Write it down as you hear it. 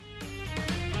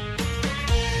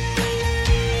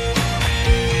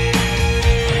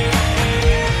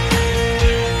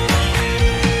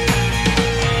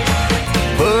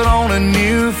on a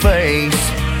new face,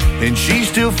 and she's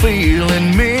still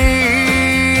feeling me.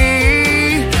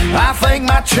 I think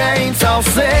my chainsaw's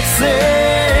sexy.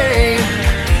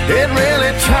 It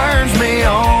really turns me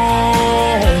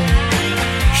on.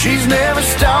 She's never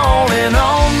stalling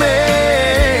on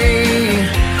me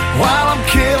while I'm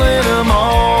killing them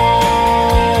all.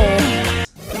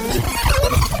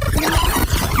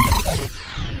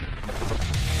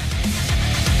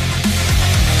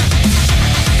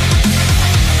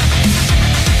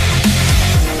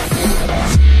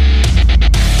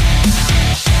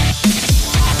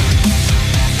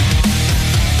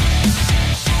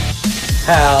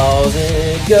 How's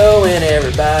it going,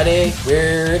 everybody?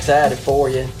 We're excited for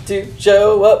you to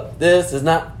show up. This is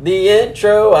not the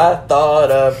intro I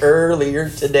thought of earlier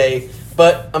today,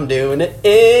 but I'm doing it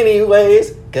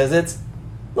anyways, because it's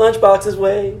Lunchbox's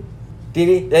way.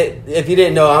 If you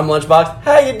didn't know, I'm Lunchbox.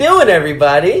 How you doing,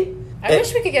 everybody? I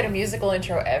wish we could get a musical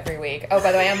intro every week. Oh,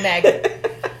 by the way, I'm Meg.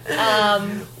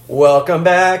 Welcome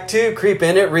back to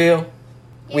Creepin' It Real.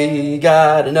 We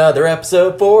got another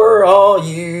episode for all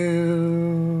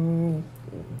you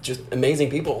just amazing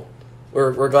people.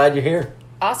 We're glad you're here.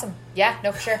 Awesome. Yeah,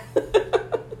 no, for sure.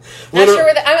 Not sure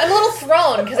where I'm a little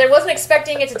thrown because I wasn't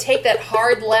expecting it to take that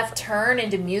hard left turn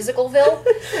into Musicalville.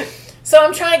 So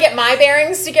I'm trying to get my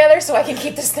bearings together so I can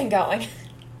keep this thing going.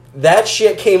 That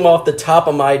shit came off the top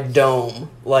of my dome.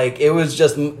 Like, it was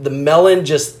just, the melon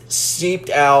just seeped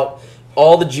out.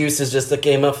 All the juices just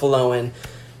came up flowing.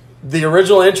 The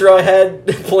original intro I had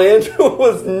planned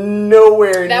was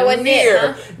nowhere that wasn't near. It,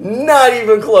 huh? Not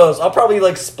even close. I'll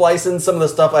probably splice in some of the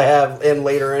stuff I have in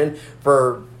later in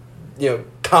for,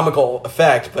 comical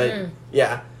effect. But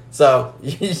yeah, so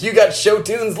you got Show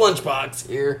Tunes Lunchbox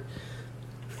here.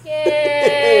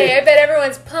 Yay! I bet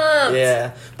everyone's pumped.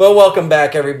 Yeah, but welcome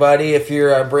back, everybody. If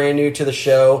you're brand new to the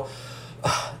show,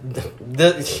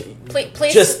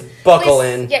 please just buckle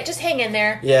in. Yeah, just hang in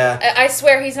there. Yeah, I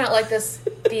swear he's not like this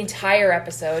the entire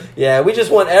episode. Yeah, we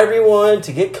just want everyone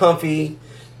to get comfy,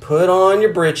 put on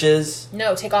your britches.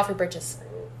 No, take off your britches.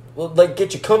 Well,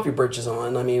 get your comfy britches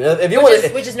on. I mean, if you want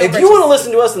to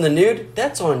listen to us in the nude,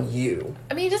 that's on you.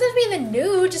 I mean, it doesn't have to be in the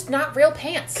nude, just not real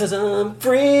pants. 'Cause I'm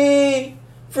free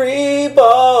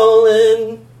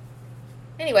balling.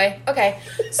 Anyway, okay.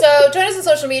 So join us on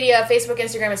social media, Facebook,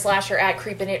 Instagram, and Slasher at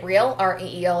Creepin' It Real.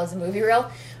 REEL is a movie reel.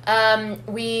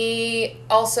 We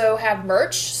also have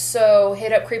merch, so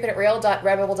hit up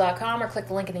creepinitreal.redbubble.com or click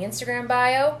the link in the Instagram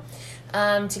bio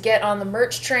to get on the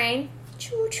merch train.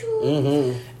 Choo-choo.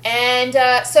 Mm-hmm. And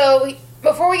so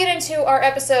before we get into our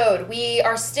episode, we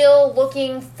are still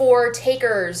looking for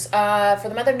takers. For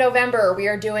the month of November, we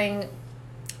are doing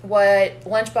what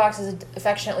Lunchbox is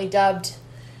affectionately dubbed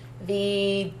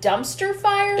the dumpster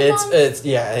fire month?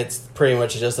 It's pretty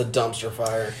much just a dumpster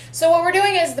fire. So what we're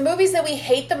doing is the movies that we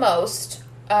hate the most,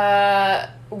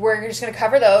 we're just going to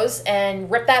cover those and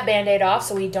rip that Band-Aid off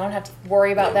so we don't have to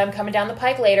worry about them coming down the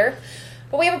pike later.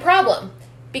 But we have a problem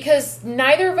because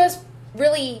neither of us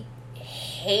really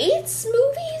hates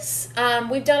movies.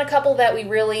 We've done a couple that we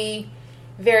really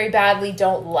very badly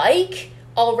don't like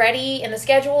already in the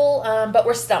schedule, but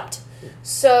we're stumped.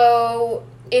 So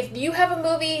if you have a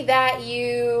movie that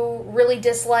you really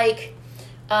dislike,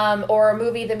 or a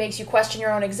movie that makes you question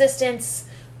your own existence,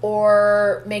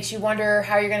 or makes you wonder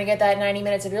how you're going to get that 90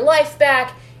 minutes of your life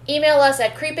back, email us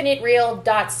at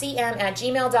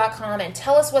creepinitreal.cm@gmail.com and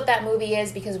tell us what that movie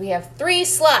is, because we have 3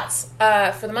 slots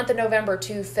for the month of November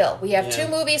to fill. We have 2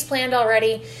 movies planned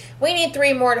already. We need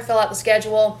 3 more to fill out the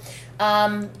schedule.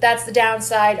 That's the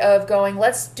downside of going,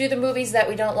 let's do the movies that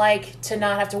we don't like to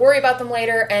not have to worry about them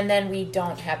later, and then we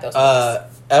don't have those movies.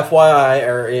 FYI,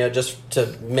 or just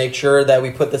to make sure that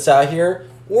we put this out here,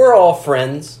 we're all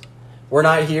friends. We're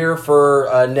not here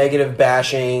for negative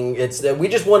bashing. We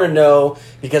just want to know,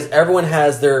 because everyone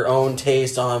has their own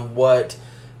taste on what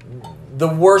the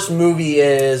worst movie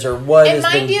is, or what and has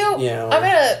mind been, you,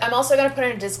 I'm also gonna put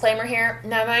in a disclaimer here.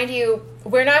 Now, mind you,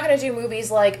 we're not gonna do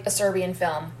movies like a Serbian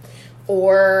film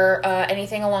or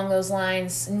anything along those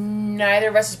lines. Neither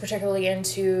of us is particularly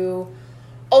into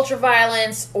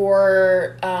ultraviolence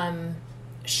or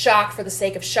shock for the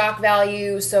sake of shock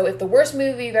value. So if the worst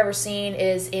movie you've ever seen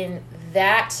is in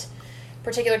that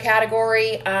particular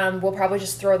category, we'll probably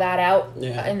just throw that out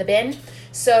in the bin.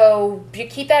 So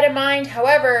keep that in mind.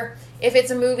 However, if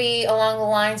it's a movie along the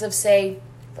lines of, say,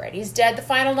 Freddy's Dead, The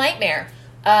Final Nightmare,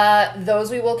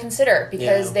 those we will consider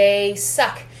because they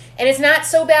suck. And it's not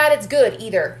so bad it's good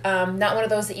either. Not one of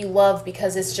those that you love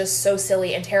because it's just so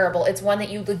silly and terrible. It's one that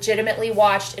you legitimately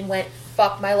watched and went,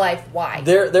 fuck my life, why?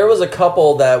 There was a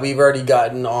couple that we've already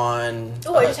gotten on.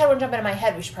 Oh, I just had one jump into my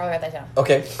head. We should probably write that down.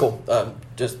 Okay, cool.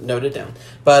 Just note it down.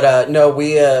 But no,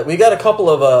 we got a couple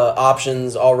of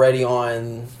options already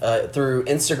on through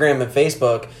Instagram and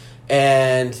Facebook,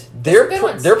 and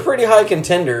they're pretty high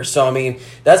contenders. So I mean,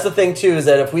 that's the thing too, is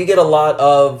that if we get a lot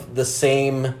of the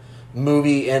same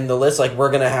movie in the list, like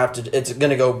we're gonna have to, it's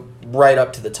gonna go right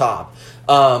up to the top.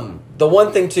 The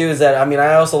one thing too is that, I mean,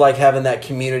 I also like having that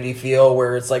community feel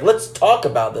where it's like, let's talk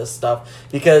about this stuff,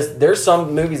 because there's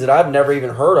some movies that I've never even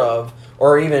heard of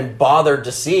or even bothered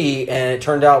to see, and it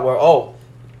turned out, well, oh,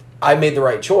 I made the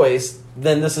right choice,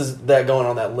 then this is that going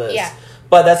on that list. Yeah.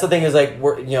 But that's the thing, is like,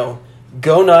 we're,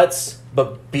 go nuts,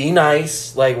 but be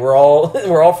nice. Like, we're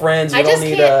all friends. We don't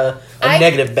need a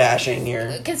negative bashing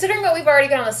here. Considering what we've already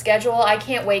got on the schedule, I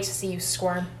can't wait to see you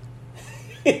squirm.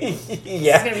 Yeah,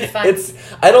 it's gonna be fun.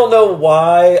 I don't know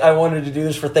why I wanted to do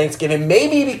this for Thanksgiving.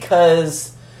 Maybe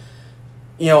because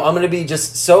I'm gonna be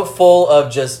just so full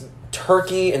of just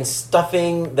turkey and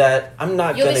stuffing that I'm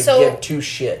not gonna give two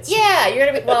shits. Yeah, you're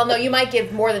gonna be. Well, no, you might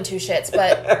give more than two shits,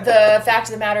 but the fact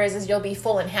of the matter is you'll be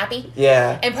full and happy.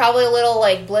 Yeah, and probably a little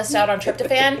like blissed out on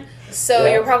tryptophan. So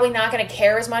you're probably not gonna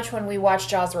care as much when we watch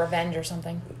Jaws: Revenge or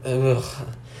something. Ugh.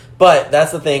 But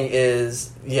that's the thing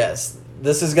is, yes.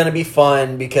 This is going to be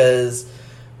fun because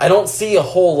I don't see a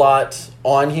whole lot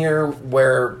on here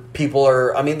where people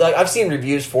are... I mean, like, I've seen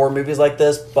reviews for movies like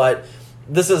this, but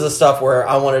this is the stuff where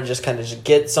I want to just kind of just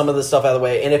get some of the stuff out of the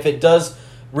way. And if it does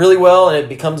really well and it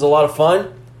becomes a lot of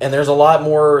fun and there's a lot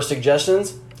more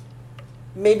suggestions,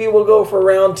 maybe we'll go for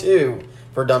round 2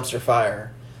 for Dumpster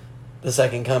Fire. The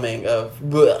second coming of...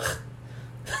 Blech.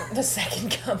 The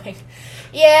second coming.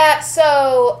 Yeah,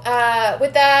 so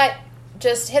with that...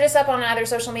 Just hit us up on either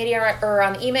social media or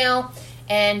on the email,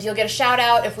 and you'll get a shout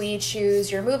out if we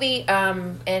choose your movie.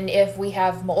 And if we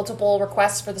have multiple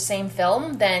requests for the same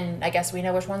film, then I guess we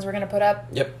know which ones we're going to put up.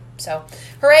 Yep. So,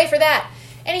 hooray for that.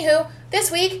 Anywho, this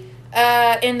week,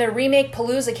 in the Remake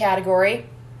Palooza category,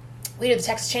 we did the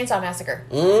Texas Chainsaw Massacre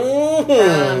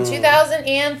from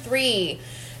 2003.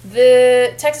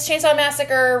 The Texas Chainsaw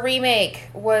Massacre remake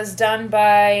was done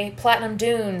by Platinum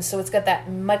Dunes, so it's got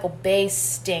that Michael Bay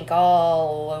stink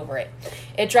all over it.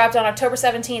 It dropped on October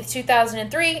 17th,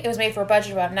 2003. It was made for a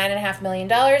budget of about $9.5 million.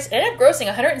 It ended up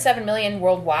grossing $107 million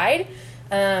worldwide.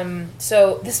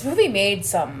 So this movie made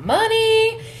some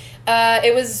money.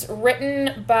 It was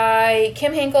written by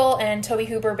Kim Hinkle and Tobe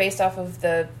Hooper based off of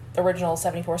the original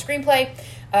 74 screenplay.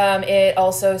 It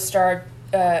also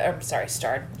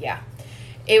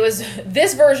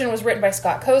This version was written by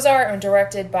Scott Kozar and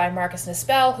directed by Marcus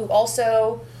Nispel, who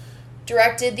also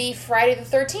directed the Friday the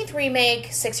 13th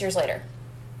remake 6 years later,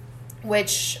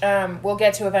 which we'll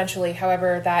get to eventually.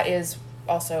 However, that is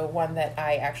also one that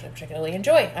I actually particularly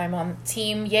enjoy. I'm on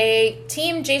Team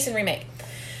Jason remake.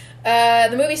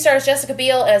 The movie stars Jessica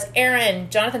Biel as Erin,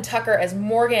 Jonathan Tucker as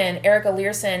Morgan, Erica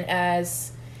Learson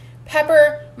as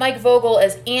Pepper, Mike Vogel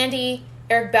as Andy,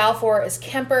 Eric Balfour as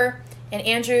Kemper, and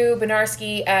Andrew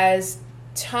Benarski as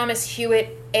Thomas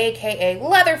Hewitt, a.k.a.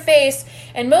 Leatherface.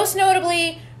 And most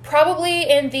notably, probably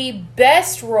in the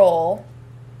best role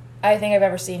I think I've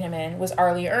ever seen him in, was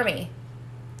R. Lee Ermey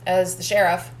as the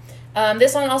sheriff.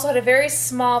 This one also had a very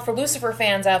small, for Lucifer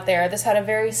fans out there, this had a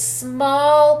very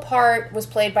small part, was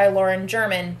played by Lauren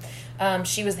German.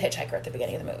 She was the hitchhiker at the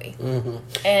beginning of the movie. Mm-hmm.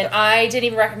 And I didn't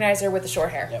even recognize her with the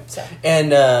short hair. Yep. So.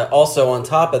 And also on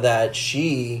top of that,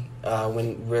 she,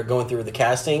 when we were going through the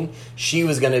casting, she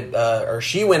was going to,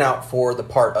 she went out for the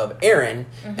part of Erin,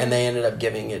 mm-hmm. and they ended up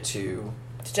giving it to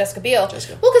Jessica Biel. Well,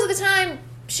 because at the time,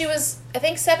 she was, I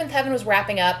think Seventh Heaven was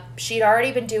wrapping up. She'd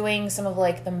already been doing some of,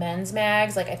 like, the men's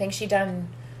mags. Like, I think she'd done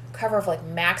cover of, like,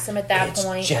 Maxim at that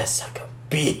point. Jessica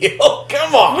Biel,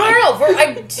 come on. No,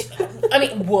 I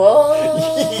mean,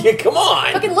 whoa. Yeah, come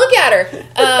on. Fucking look at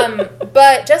her.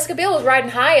 But Jessica Biel was riding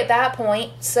high at that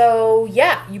point, so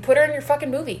yeah, you put her in your fucking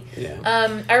movie. Yeah.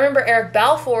 I remember Eric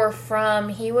Balfour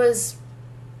he was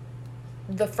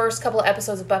the first couple of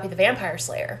episodes of Buffy the Vampire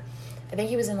Slayer. I think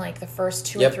he was in like the first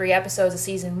 2 or 3 episodes of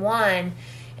season 1.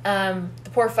 The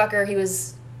poor fucker, he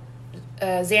was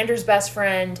Xander's best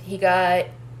friend. He got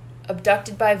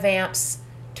abducted by vamps,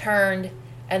 turned,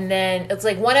 and then it's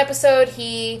like one episode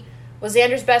he was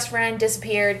Xander's best friend,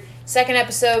 disappeared. Second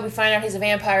episode, we find out he's a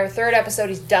vampire. Third episode,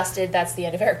 he's dusted. That's the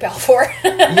end of Eric Balfour.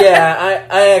 Yeah,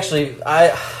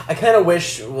 I kind of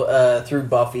wish through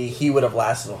Buffy he would have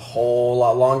lasted a whole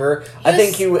lot longer. I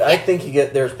think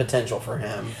there's potential for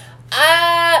him.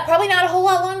 Probably not a whole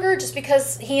lot longer, just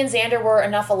because he and Xander were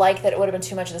enough alike that it would have been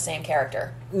too much of the same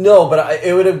character. No, but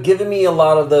it would have given me a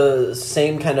lot of the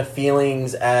same kind of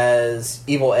feelings as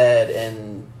Evil Ed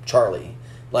and Charlie.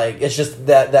 Like, it's just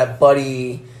that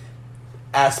buddy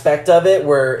aspect of it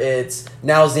where it's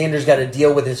now Xander's got to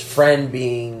deal with his friend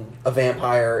being a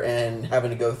vampire and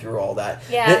having to go through all that.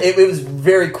 Yeah. It was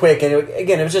very quick, and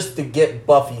it was just to get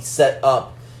Buffy set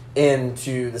up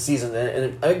into the season.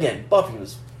 And again, Buffy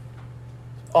was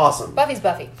awesome. Buffy's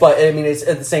Buffy. But, I mean, it's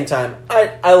at the same time,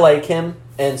 I like him,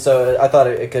 and so I thought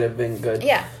it could have been good.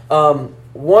 Yeah.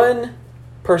 One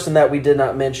person that we did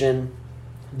not mention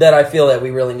that I feel that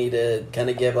we really need to kind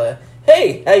of give a,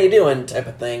 hey, how you doing type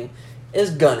of thing, is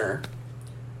Gunnar.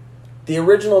 The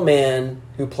original man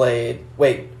who played...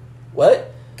 Wait,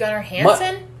 what? Gunnar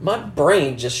Hansen? My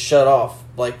brain just shut off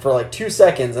for 2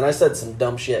 seconds, and I said some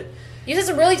dumb shit. You said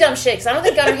some really dumb shit, because I don't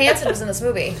think Gunnar Hansen was in this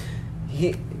movie.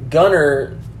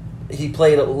 Gunnar, he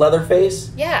played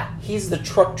Leatherface. Yeah. He's the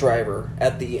truck driver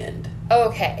at the end.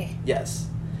 Okay. Yes.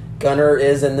 Gunnar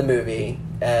is in the movie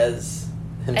as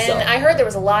himself. And I heard there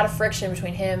was a lot of friction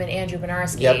between him and Andrew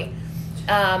Bernarski.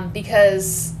 Yep.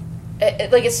 Because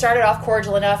it started off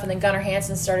cordial enough, and then Gunnar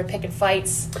Hansen started picking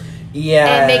fights. Yeah.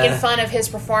 And making fun of his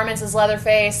performance as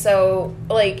Leatherface. So,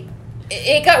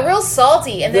 it got real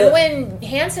salty. And then when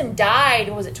Hansen died,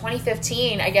 was it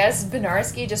 2015? I guess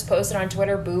Bernarski just posted on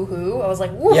Twitter, "Boo-hoo." I was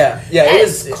like, "Woo, yeah, it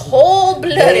was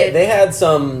cold-blooded." They had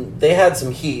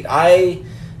some heat. I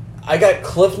got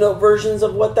Cliff Note versions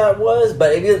of what that was,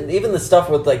 but even the stuff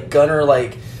with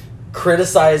Gunnar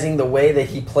criticizing the way that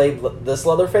he played this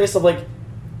Leatherface, I'm like,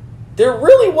 there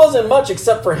really wasn't much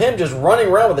except for him just running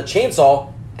around with a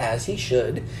chainsaw, as he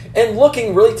should, and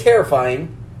looking really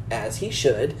terrifying, as he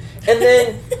should, and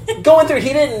then going through,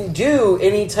 he didn't do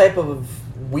any type of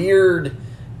weird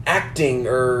acting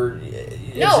or...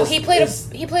 No, he played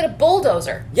a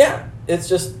bulldozer. Yeah, it's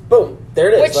just, boom,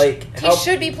 there it is. Which he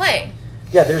should be playing.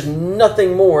 Yeah, there's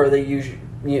nothing more that you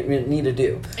need to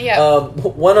do. Yeah.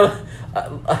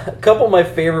 A couple of my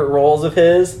favorite roles of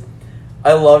his,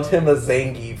 I loved him as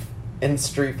Zangief in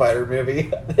Street Fighter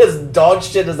movie. As dog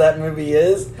shit as that movie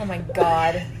is. Oh my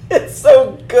god. It's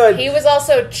so good. He was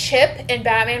also Chip in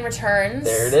Batman Returns.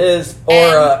 There it is. Or,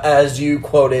 as you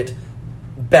quoted,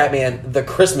 Batman, the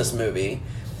Christmas movie.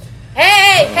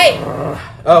 Hey!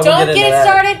 Oh, don't get it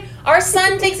started. Our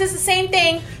son thinks it's the same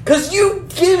thing. Because you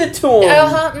give it to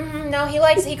him. No,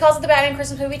 he calls it the Batman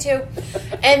Christmas movie too.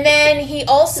 And then he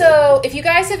also, if you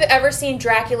guys have ever seen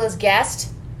Dracula's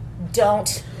Guest,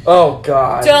 don't. Oh,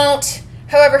 God. Don't.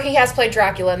 However, he has played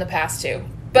Dracula in the past too.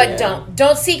 But Yeah. don't.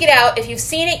 Don't seek it out. If you've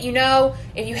seen it, you know.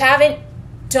 If you haven't,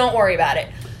 don't worry about it.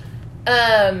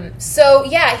 So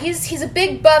yeah, he's a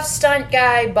big buff stunt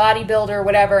guy, bodybuilder,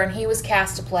 whatever, and he was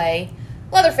cast to play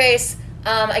Leatherface.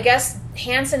 I guess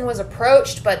Hansen was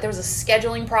approached, but there was a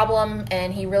scheduling problem,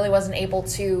 and he really wasn't able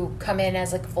to come in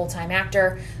as a full-time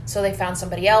actor, so they found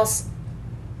somebody else.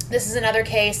 This is another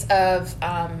case of,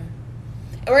 and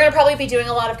we're going to probably be doing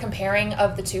a lot of comparing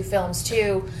of the two films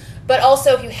too, but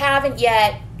also if you haven't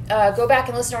yet, go back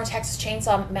and listen to our Texas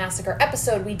Chainsaw Massacre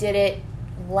episode. We did it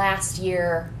last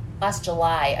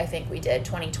July, I think we did,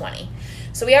 2020.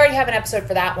 So we already have an episode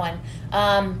for that one.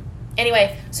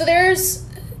 Anyway, so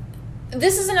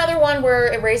this is another one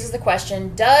where it raises the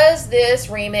question, does this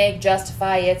remake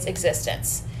justify its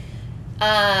existence?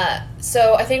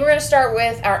 So I think we're going to start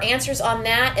with our answers on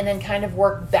that and then kind of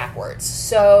work backwards.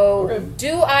 So Okay.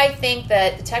 Do I think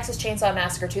that the Texas Chainsaw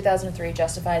Massacre 2003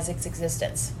 justifies its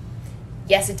existence?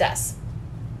 Yes, it does.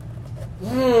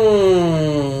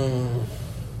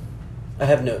 I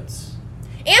have notes.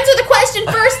 Answer the question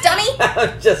first, dummy!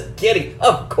 I'm just kidding.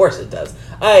 Of course it does.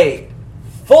 I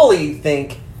fully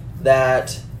think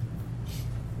that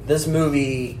this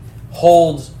movie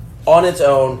holds on its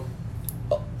own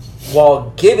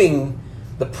while giving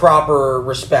the proper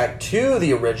respect to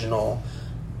the original,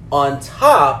 on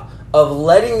top of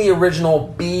letting the original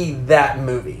be that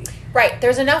movie. Right.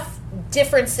 There's enough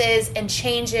differences and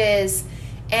changes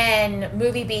and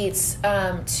movie beats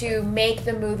to make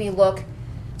the movie look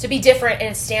to be different,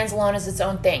 and it stands alone as its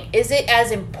own thing. Is it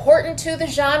as important to the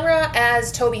genre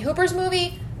as Tobe Hooper's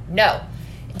movie? No.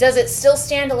 Does it still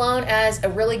stand alone as a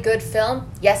really good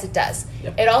film? Yes, it does.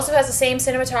 Yep. It also has the same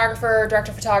cinematographer,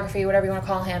 director of photography, whatever you want to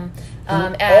call him.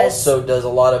 As also does a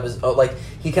lot of his,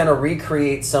 he kind of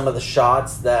recreates some of the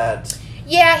shots that...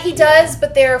 Yeah, he does,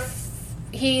 but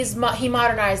he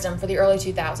modernized them for the early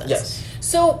 2000s. Yes.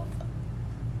 So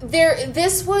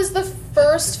this was the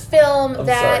first film I'm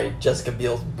that... sorry, Jessica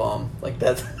Biel's bum.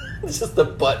 That's it's just the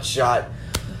butt shot.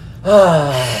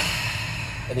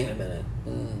 I need a minute.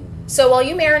 So while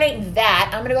you marinate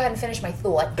that, I'm going to go ahead and finish my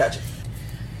thought. Gotcha.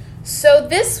 So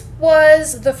this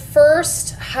was the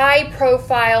first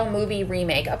high-profile movie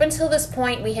remake. Up until this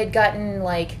point, we had gotten,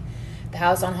 The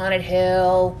House on Haunted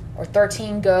Hill or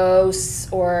 13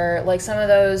 Ghosts or like some of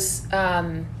those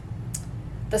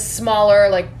the smaller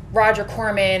like Roger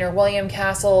Corman or William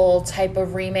Castle type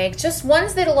of remakes, just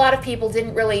ones that a lot of people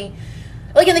didn't really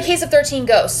like. In the case of 13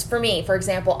 Ghosts, for me, for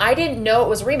example, I didn't know it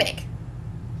was a remake.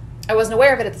 I wasn't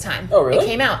aware of it at the time. Oh, really? It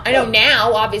came out. I know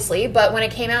now, obviously, but when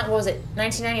it came out, what was it,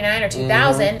 1999 or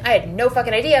 2000, I had no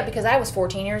fucking idea because I was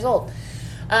 14 years old.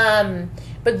 But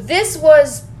this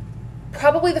was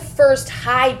probably the first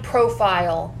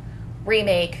high-profile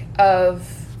remake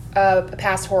of a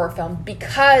past horror film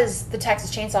because the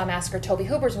Texas Chainsaw Massacre, Tobe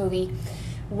Hooper's movie,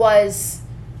 it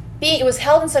was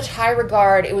held in such high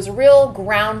regard. It was a real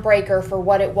groundbreaker for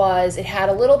what it was. It had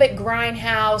a little bit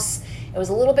grindhouse. It was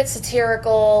a little bit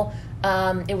satirical.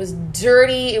 It was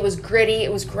dirty. It was gritty.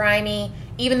 It was grimy.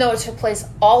 Even though it took place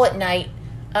all at night,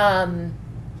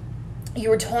 you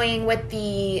were toying with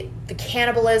the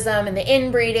cannibalism and the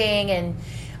inbreeding, and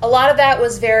a lot of that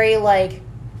was very like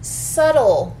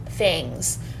subtle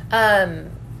things.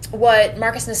 What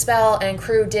Marcus Nispel and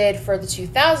crew did for the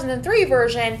 2003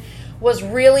 version was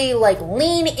really like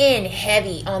lean in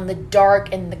heavy on the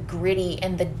dark and the gritty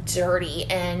and the dirty,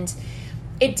 and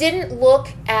it didn't look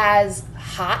as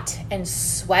hot and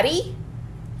sweaty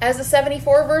as the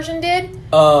 74 version did.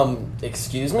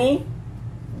 Excuse me?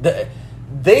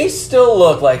 They still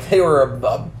look like they were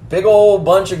a big old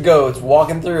bunch of goats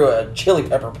walking through a chili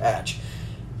pepper patch.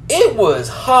 It was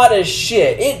hot as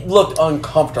shit. It looked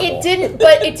uncomfortable. It didn't,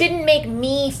 but it didn't make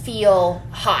me feel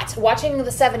hot. Watching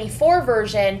the 74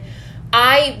 version,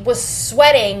 I was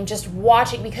sweating just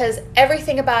watching because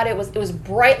everything about it was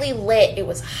brightly lit. It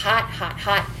was hot, hot,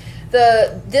 hot.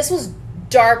 This was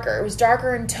darker. It was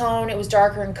darker in tone. It was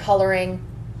darker in coloring.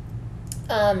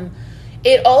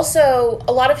 It also,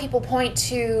 a lot of people point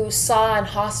to Saw and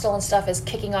Hostel and stuff as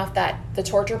kicking off the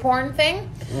torture porn thing.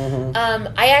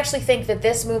 Mm-hmm. I actually think that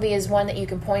this movie is one that you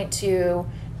can point to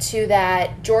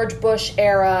that George Bush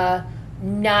era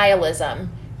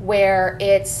nihilism, where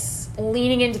it's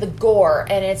leaning into the gore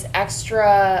and it's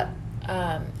extra,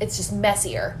 it's just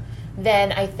messier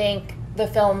than I think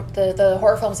the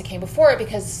horror films that came before it,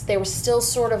 because they were still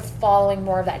sort of following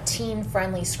more of that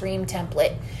teen-friendly Scream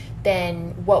template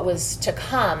than what was to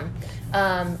come.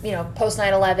 Post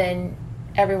 9/11,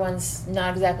 everyone's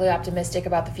not exactly optimistic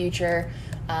about the future.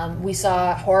 We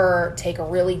saw horror take a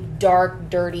really dark,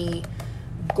 dirty,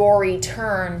 gory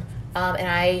turn, and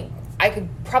I could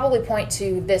probably point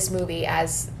to this movie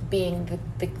as being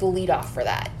the lead off for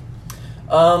that.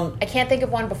 I can't think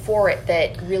of one before it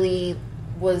that really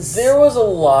was... There was a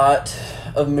lot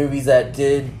of movies that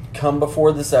did come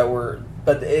before this that were...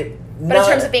 But in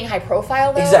terms of being high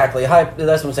profile, though? Exactly. That's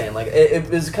what I'm saying. Like it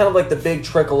was kind of like the big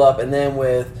trickle up, and then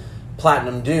with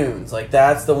Platinum Dunes, like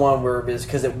that's the one where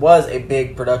because it was a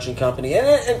big production company.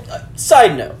 And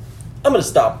side note, I'm going to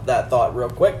stop that thought real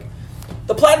quick.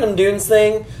 The Platinum Dunes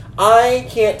thing, I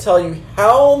can't tell you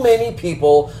how many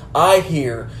people I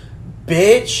hear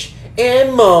bitch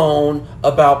and moan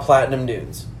about Platinum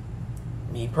Dunes.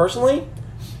 Me personally,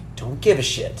 don't give a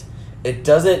shit. It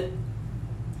doesn't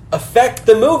affect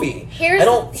the movie. I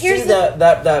don't see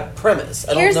that premise.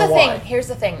 I don't know why. Here's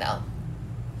the thing, though.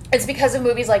 It's because of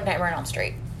movies like Nightmare on Elm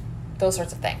Street, those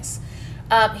sorts of things.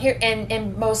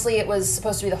 And mostly it was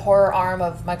supposed to be the horror arm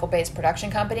of Michael Bay's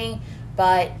production company,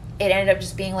 but it ended up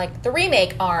just being like the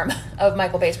remake arm of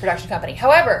Michael Bay's production company.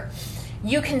 However,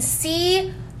 you can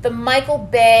see the Michael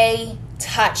Bay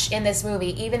touch in this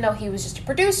movie, even though he was just a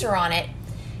producer on it,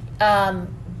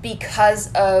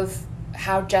 because of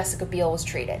how Jessica Biel was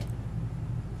treated.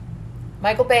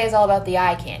 Michael Bay is all about the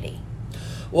eye candy.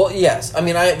 Well, yes. I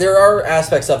mean, there are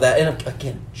aspects of that. And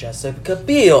again, Jessica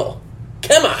Biel.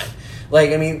 Come on.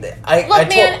 Like, I mean, I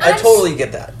totally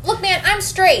get that. Look, man, I'm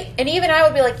straight. And even I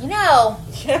would be like, yeah.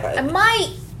 I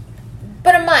might.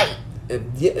 But I might.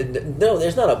 No,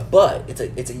 there's not a but.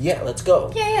 It's a yeah, let's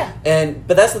go. Yeah.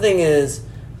 But that's the thing is,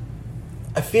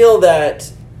 I feel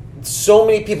that so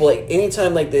many people, like,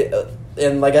 anytime, like,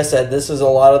 and like I said, this is a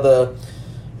lot of the,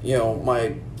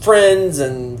 my friends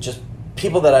and just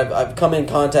people that I've come in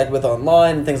contact with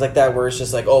online and things like that, where it's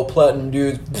just like, oh, Platinum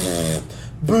Dudes,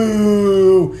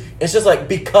 boo. It's just like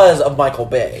because of Michael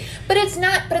Bay. But it's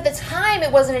not. But at the time,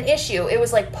 it wasn't an issue. It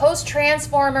was like post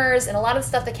Transformers and a lot of the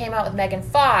stuff that came out with Megan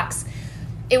Fox.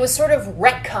 It was sort of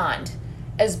retconned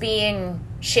as being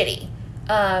shitty.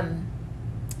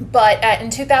 But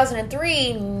in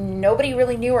 2003, nobody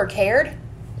really knew or cared.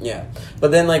 Yeah,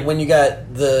 but then like when you got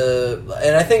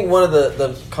and I think one of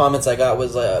the comments I got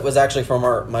was actually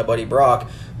from my buddy Brock.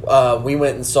 We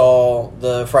went and saw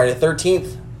the Friday the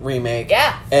 13th remake.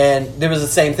 Yeah, and there was the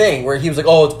same thing where he was like,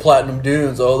 "Oh, it's Platinum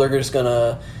Dunes. Oh, they're just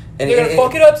gonna," And They're gonna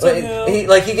fuck it up like, somehow.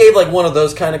 he gave like one of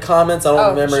those kind of comments. I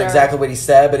don't remember sure. exactly what he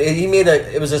said, but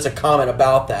it was just a comment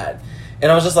about that,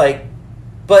 and I was just like,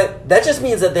 but that just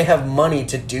means that they have money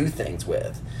to do things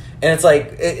with, and it's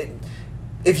like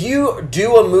if you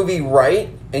do a movie right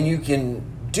and you can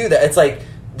do that, it's like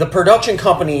the production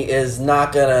company is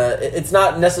not gonna. It's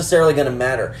not necessarily gonna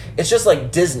matter. It's just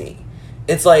like Disney.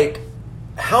 It's like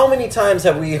how many times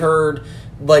have we heard?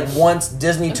 Like once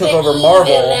Disney took over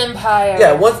Marvel, Empire.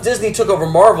 Yeah, once Disney took over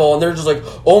Marvel, and they're just like,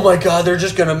 oh my god, they're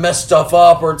just gonna mess stuff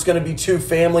up, or it's gonna be too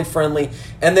family friendly,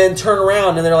 and then turn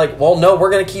around and they're like, well, no, we're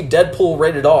gonna keep Deadpool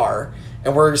rated R,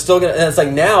 and we're still gonna. And it's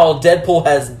like now Deadpool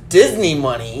has Disney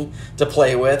money to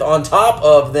play with on top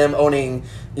of them owning,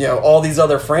 all these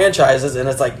other franchises, and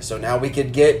it's like, so now we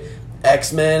could get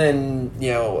X-Men and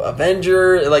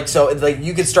Avenger,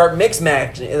 you could start mix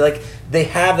matching, like they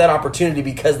have that opportunity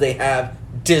because they have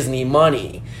Disney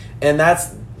money, and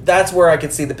that's where I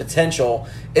could see the potential.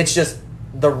 It's just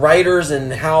the writers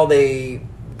and how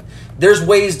there's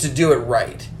ways to do it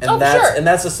right, and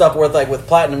that's the stuff with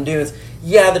Platinum Dunes.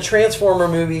 Yeah, the Transformer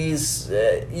movies,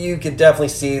 you could definitely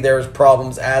see there's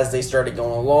problems as they started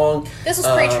going along. This was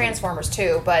pre-Transformers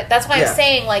too, but that's why I'm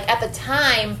saying at the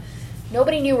time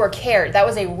nobody knew or cared. That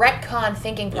was a retcon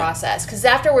thinking process, because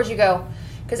afterwards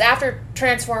because after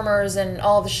Transformers and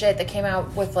all the shit that came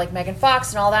out with Megan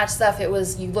Fox and all that stuff, it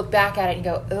was, you look back at it and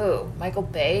go, oh, Michael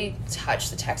Bay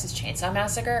touched the Texas Chainsaw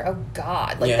Massacre? Oh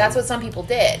God. That's what some people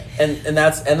did. And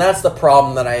that's the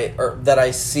problem that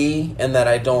I see and that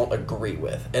I don't agree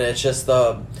with. And it's just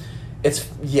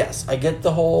yes, I get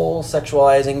the whole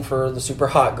sexualizing for the super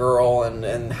hot girl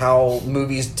and how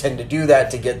movies tend to do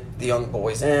that to get the young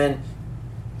boys in.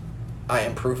 I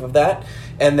am proof of that.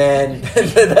 And then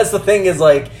that's the thing is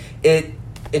it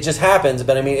just happens.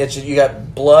 But I mean, you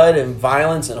got blood and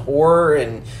violence and horror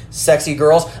and sexy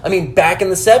girls. I mean, back in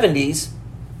the 70s.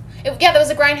 That was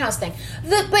a grindhouse thing.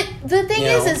 But the thing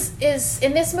is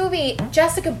in this movie,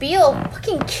 Jessica Biel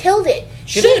fucking killed it.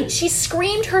 She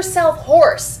screamed herself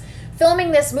hoarse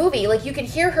filming this movie. You can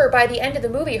hear her by the end of the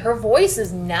movie. Her voice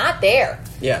is not there.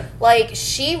 Yeah.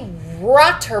 She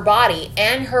rocked her body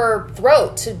and her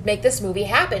throat to make this movie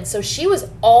happen. So she was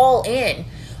all in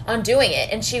on doing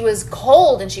it. And she was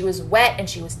cold and she was wet and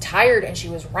she was tired and she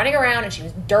was running around and she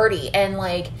was dirty and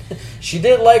She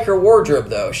did like her wardrobe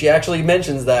though. She actually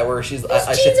mentions that where she's jeans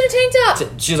and a tank top.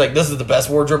 She's like, this is the best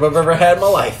wardrobe I've ever had in my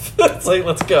life. It's like,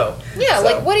 let's go. Yeah,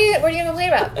 so. What are you gonna complain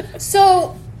about?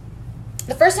 So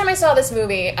the first time I saw this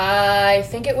movie, I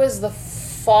think it was the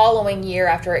following year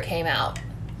after it came out.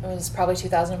 It was probably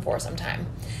 2004 sometime.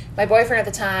 My boyfriend at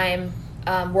the time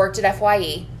worked at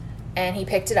FYE, and he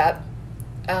picked it up.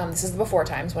 This is the before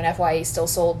times when FYE still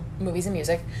sold movies and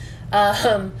music.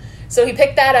 So he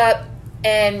picked that up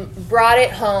and brought it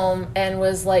home and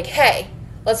was like, hey,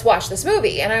 let's watch this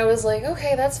movie. And I was like,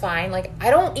 okay, that's fine.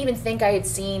 I don't even think I had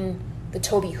seen the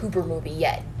Tobe Hooper movie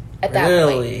yet at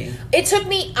that point. It took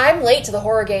me, I'm late to the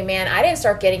horror game, man. I didn't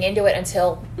start getting into it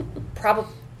until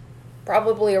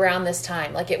probably around this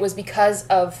time. It was because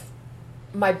of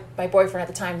my boyfriend at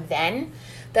the time then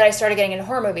that I started getting into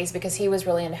horror movies, because he was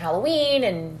really into Halloween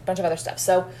and a bunch of other stuff.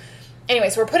 So anyway,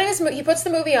 so we're putting he puts the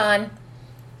movie on.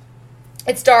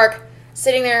 It's dark,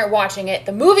 sitting there watching it.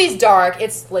 The movie's dark.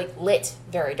 It's lit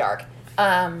very dark.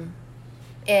 And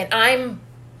I'm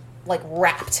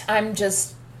wrapped. I'm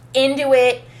just into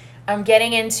it. I'm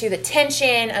getting into the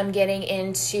tension. I'm getting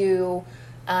into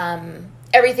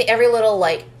everything, every little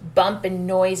bump and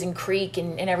noise and creak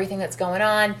and everything that's going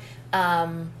on.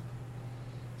 And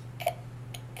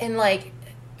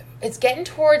it's getting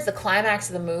towards the climax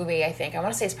of the movie, I think. I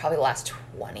want to say it's probably the last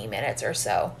 20 minutes or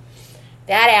so.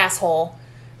 That asshole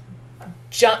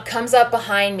comes up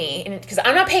behind me, and because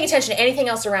I'm not paying attention to anything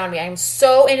else around me. I'm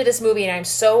so into this movie and I'm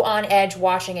so on edge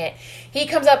watching it. He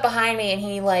comes up behind me and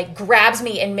he grabs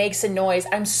me and makes a noise.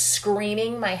 I'm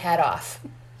screaming my head off.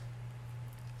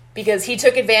 Because he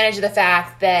took advantage of the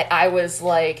fact that I was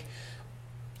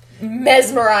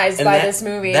mesmerized by this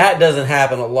movie. That doesn't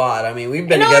happen a lot. I mean, we've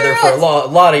been together for a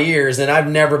lot of years, and I've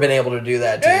never been able to do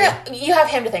that to you. You have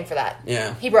him to thank for that.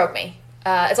 Yeah. He broke me.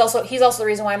 He's also the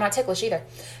reason why I'm not ticklish either.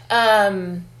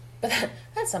 But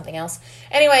that's something else.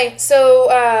 Anyway, so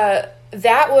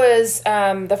that was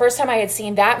the first time I had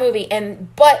seen that movie,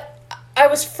 but I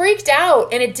was freaked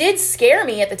out, and it did scare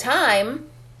me at the time,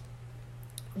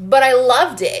 but I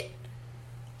loved it.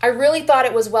 I really thought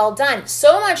it was well done.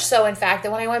 So much so, in fact,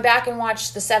 that when I went back and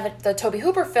watched the Tobe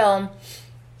Hooper film,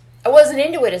 I wasn't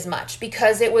into it as much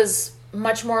because it was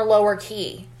much more lower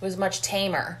key. It was much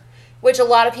tamer, which a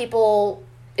lot of people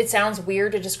it sounds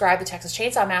weird to describe the Texas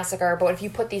Chainsaw Massacre, but if you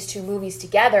put these two movies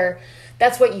together,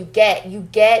 that's what you get. You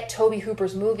get Tobe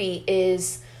Hooper's movie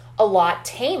is a lot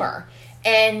tamer.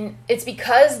 And it's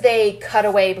because they cut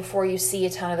away before you see a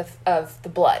ton of the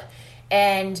blood.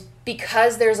 And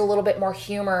because there's a little bit more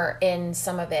humor in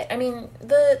some of it. I mean,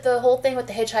 the whole thing with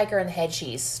the hitchhiker and the head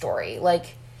cheese story, like,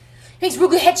 he makes real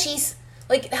good head cheese.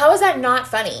 Like, how is that not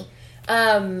funny?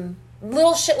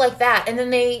 Little shit like that. And then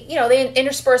they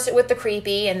intersperse it with the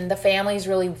creepy, and the family's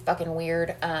really fucking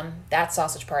weird. That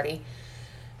sausage party.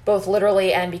 Both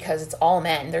literally and because it's all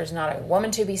men. There's not a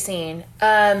woman to be seen.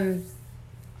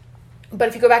 But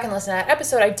if you go back and listen to that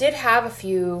episode, I did have a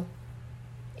few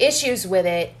issues with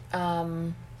it.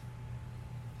 But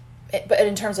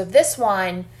in terms of this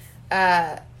one,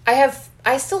 I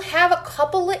still have a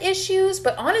couple of issues,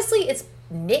 but honestly, it's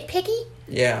nitpicky.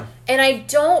 Yeah.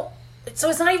 And so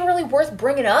it's not even really worth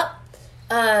bringing up.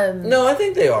 No, I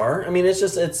think they are. I mean,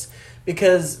 it's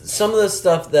because some of the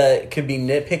stuff that could be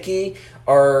nitpicky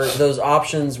are those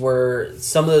options where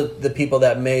some of the people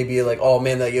that may be like, oh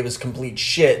man, that gave us complete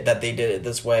shit that they did it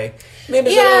this way.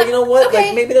 Maybe say, oh, you know what? Okay.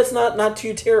 Like, maybe that's not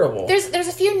too terrible. There's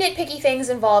a few nitpicky things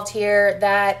involved here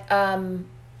that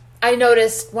I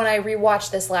noticed when I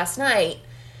rewatched this last night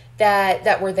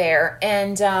that were there.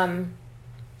 And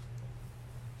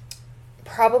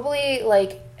probably,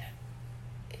 like,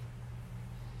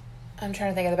 I'm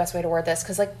trying to think of the best way to word this,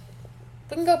 because, like,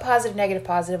 we can go positive, negative,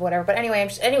 positive, whatever. But anyway,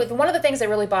 one of the things that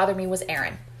really bothered me was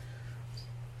Aaron.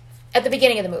 At the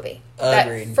beginning of the movie.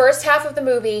 Agreed. That first half of the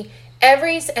movie,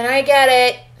 and I get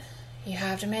it, you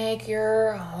have to make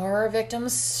your horror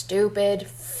victims stupid,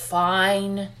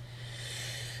 fine.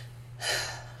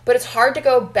 But it's hard to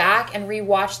go back and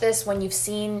rewatch this when you've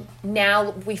seen,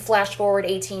 now we flash forward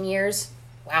 18 years.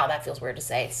 Wow, that feels weird to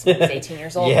say. It's 18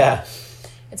 years old. Yeah.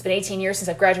 It's been 18 years since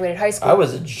I graduated high school. I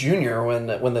was a junior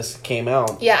when this came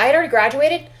out. Yeah, I had already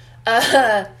graduated.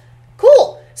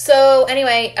 Cool. So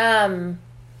anyway,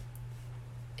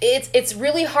 it's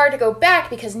really hard to go back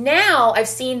because now I've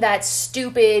seen that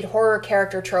stupid horror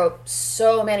character trope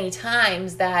so many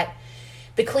times that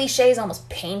the cliche is almost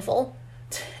painful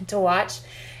to watch.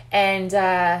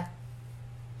 And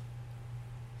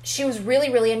she was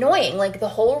really, really annoying. Like, the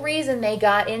whole reason they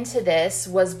got into this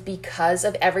was because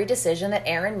of every decision that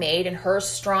Erin made and her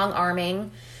strong-arming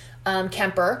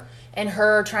Kemper and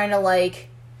her trying to, like,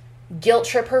 guilt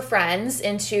trip her friends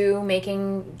into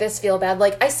making this feel bad.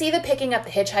 Like, I see the picking up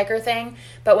the hitchhiker thing,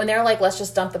 but when they're like, let's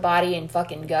just dump the body and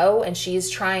fucking go, and she's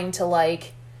trying to,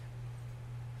 like,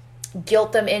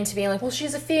 guilt them into being like, well,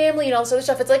 she's a family and all this other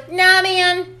stuff, it's like, nah,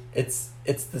 man. It's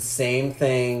the same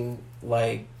thing,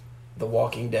 like, The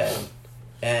Walking Dead,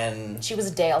 and she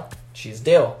was Dale. She's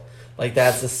Dale. Like,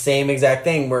 that's the same exact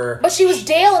thing where... But she was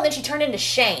Dale, and then she turned into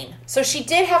Shane. So she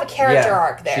did have a character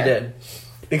arc there. She did.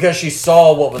 Because she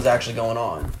saw what was actually going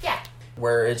on. Yeah.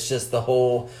 Where it's just the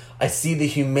whole... I see the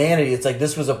humanity. It's like,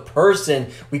 this was a person.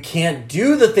 We can't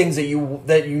do the things that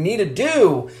you need to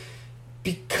do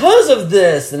because of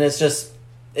this. And it's just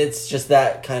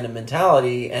that kind of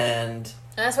mentality, and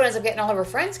that's what ends up getting all of her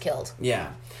friends killed.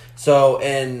 Yeah. So,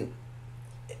 and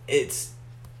it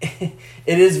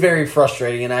is very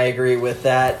frustrating, and I agree with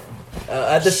that.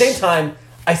 At the same time,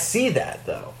 I see that,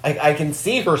 though. I can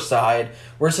see her side,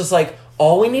 where it's just like,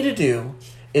 all we need to do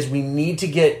is we need to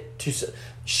get to...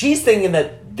 She's thinking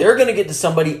that they're going to get to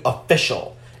somebody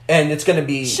official, and it's going to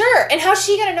be... Sure, and how's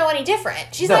she going to know any different?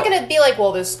 She's not going to be like,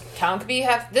 well, this town could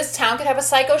have a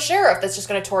psycho sheriff that's just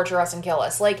going to torture us and kill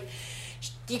us. Like,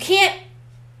 you can't...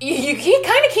 You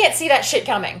kind of can't see that shit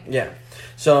coming. Yeah.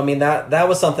 So, I mean, that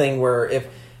was something where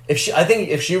if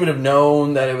she would have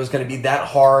known that it was going to be that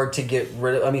hard to get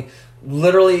rid of... I mean,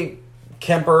 literally,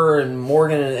 Kemper and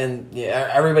Morgan and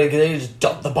everybody, they just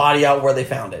dumped the body out where they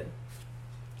found it.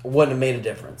 Wouldn't have made a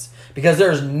difference. Because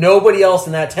there's nobody else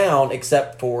in that town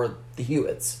except for the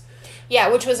Hewitts. Yeah,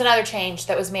 which was another change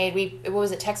that was made. What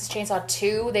was it, Texas Chainsaw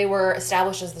 2? They were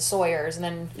established as the Sawyers.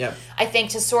 And then I think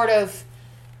to sort of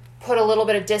put a little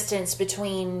bit of distance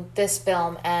between this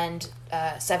film and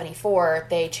 74,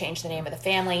 they changed the name of the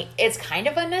family. It's kind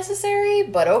of unnecessary,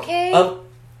 but okay.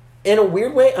 In a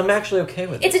weird way, I'm actually okay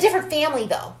with it. It's a different family,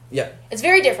 though. Yeah. It's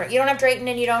very different. You don't have Drayton,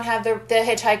 and you don't have the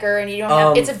hitchhiker, and you don't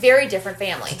have... It's a very different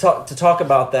family. To talk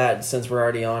about that, since we're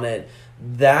already on it,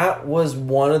 that was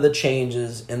one of the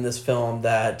changes in this film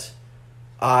that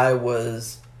I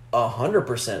was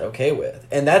 100% okay with.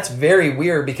 And that's very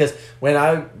weird, because when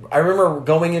I remember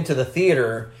going into the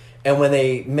theater, and when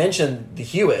they mentioned the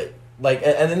Hewitt, like,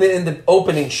 and then in the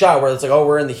opening shot where it's like, oh,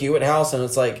 we're in the Hewitt house, and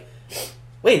it's like...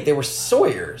 Wait, they were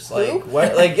Sawyers. Like, who?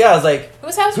 What? Like, yeah, I was like...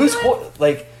 Whose house was it?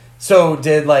 Like, So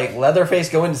did like Leatherface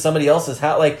go into somebody else's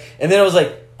house? Like, and then it was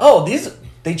like, oh,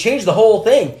 they changed the whole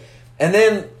thing. And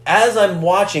then as I'm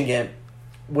watching it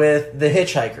with the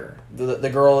hitchhiker, the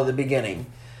girl at the beginning,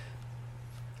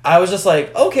 I was just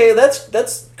like, okay,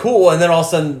 that's cool. And then all of a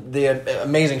sudden, the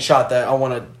amazing shot that I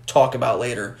want to talk about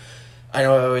later. I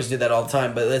know I always do that all the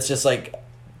time, but it's just like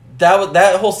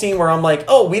that whole scene where I'm like,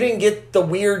 oh, we didn't get the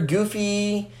weird,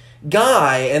 goofy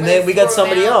guy, and then we got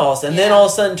somebody else, and then all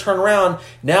of a sudden turn around.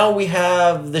 Now we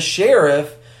have the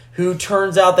sheriff, who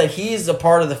turns out that he's a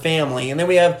part of the family, and then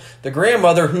we have the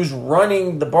grandmother who's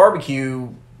running the barbecue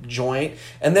joint,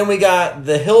 and then we got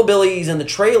the hillbillies in the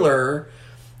trailer.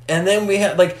 And then we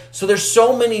have, like, so there's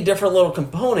so many different little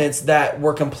components that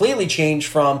were completely changed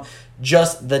from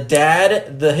just the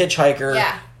dad, the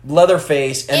hitchhiker,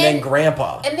 Leatherface, and then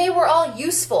Grandpa. And they were all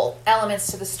useful elements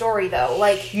to the story, though.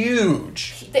 Like,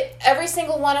 huge. Every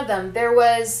single one of them. There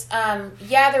was,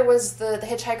 there was the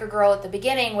hitchhiker girl at the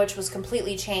beginning, which was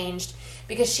completely changed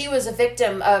because she was a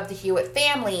victim of the Hewitt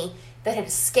family that had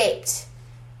escaped.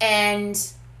 And,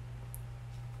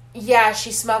 yeah,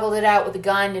 she smuggled it out with a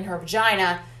gun in her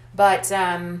vagina. But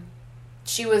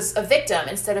she was a victim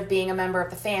instead of being a member of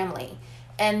the family.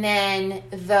 And then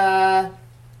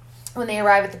when they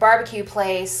arrive at the barbecue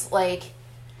place, like,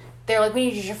 they're like, we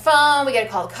need to use your phone, we gotta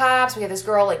call the cops, we got this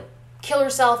girl, like, kill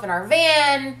herself in our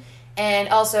van. And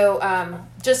also,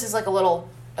 just as, like, a little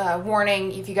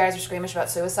warning, if you guys are squeamish about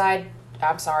suicide,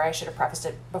 I'm sorry, I should have prefaced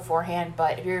it beforehand,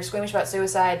 but if you're squeamish about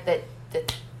suicide,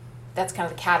 that's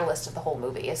kind of the catalyst of the whole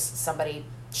movie, is somebody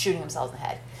shooting themselves in the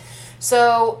head.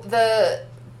 So the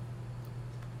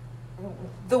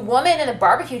woman in the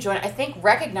barbecue joint, I think,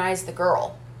 recognized the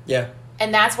girl. Yeah.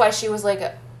 And that's why she was like,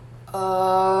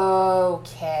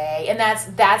 okay. And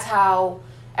that's how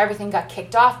everything got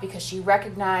kicked off, because she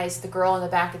recognized the girl in the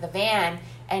back of the van,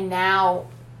 and now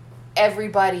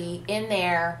everybody in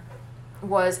there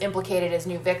was implicated as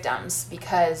new victims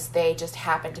because they just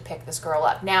happened to pick this girl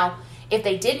up. Now, if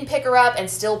they didn't pick her up and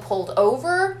still pulled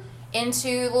over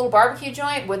into the little barbecue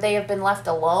joint, would they have been left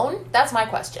alone? That's my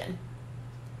question.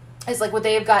 It's like, would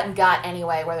they have gotten got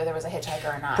anyway, whether there was a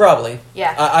hitchhiker or not? Probably.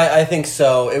 Yeah. I think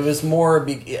so. It was more,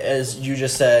 as you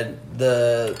just said,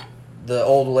 the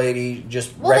old lady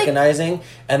just recognizing,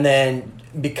 and then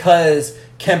because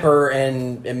Kemper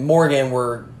and Morgan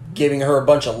were giving her a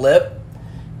bunch of lip,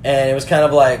 and it was kind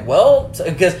of like, well,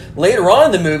 because later on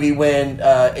in the movie when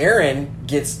Erin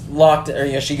gets locked,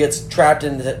 or she gets trapped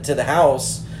into the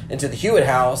house, into the Hewitt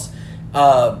house,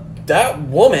 that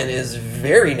woman is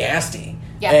very nasty.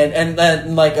 Yeah.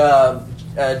 And like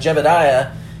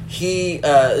Jebediah, he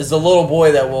is the little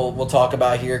boy that we'll talk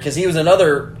about here, because he was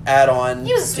another add-on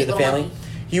to the family. Monkey.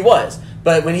 He was.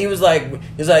 But when he was like,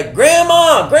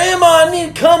 Grandma, I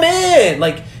need to come in.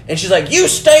 Like, and she's like, you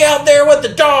stay out there with the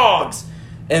dogs.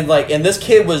 And this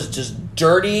kid was just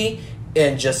dirty,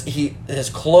 and just his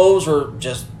clothes were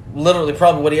just literally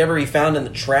probably whatever he found in the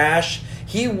trash.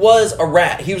 He was a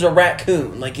rat. He was a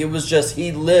raccoon. Like, it was just,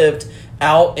 he lived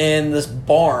out in this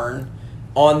barn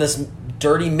on this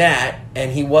dirty mat,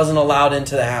 and he wasn't allowed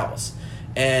into the house.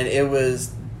 And it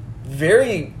was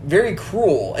very, very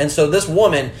cruel. And so this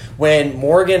woman, when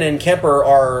Morgan and Kemper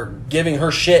are giving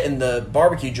her shit in the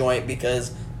barbecue joint,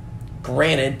 because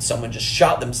granted, someone just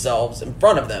shot themselves in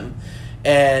front of them,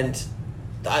 and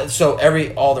so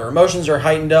all their emotions are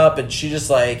heightened up, and she just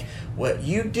like, what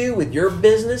you do with your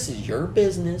business is your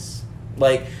business.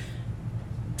 Like,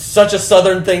 such a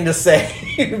Southern thing to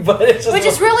say, but it's just... Which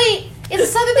is really... It's a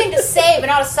Southern thing to say, but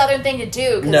not a Southern thing to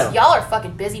do, because y'all are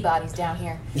fucking busybodies down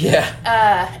here.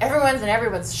 Yeah. Everyone's in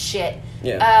everyone's shit.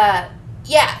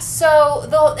 Yeah.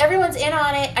 So everyone's in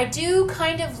on it. I do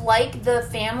kind of like the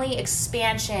family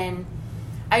expansion.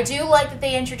 I do like that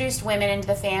they introduced women into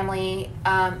the family.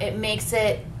 It makes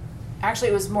it... Actually,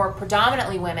 it was more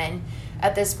predominantly women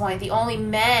at this point. The only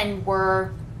men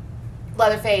were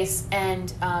Leatherface and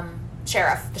the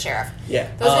sheriff.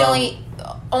 Yeah. Those are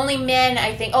the only men,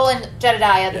 I think. Oh, and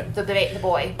Jedediah, the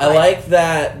boy. I like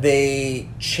that they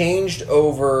changed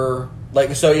over,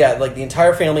 the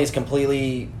entire family is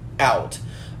completely out.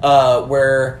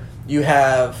 Where you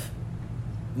have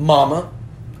Mama,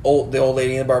 the old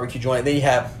lady in the barbecue joint. Then you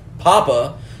have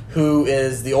Papa, who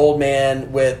is the old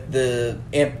man with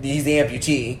he's the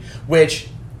amputee, which...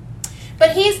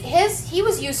 But he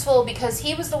was useful because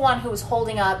he was the one who was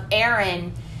holding up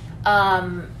Erin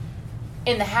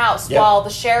in the house while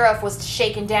the sheriff was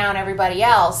shaking down everybody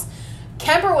else.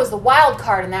 Kemper was the wild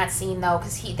card in that scene, though,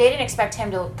 because they didn't expect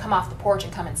him to come off the porch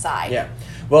and come inside. Yeah.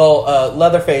 Well,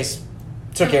 Leatherface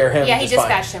took care of him. Yeah, he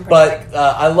dispatched him pretty quick. But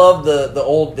I love the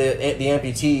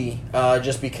amputee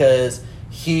just because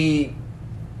he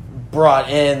brought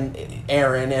in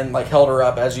Aaron and like held her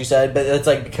up, as you said, but it's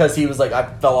like because he was like, I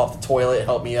fell off the toilet,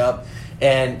 help me up,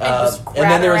 and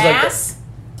then there was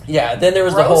like then there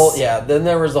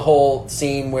was the whole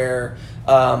scene where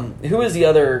who was the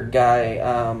other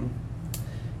guy?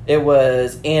 It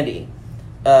was Andy.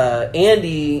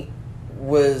 Andy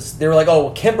was. They were like, oh,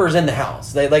 well, Kemper's in the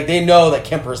house. They know that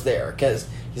Kemper's there because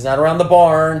he's not around the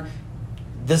barn.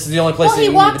 This is the only place. Well, he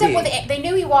walked up with. They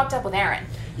knew he walked up with Aaron.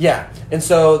 Yeah, and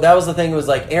so that was the thing. Was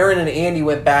like Aaron and Andy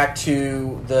went back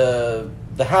to the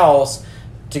house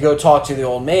to go talk to the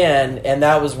old man, and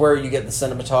that was where you get the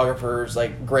cinematographer's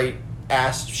like great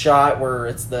ass shot where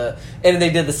it's and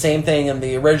they did the same thing in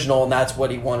the original, and that's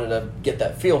what he wanted to get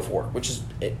that feel for, which is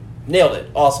it nailed it,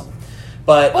 awesome.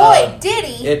 But boy, did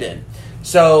he! It did.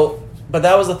 So, but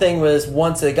that was the thing was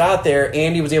once they got there,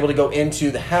 Andy was able to go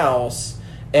into the house.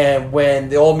 And when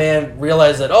the old man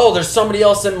realized that, oh, there's somebody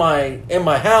else in my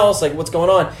house, like, what's going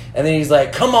on? And then he's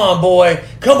like, come on, boy,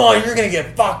 come on, you're gonna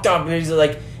get fucked up. And he's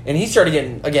like, and he started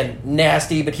getting again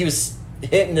nasty, but he was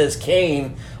hitting his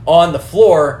cane on the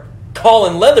floor,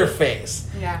 calling Leatherface.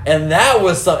 Yeah. And that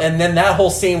was and then that whole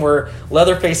scene where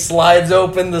Leatherface slides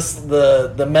open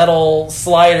the metal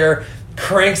slider,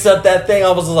 cranks up that thing.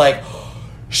 I was like,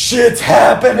 shit's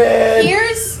happening.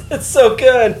 It's so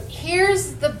good.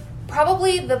 Here's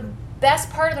probably the best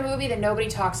part of the movie that nobody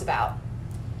talks about.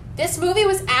 This movie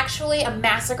was actually a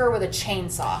massacre with a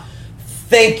chainsaw.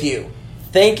 Thank you.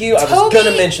 I was going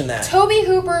to mention that. Tobe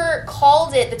Hooper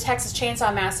called it the Texas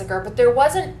Chainsaw Massacre, but there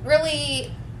wasn't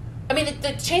really... I mean,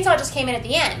 the chainsaw just came in at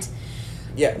the end.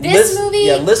 Yeah. Movie...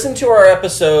 Yeah, listen to our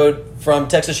episode from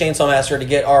Texas Chainsaw Massacre to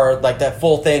get our, like, that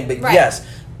full thing. But right. Yes,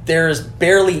 there's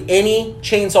barely any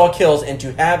chainsaw kills, and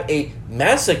to have a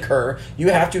massacre, you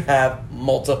have to have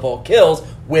multiple kills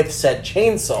with said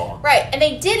chainsaw. Right, and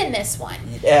they did in this one.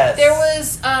 Yes. There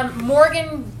was,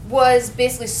 Morgan was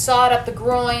basically sawed up the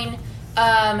groin.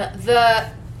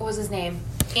 What was his name?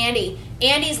 Andy.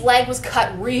 Andy's leg was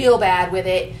cut real bad with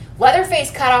it.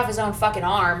 Leatherface cut off his own fucking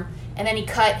arm, and then he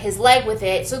cut his leg with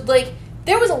it. So, like,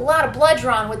 there was a lot of blood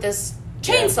drawn with this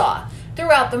chainsaw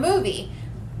throughout the movie.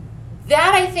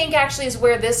 That, I think, actually is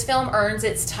where this film earns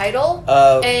its title,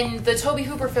 and the Tobe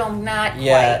Hooper film not quite.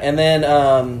 Yeah, and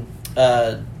then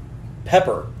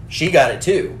Pepper, she got it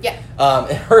too. Yeah.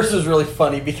 And hers was really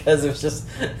funny because it was just,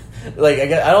 like,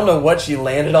 I don't know what she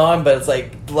landed on, but it's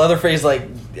like, Leatherface, like,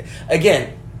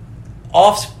 again,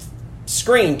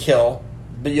 off-screen kill,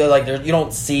 but you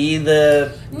don't see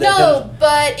the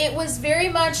but it was very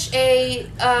much a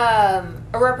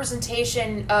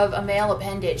representation of a male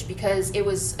appendage because it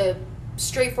was a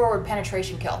straightforward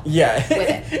penetration kill. Yeah.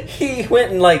 With it. He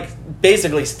went and, like,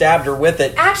 basically stabbed her with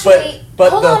it. Actually,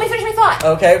 hold on, let me finish my thought.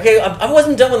 Okay, I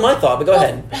wasn't done with my thought, but go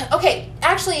ahead. Okay,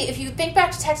 actually, if you think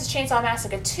back to Texas Chainsaw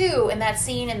Massacre 2 and that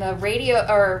scene in the radio,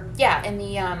 in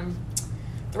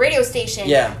the radio station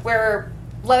where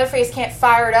Leatherface can't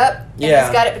fire it up and he's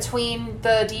got it between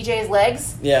the DJ's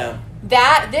legs. Yeah.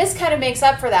 This kind of makes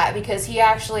up for that because he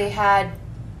actually had,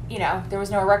 there was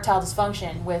no erectile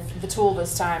dysfunction with the tool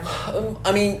this time.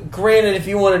 I mean, granted, if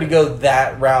you wanted to go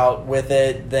that route with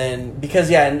it, then... Because,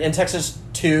 in Texas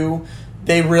 2,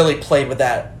 they really played with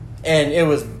that, and it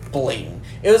was blatant.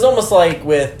 It was almost like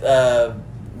with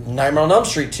Nightmare on Elm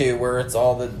Street 2, where it's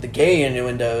all the gay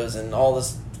innuendos and all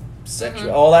this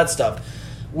sexual, all that stuff.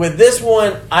 With this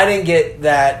one, I didn't get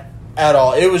that at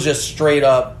all. It was just straight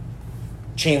up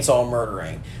chainsaw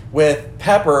murdering. With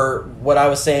Pepper, what I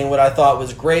was saying, what I thought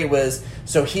was great was,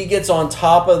 so he gets on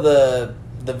top of the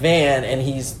van and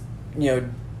he's,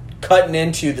 cutting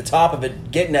into the top of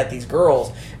it, getting at these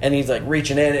girls, and he's like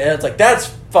reaching in, and it's like, that's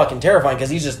fucking terrifying because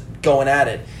he's just going at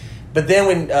it. But then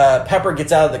when Pepper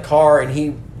gets out of the car and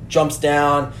he jumps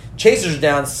down, chases her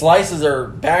down, slices her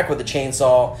back with a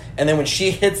chainsaw, and then when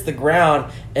she hits the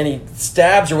ground and he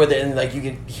stabs her with it, and like you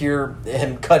could hear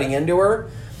him cutting into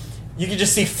her, you could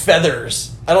just see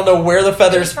feathers. I don't know where the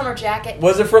feathers... It was from her jacket.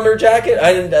 Was it from her jacket?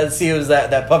 I didn't see it was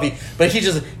that puffy. But he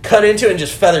just cut into it and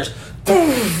just feathers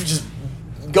just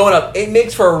going up. It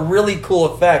makes for a really cool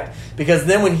effect because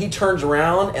then when he turns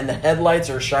around and the headlights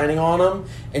are shining on him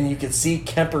and you can see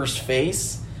Kemper's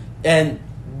face, and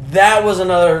that was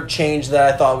another change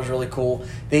that I thought was really cool.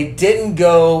 They didn't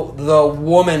go the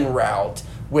woman route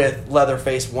with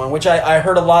Leatherface 1, which I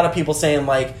heard a lot of people saying,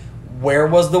 like, where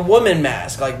was the woman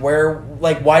mask? Like,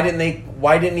 why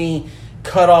didn't he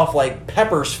cut off, like,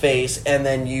 Pepper's face and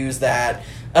then use that?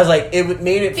 I was like, it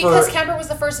made it because Kemper was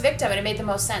the first victim and it made the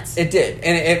most sense. It did.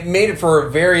 And it made it for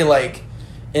a very, like,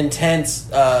 intense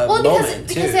Well, moment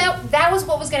because too. that was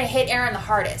what was going to hit Aaron the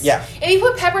hardest. Yeah. If you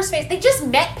put Pepper's face, they just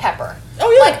met Pepper.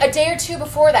 Oh, yeah. Like a day or two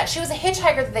before that, she was a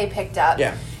hitchhiker that they picked up.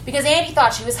 Yeah. Because Andy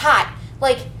thought she was hot.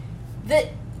 Like the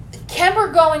Kemper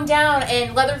going down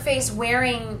and Leatherface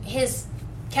wearing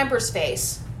Kemper's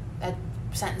face. That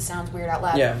sentence sounds weird out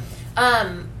loud. Yeah.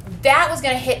 That was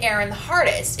going to hit Aaron the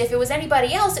hardest. If it was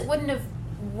anybody else, it wouldn't have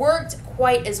worked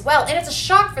quite as well. And it's a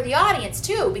shock for the audience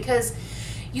too, because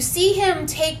you see him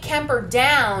take Kemper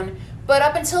down, but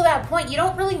up until that point, you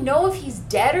don't really know if he's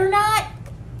dead or not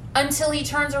until he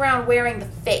turns around wearing the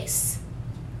face.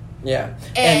 Yeah,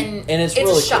 And it's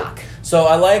really a shock. Cool. So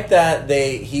I like that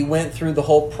he went through the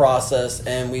whole process,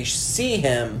 and we see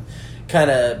him kind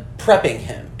of prepping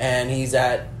him, and he's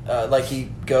at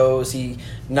he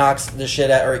knocks the shit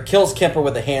out, or he kills Kemper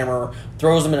with a hammer,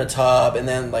 throws him in a tub, and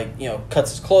then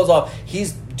cuts his clothes off.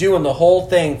 He's doing the whole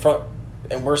thing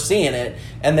and we're seeing it.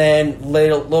 And then a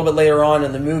little bit later on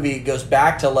in the movie, it goes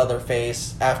back to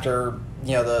Leatherface after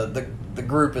the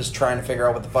group is trying to figure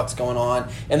out what the fuck's going on,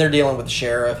 and they're dealing with the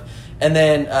sheriff. And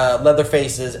then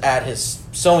Leatherface is at his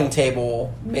sewing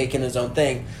table making his own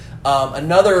thing.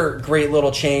 Another great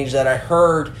little change that I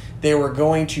heard they were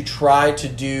going to try to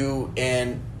do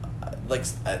in,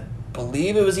 I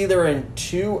believe it was either in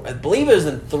 2, I believe it was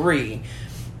in 3.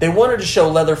 They wanted to show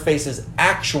Leatherface's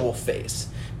actual face,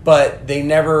 but they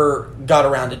never got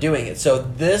around to doing it. So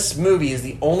this movie is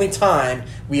the only time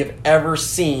we have ever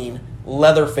seen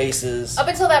Leatherface's Up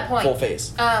until that point. full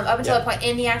face. Up until that point.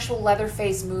 In the actual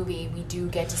Leatherface movie, we do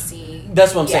get to see...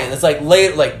 That's what I'm saying. It's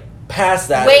late, past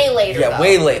that. Way later, Yeah, though.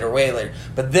 way later.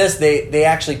 But this, they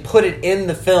actually put it in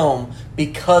the film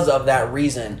because of that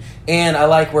reason. And I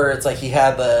like where it's he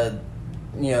had the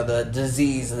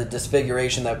disease and the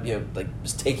disfiguration that,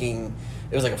 was taking...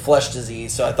 It was like a flesh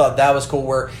disease. So I thought that was cool,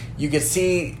 where you could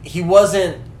see he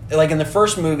wasn't... in the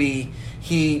first movie,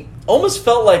 he almost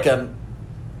felt like a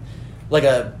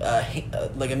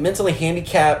mentally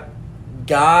handicapped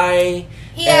guy.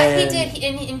 He did.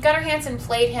 And Gunnar Hansen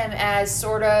played him as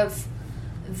sort of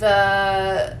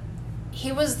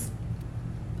he was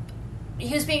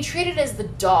being treated as the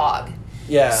dog.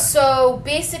 Yeah. So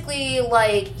basically,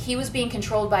 he was being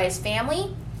controlled by his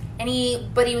family,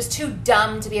 but he was too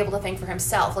dumb to be able to think for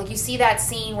himself. You see that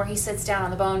scene where he sits down on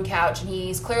the bone couch and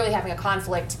he's clearly having a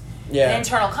conflict, an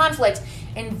internal conflict.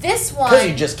 And this one, because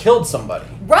he just killed somebody.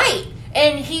 Right.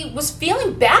 And he was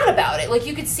feeling bad about it.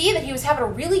 You could see that he was having a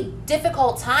really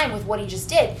difficult time with what he just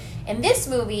did. In this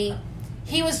movie,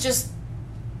 he was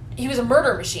a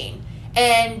murder machine.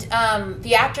 And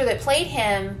the actor that played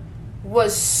him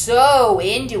was so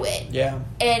into it. Yeah.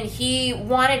 And he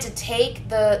wanted to take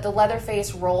the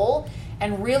Leatherface role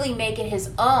and really make it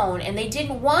his own. And they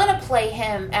didn't want to play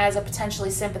him as a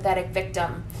potentially sympathetic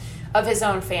victim of his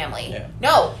own family. Yeah.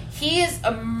 No, he is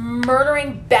a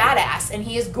murdering badass, and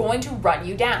he is going to run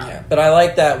you down. Yeah. But I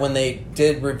like that when they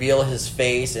did reveal his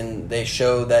face and they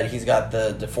show that he's got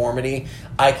the deformity.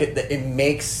 It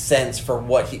makes sense for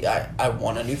what I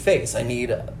want a new face. I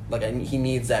need he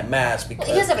needs that mask because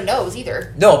Well, he doesn't have a nose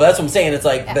either. No, but that's what I'm saying. It's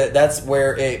that's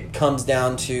where it comes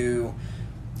down to.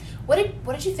 What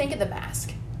did you think of the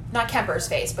mask? Not Kemper's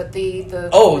face, but the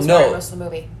Oh, who was no. wearing most of the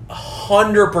movie.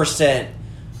 100%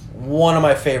 one of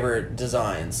my favorite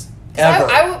designs ever.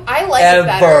 I like it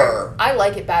better. I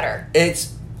like it better.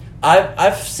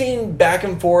 I've seen back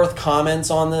and forth comments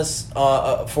on this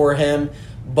for him,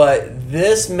 but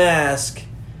this mask,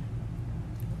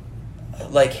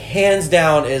 hands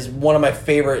down, is one of my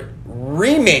favorite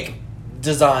remake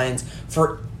designs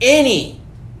for any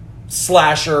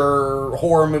slasher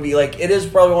horror movie. It is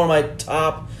probably one of my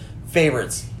top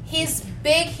favorites. He's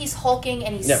big, he's hulking,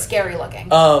 and he's scary looking.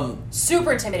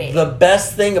 Super intimidating. The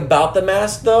best thing about the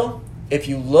mask, though, if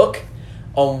you look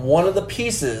on one of the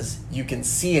pieces, you can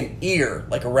see an ear,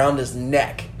 around his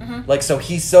neck. Mm-hmm. So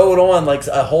he sewed on,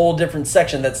 a whole different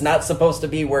section that's not supposed to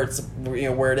be where it's,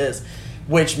 where it is,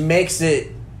 which makes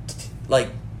it,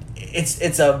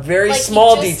 it's a very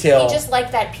small detail. You just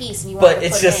like that piece, and you want to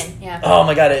put it in. Yeah. Oh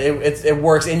my god, it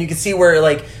works. And you can see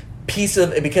where, piece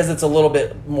of it, because it's a little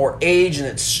bit more aged and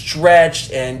it's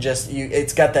stretched and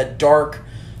it's got that dark.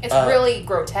 It's really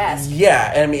grotesque.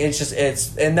 Yeah, and I mean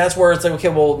and that's where it's okay.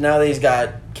 Well, now that he's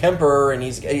got Kemper and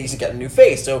he's got a new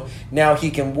face, so now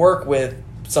he can work with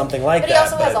something like that. But he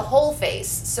also has a whole face,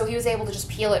 so he was able to just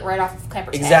peel it right off of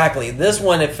Kemper's head. Exactly. This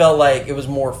one, it felt like it was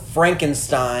more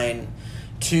Frankenstein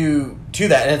to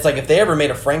that, and it's if they ever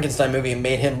made a Frankenstein movie and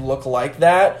made him look like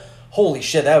that, holy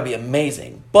shit, that would be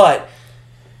amazing. But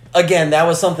again, that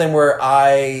was something where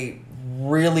I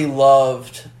really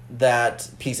loved that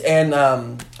piece. And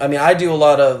I mean, I do a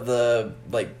lot of the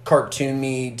like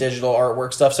cartoony digital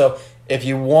artwork stuff. So if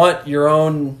you want your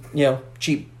own,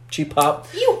 cheap pop,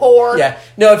 You whore. yeah,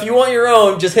 no, if you want your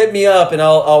own, just hit me up and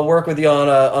I'll work with you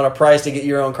on a price to get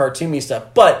your own cartoony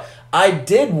stuff. But I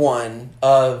did one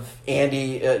of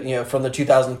Andy, from the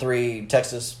 2003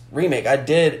 Texas remake. I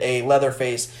did a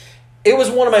Leatherface. It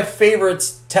was one of my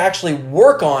favorites to actually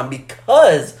work on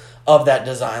because of that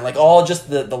design, like all just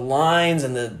the lines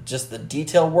and the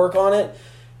detail work on it.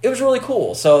 It was really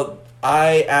cool. So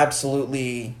I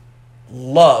absolutely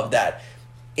love that.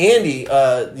 Andy,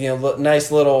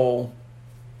 nice little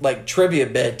like trivia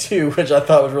bit too, which I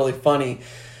thought was really funny,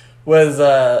 was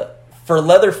for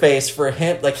Leatherface, for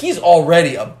him, like he's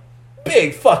already a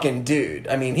big fucking dude.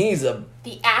 I mean, he's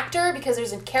The actor, because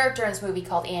there's a character in this movie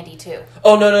called Andy too.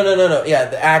 Oh, no. Yeah,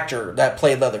 the actor that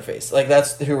played Leatherface. Like,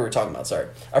 that's who we were talking about. Sorry.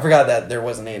 I forgot that there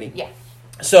was an Andy. Yeah.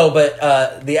 So,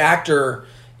 but the actor,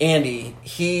 Andy,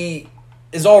 he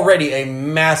is already a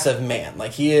massive man.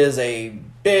 Like, he is a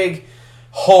big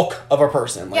hulk of a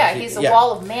person. Like, Yeah, he's a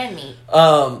wall of man meat.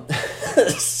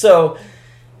 So,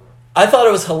 I thought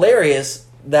it was hilarious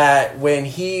that when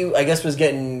he, I guess, was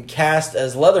getting cast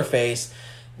as Leatherface,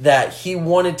 that he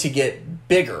wanted to get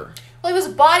bigger. Well, he was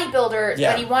a bodybuilder,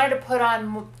 Yeah. but he wanted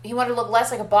to look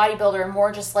less like a bodybuilder and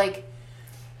more just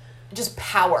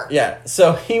power. Yeah,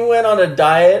 so he went on a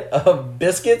diet of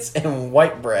biscuits and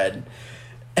white bread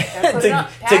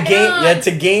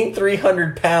to gain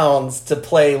 300 pounds to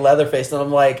play Leatherface. And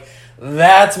I'm like,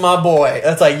 that's my boy.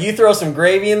 That's like, you throw some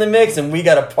gravy in the mix and we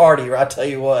got a party. I tell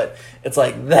you what, it's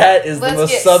like, that is the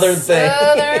most southern thing.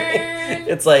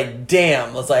 It's like,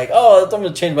 damn. It's like, I'm going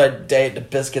to change my diet to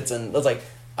biscuits. And it's like,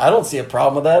 I don't see a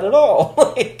problem with that at all.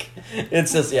 Like,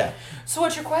 it's just, yeah. So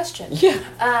what's your question? Yeah.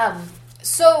 I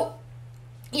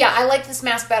like this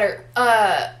mask better.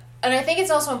 And I think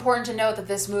it's also important to note that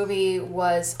this movie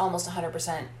was almost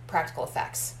 100% practical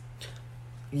effects.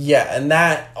 Yeah, and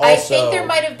that also I think there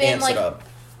might have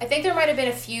been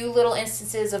a few little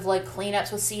instances of like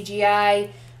cleanups with CGI.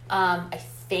 I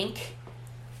think,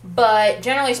 but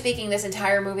generally speaking, this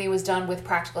entire movie was done with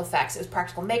practical effects. It was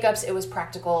practical makeups. It was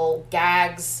practical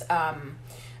gags. Morgan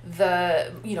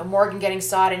getting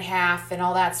sawed in half and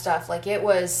all that stuff. Like it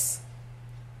was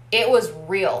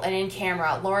real and in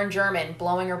camera. Lauren German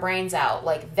blowing her brains out.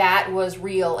 Like that was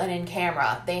real and in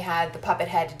camera. They had the puppet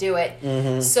head to do it.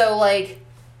 Mm-hmm. So like.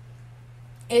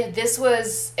 This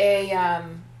was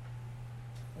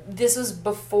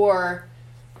before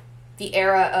the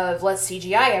era of let's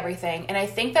CGI everything, and I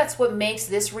think that's what makes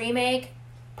this remake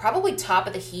probably top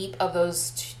of the heap of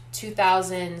those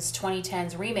 2000s,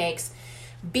 2010s remakes,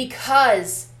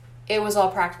 because it was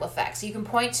all practical effects. You can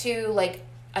point to like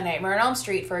A Nightmare on Elm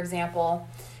Street, for example,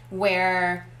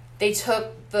 where they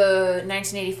took the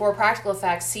 1984 practical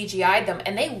effects, CGI'd them,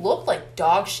 and they looked like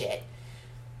dog shit.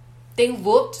 They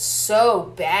looked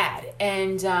so bad,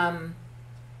 and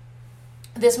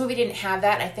this movie didn't have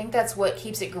that. I think that's what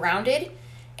keeps it grounded,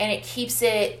 and it keeps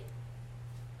it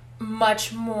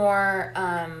much more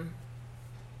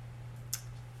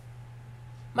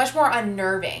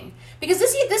unnerving. Because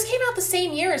this came out the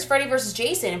same year as Freddy vs.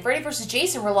 Jason, and Freddy vs.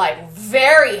 Jason relied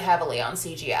very heavily on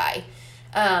CGI.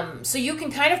 So you can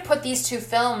kind of put these two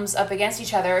films up against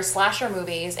each other as slasher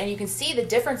movies, and you can see the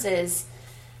differences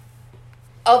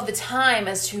of the time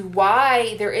as to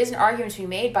why there is an argument to be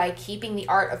made by keeping the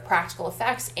art of practical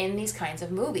effects in these kinds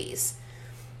of movies.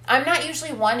 I'm not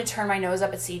usually one to turn my nose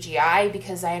up at CGI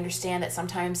because I understand that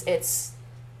sometimes it's...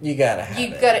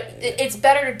 It's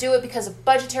better to do it because of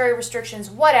budgetary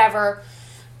restrictions, whatever.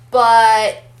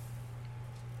 But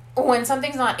when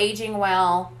something's not aging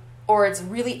well, or it's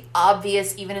really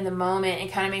obvious even in the moment,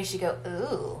 it kind of makes you go,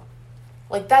 ooh.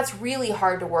 Like, that's really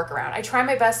hard to work around. I try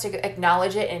my best to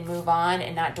acknowledge it and move on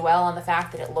and not dwell on the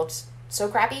fact that it looked so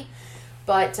crappy.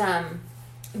 But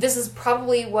this is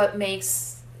probably what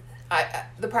makes...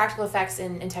 the practical effects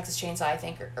in Texas Chainsaw, I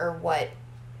think, are what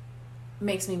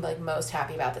makes me like most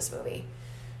happy about this movie.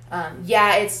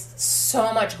 It's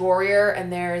so much gorier,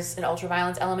 and there's an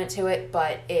ultra-violence element to it,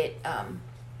 but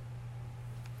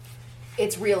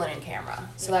it's real and in camera,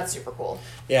 so that's super cool.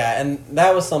 Yeah, and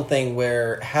that was something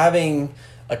where having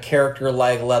a character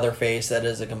like Leatherface that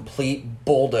is a complete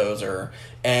bulldozer,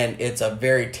 and it's a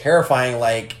very terrifying,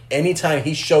 like, anytime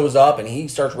he shows up and he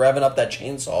starts revving up that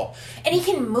chainsaw. And he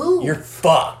can move. You're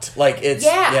fucked. Like, it's...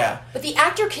 Yeah. But the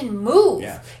actor can move.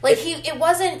 Yeah. Like, it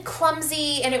wasn't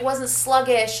clumsy and it wasn't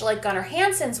sluggish like Gunnar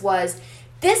Hansen's was.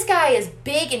 This guy is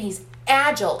big and he's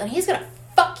agile, and he's gonna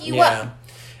fuck you up.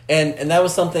 And that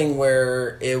was something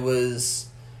where it was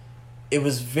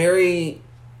very...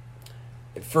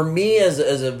 for me as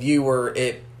a viewer,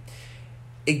 it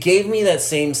gave me that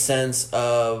same sense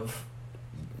of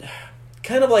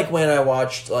kind of like when I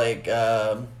watched like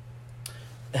the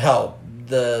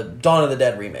Dawn of the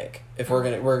Dead remake. If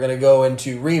we're gonna go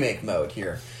into remake mode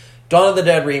here, Dawn of the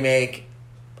Dead remake,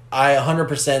 I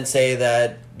 100% say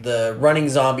that the running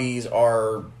zombies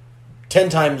are 10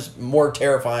 times more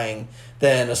terrifying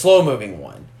than a slow moving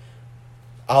one.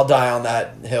 I'll die on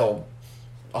that hill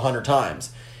 100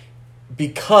 times.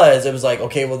 Because it was like,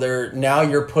 okay, well, now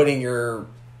you're putting your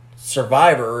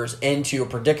survivors into a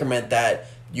predicament that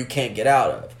you can't get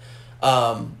out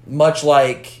of. Much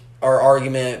like our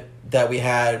argument that we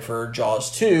had for Jaws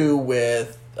 2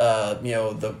 with,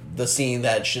 the scene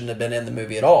that shouldn't have been in the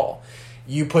movie at all.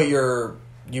 You put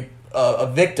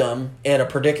a victim in a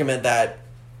predicament that...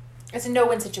 It's a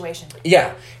no-win situation.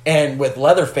 Yeah, and with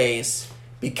Leatherface,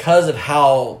 because of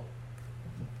how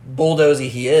bulldozy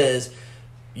he is...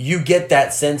 You get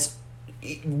that sense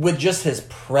with just his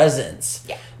presence.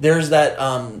 Yeah. There's that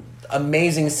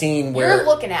amazing scene where you're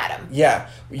looking at him. Yeah.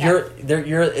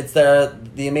 It's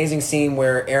the amazing scene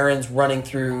where Aaron's running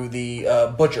through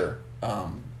the butcher,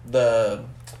 the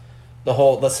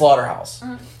slaughterhouse.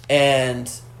 Mm-hmm. And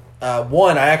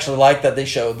I actually like that they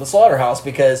showed the slaughterhouse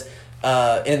because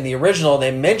in the original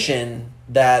they mention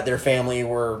that their family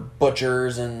were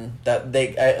butchers and that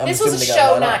this was a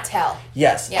show, not tell.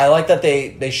 Yes, yeah. I like that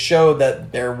they showed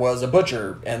that there was a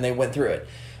butcher and they went through it,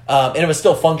 and it was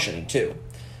still functioning too.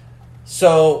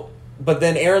 So, but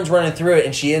then Erin's running through it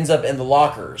and she ends up in the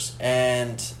lockers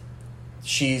and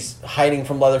she's hiding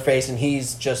from Leatherface and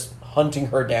he's just hunting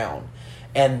her down,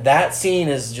 and that scene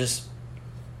is just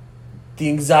the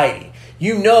anxiety.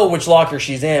 You know which locker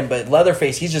she's in, but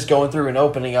Leatherface, he's just going through and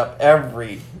opening up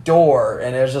every door,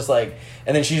 and it was just like,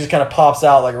 and then she just kind of pops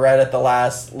out like right at the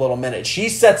last little minute. She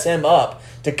sets him up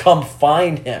to come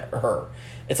find her.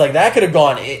 It's like that could have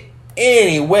gone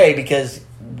any way because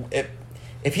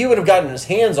if he would have gotten his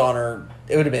hands on her,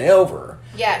 it would have been over.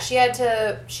 Yeah, she had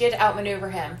to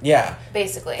outmaneuver him. Yeah,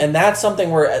 basically. And that's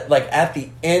something where like at the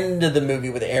end of the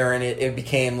movie with Erin, it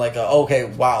became like okay,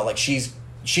 wow, like she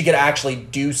could actually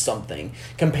do something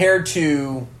compared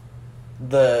to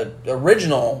the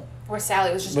original where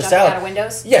Sally was just jumping out of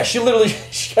windows. Yeah, she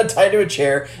got tied to a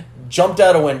chair, jumped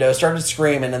out a window, started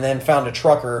screaming, and then found a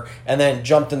trucker, and then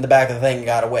jumped in the back of the thing and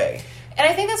got away. And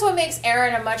I think that's what makes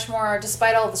Erin a much more,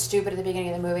 despite all the stupid at the beginning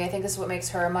of the movie, I think this is what makes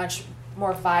her a much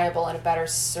more viable and a better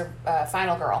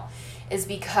final girl, is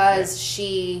because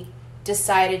she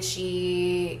decided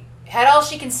she had all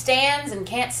she can stands and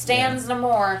can't stands no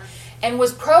more. And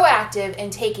was proactive in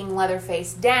taking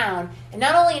Leatherface down. And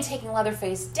not only in taking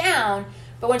Leatherface down,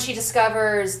 but when she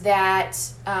discovers that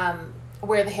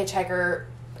where the hitchhiker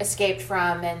escaped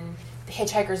from and the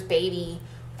hitchhiker's baby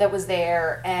that was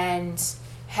there and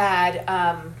had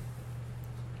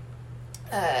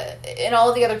and all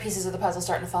of the other pieces of the puzzle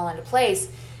starting to fall into place,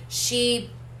 she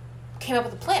came up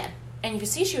with a plan. And you could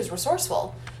see she was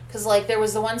resourceful. Because, like, there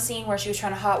was the one scene where she was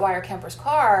trying to hotwire Kemper's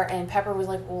car, and Pepper was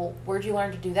like, well, where'd you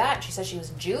learn to do that? And she said she was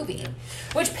in juvie,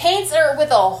 which paints her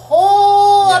with a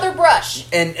whole other brush.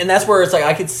 And that's where it's like,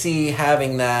 I could see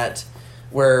having that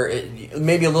where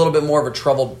maybe a little bit more of a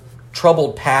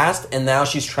troubled past, and now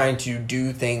she's trying to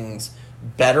do things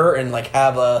better and, like,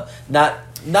 have a, not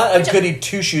a goody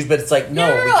two-shoes, but it's like, no.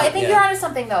 I think you're onto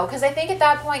something, though, because I think at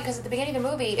that point, because at the beginning of the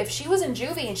movie, if she was in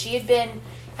juvie and she had been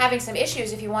having some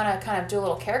issues, if you want to kind of do a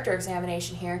little character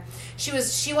examination here,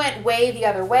 she went way the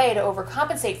other way to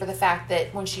overcompensate for the fact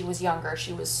that when she was younger,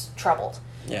 she was troubled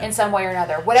in some way or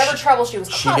another. Whatever trouble she was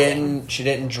causing. She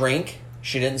didn't drink.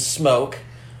 She didn't smoke.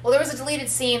 Well, there was a deleted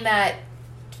scene that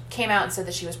came out and said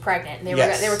that she was pregnant. And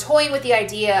they were toying with the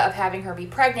idea of having her be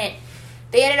pregnant.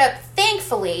 They ended up,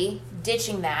 thankfully,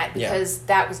 ditching that because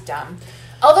that was dumb.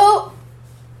 Although,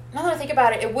 now that I think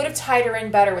about it, it would have tied her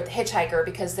in better with the hitchhiker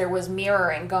because there was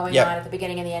mirroring going on at the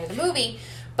beginning and the end of the movie.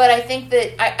 But I think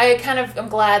that I kind of am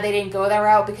glad they didn't go that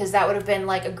route because that would have been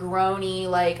like a groany,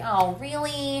 like, oh,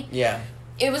 really? Yeah.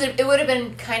 It would have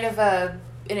been kind of an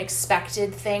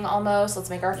expected thing almost. Let's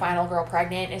make our final girl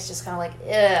pregnant. It's just kind of like,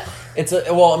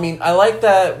 ugh. I like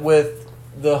that with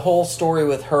the whole story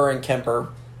with her and Kemper,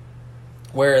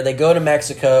 where they go to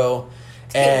Mexico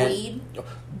and weed.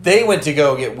 They went to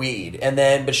go get weed,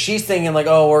 but she's thinking like,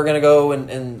 oh, we're gonna go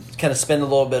and kind of spend a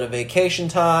little bit of vacation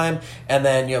time, and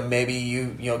then maybe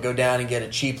you go down and get a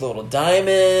cheap little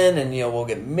diamond, and we'll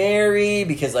get married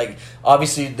because like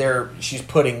obviously she's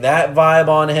putting that vibe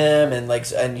on him,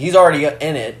 and he's already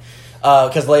in it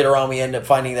because later on we end up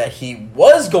finding that he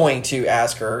was going to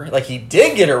ask her, like he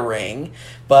did get a ring,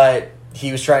 but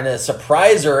he was trying to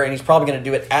surprise her, and he's probably going to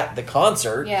do it at the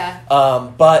concert. Yeah.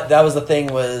 But that was the thing,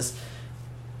 was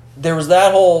there was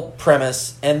that whole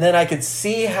premise, and then I could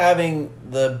see having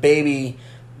the baby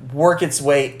work its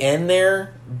way in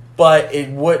there, but it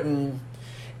wouldn't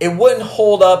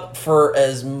hold up for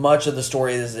as much of the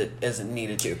story as it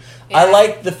needed to. Yeah. I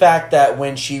like the fact that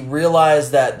when she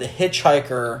realized that the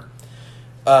hitchhiker,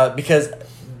 because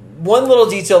one little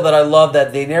detail that I love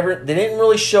that they didn't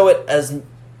really show it as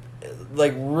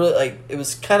it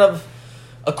was kind of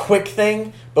a quick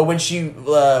thing, but when she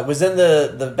was in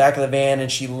the back of the van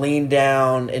and she leaned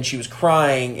down and she was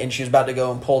crying and she was about to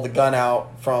go and pull the gun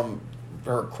out from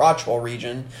her crotch hole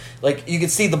region, like you could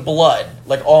see the blood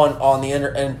like on the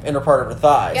inner part of her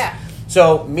thighs. Yeah.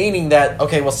 So meaning that,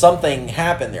 okay, well, something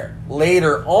happened there.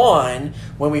 Later on,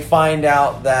 when we find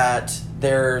out that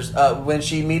there's when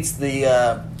she meets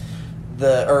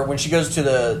or when she goes to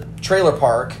the trailer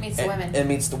park Meets the women. and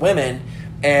meets the women,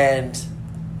 and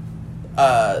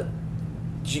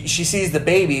she sees the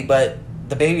baby, but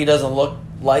the baby doesn't look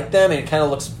like them, and it kind of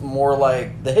looks more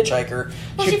like the hitchhiker.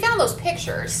 Well, she found those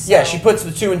pictures. So. Yeah, she puts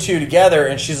the 2 and 2 together,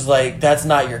 and she's like, "That's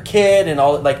not your kid," and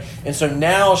all and so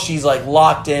now she's like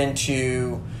locked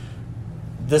into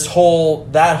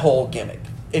that whole gimmick.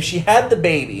 If she had the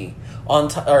baby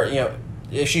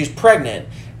if she's pregnant,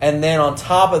 and then on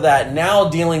top of that, now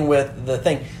dealing with the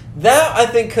thing that I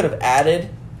think could have added,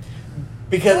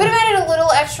 because it would have added a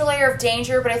little extra layer of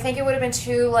danger, but I think it would have been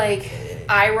too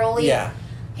eye rolly. Yeah.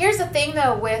 Here's the thing,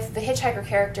 though, with the hitchhiker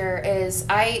character is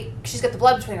she's got the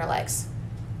blood between her legs,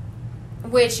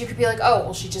 which you could be like, oh,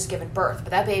 well, she's just given birth,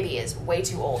 but that baby is way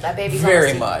too old. That baby's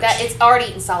very much. That it's already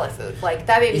eaten solid food. Like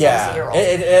that baby's almost a year old.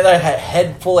 It had a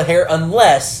head full of hair,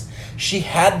 unless she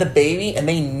had the baby and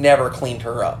they never cleaned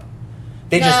her up.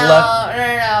 They just left.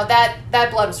 No.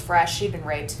 That blood was fresh. She'd been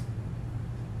raped.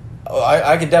 Oh,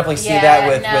 I could definitely see that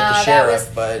with the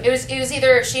sheriff, but it was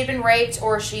either she'd been raped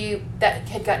or that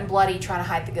had gotten bloody trying to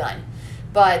hide the gun.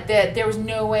 But there was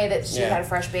no way that she had a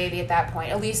fresh baby at that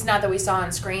point. At least not that we saw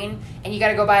on screen. And you got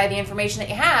to go by the information that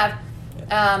you have.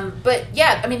 But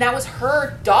yeah, I mean that was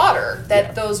her daughter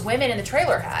that those women in the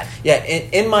trailer had. Yeah,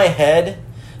 in my head,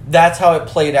 that's how it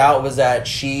played out. Was that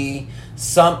she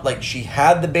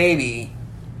had the baby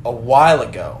a while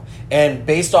ago, and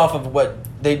based off of what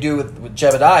they do with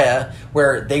Jebediah,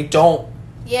 where they don't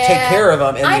take care of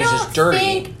him, and he's just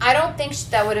dirty. I don't think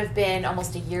that would have been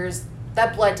almost a year's.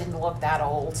 That blood didn't look that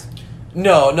old.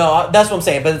 No, that's what I'm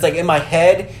saying. But it's like in my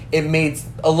head, it made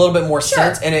a little bit more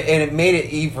sense, and it made it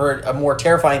even a more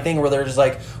terrifying thing where they're just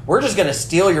like, we're just going to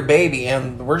steal your baby,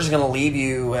 and we're just going to leave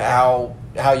you how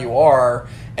you are,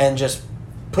 and just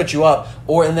put you up.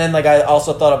 And then I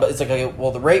also thought about, it's like, okay,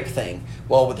 well, the rape thing.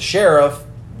 Well, with the sheriff,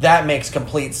 that makes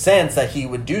complete sense that he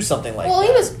would do something like that. Well,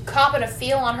 he was copping a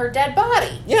feel on her dead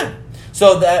body. Yeah.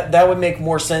 So that would make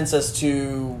more sense as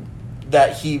to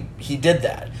that he did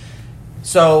that.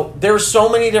 So there's so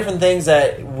many different things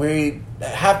that we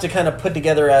have to kind of put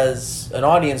together as an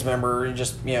audience member, and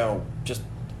just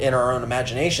in our own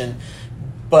imagination.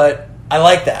 But I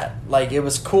like that. Like, it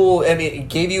was cool. I mean, it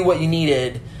gave you what you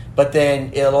needed, but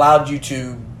then it allowed you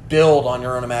to build on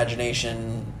your own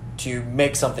imagination to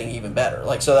make something even better. That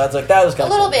was kind of a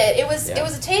little cool. bit. It was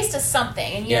a taste of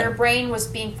something, and your brain was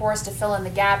being forced to fill in the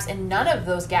gaps, and none of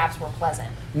those gaps were pleasant.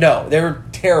 No, they were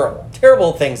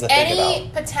terrible things to think about. Any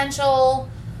potential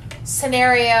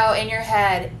scenario in your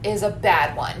head is a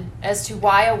bad one as to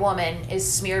why a woman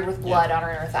is smeared with blood on her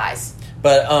inner thighs.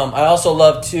 But I also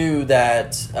love too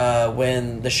that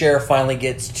when the sheriff finally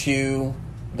gets to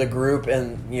the group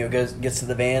and gets to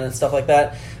the van and stuff like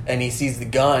that, and he sees the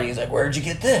gun, he's like, "Where'd you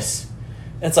get this?"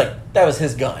 And it's like, that was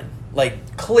his gun.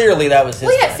 Like, clearly that was his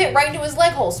gun. Well, yeah, it fit right into his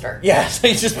leg holster. Yeah, so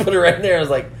he just put it right in there. I was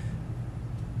like,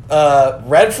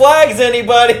 red flags,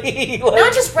 anybody?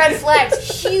 Not just red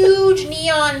flags, huge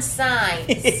neon signs.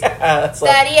 Yeah,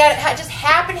 that he had just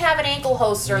happened to have an ankle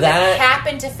holster that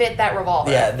happened to fit that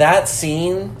revolver. Yeah, that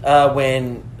scene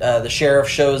when the sheriff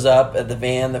shows up at the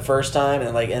van the first time,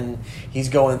 and he's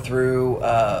going through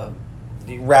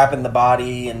wrapping the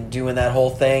body and doing that whole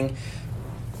thing.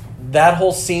 That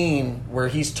whole scene where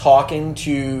he's talking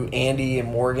to Andy and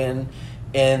Morgan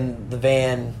in the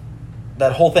van,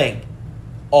 that whole thing,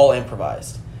 all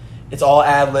improvised. It's all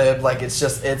ad-lib. And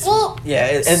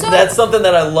that's something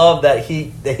that I love that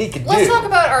he could do. Let's talk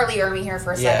about R. Lee Ermey here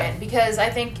for a second, because I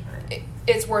think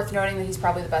it's worth noting that he's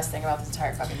probably the best thing about this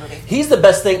entire fucking movie. He's the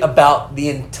best thing about the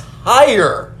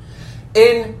entire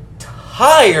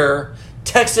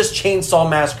Texas Chainsaw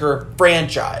Massacre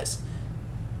franchise.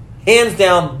 Hands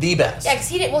down, the best. Yeah, because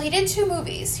he did 2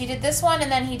 movies. He did this one,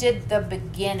 and then he did the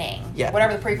beginning. Yeah.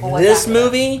 Whatever the prequel was. This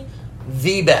movie,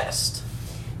 the best.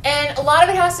 And a lot of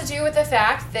it has to do with the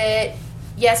fact that,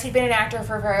 yes, he'd been an actor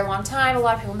for a very long time. A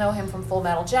lot of people know him from Full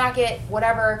Metal Jacket,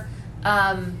 whatever.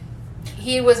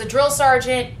 He was a drill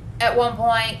sergeant at one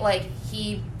point. Like,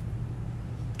 he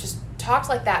just talks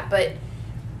like that. But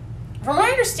from what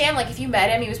I understand, like, if you met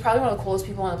him, he was probably one of the coolest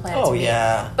people on the planet to meet.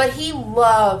 Yeah. But he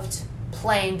loved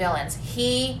playing villains.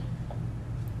 He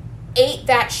ate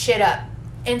that shit up.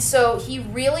 And so he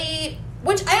really...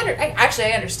 Which I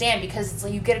understand, because it's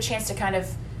like you get a chance to kind of...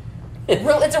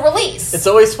 It's a release. It's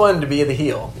always fun to be the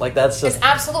heel. Like, that's just... It's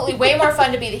absolutely way more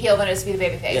fun to be the heel than it is to be the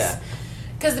babyface. Yeah.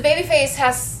 Because the babyface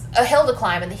has a hill to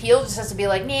climb, and the heel just has to be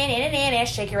like, nah, nah, nah, nah,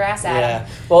 shake your ass at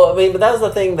him. Well, I mean, but that was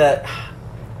the thing that...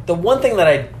 The one thing that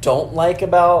I don't like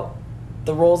about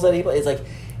the roles that he plays is, like,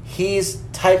 he's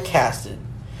typecasted.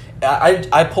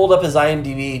 I pulled up his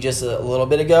IMDb just a little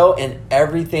bit ago, and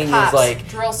everything Cops, is like...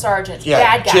 drill sergeants, Yeah,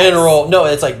 bad guys. general. No,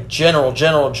 it's like general.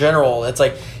 It's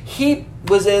like, he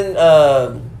was in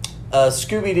a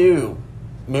Scooby-Doo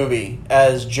movie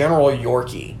as General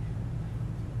Yorkie.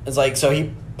 It's like, so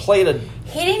he played a...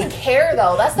 He didn't care,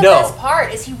 though. That's the best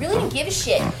part, is he really didn't give a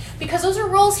shit. Because those are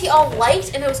roles he all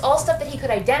liked, and it was all stuff that he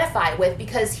could identify with,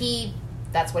 because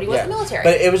that's what he was in the military.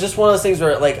 But it was just one of those things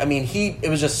where, like, I mean, it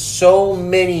was just so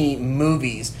many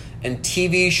movies and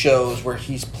TV shows where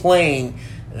he's playing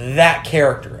that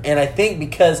character. And I think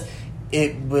because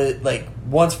it was, like,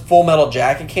 once Full Metal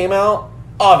Jacket came out,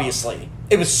 obviously,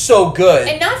 it was so good.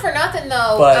 And not for nothing,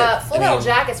 though, But, Full Metal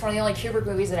Jacket's one of the only Kubrick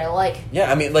movies that I like.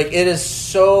 Yeah, I mean, like, it is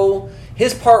so...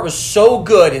 His part was so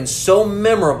good and so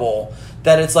memorable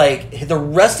that it's like the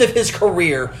rest of his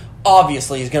career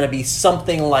obviously is going to be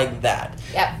something like that.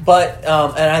 Yeah. But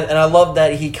and I love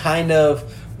that he kind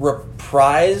of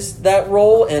reprised that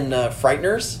role in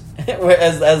Frighteners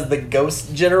as the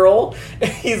ghost general.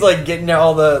 He's like getting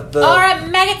all the all right,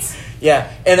 maggots.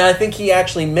 Yeah, and I think he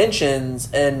actually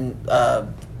mentions in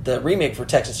the remake for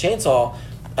Texas Chainsaw,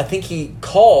 I think he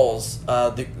calls he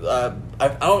calls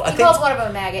one of them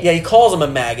a maggot. Yeah, he calls him a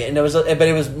maggot, and but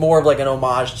it was more of like an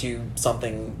homage to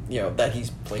something, you know, that he's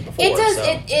played before. It does.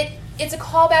 So. It's a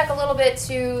callback a little bit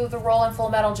to the role in Full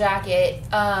Metal Jacket,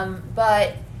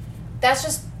 but that's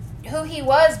just who he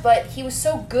was. But he was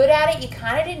so good at it, you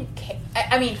kind of didn't care.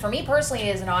 I mean, for me personally,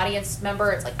 as an audience member,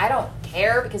 it's like I don't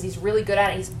care because he's really good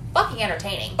at it. He's fucking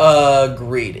entertaining.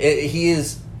 Agreed. He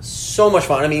is so much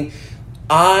fun. I mean,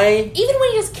 even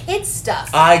when he does kid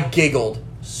stuff, I giggled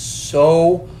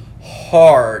so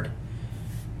hard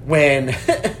when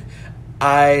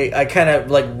I kind of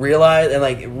like realized and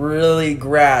like really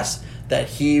grasped that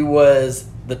he was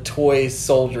the toy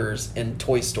soldiers in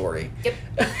Toy Story. Yep.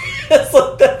 It's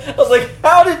like that. I was like,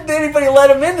 how did anybody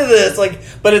let him into this? Like,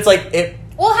 but it's like it.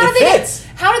 Well, how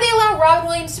did they allow Robin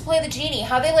Williams to play the genie?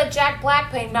 How they let Jack Black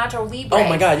play Nacho Libre? Oh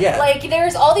my God, yeah. Like,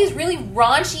 there's all these really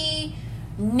raunchy,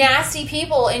 nasty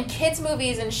people in kids'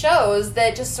 movies and shows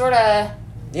that just sort of...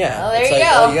 Yeah. Oh, there it's you like,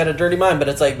 go. Oh, you got a dirty mind, but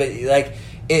it's like,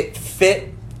 it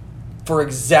fit for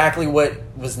exactly what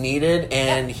was needed,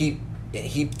 and he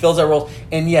fills that role.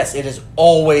 And yes, it is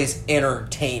always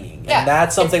entertaining, yeah, and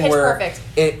that's something it's where perfect.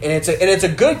 It's a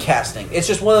good casting. It's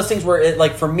just one of those things where it,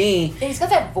 like, for me, and he's got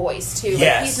that voice too.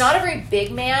 Yes. Like, he's not a very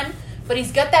big man, but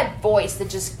he's got that voice that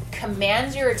just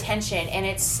commands your attention, and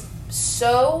it's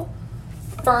so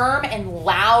firm and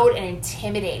loud and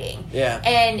intimidating. Yeah.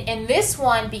 And in this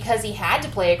one, because he had to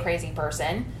play a crazy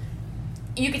person,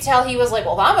 you could tell he was like,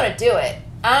 well, I'm going to do it.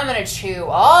 I'm going to chew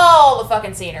all the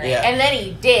fucking scenery. Yeah. And then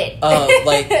he did. But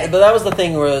that was the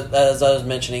thing where, as I was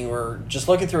mentioning, we're just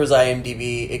looking through his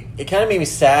IMDb, it kind of made me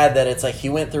sad that it's like he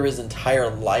went through his entire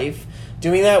life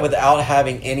doing that without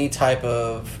having any type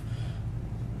of,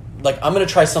 like, I'm going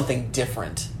to try something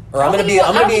different. Or I'm going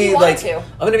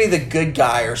to be the good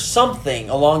guy or something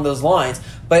along those lines.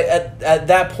 But at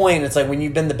that point, it's like when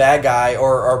you've been the bad guy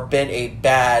or been a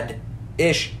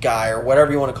bad-ish guy or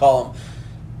whatever you want to call him,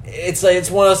 it's like it's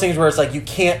one of those things where it's like you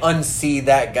can't unsee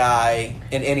that guy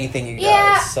in anything he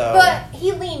does. So. But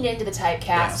he leaned into the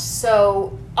typecast,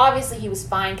 so obviously he was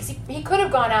fine because he could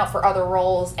have gone out for other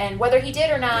roles, and whether he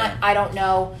did or not, I don't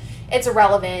know. It's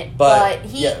irrelevant. But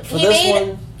he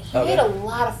made a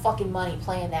lot of fucking money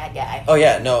playing that guy. Oh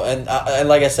yeah, no, and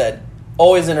like I said,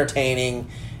 always entertaining.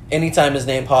 Anytime his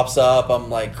name pops up, I'm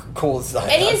like, cool. It's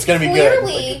gonna be good.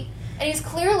 And he's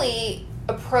clearly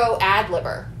a pro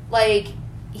ad-libber. Like,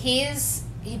 he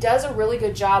does a really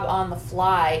good job on the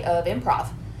fly of improv.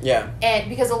 Yeah. And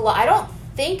because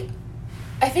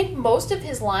I think most of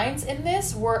his lines in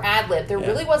this were ad-lib. There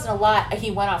really wasn't a lot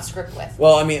he went off script with.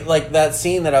 Well, I mean, like that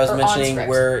scene that I was mentioning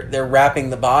where they're wrapping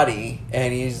the body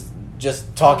and he's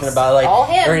just talking It's about like, all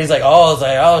him. or he's like, oh, it's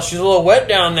like, oh, she's a little wet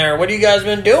down there. What have you guys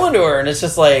been doing to her? And it's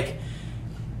just like,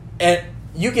 and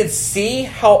you can see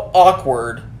how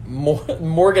awkward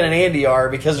Morgan and Andy are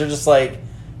because they're just like,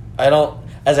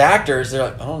 as actors, they're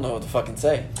like, I don't know what to fucking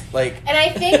say. Like, And I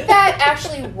think that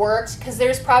actually worked because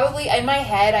there's probably, in my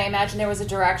head, I imagine there was a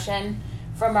direction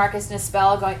from Marcus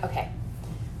Nispel going, okay,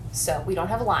 so we don't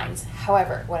have lines.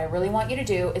 However, what I really want you to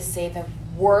do is say the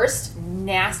worst,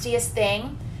 nastiest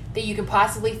thing that you can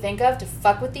possibly think of to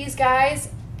fuck with these guys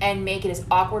and make it as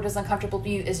awkward, as uncomfortable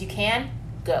as you can.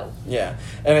 Go. yeah.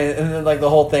 I mean, and then like the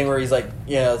whole thing where he's like,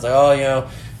 it's like,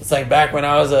 oh, it's like back when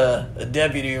I was a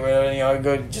deputy or whatever, I'd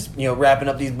go just, wrapping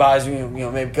up these bodies,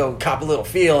 maybe go cop a little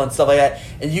feel and stuff like that.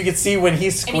 And you can see when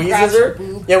he squeezes her,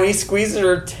 when he squeezes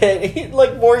her tit,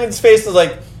 like Morgan's face is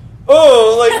like,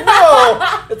 oh, like,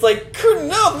 no. It's like,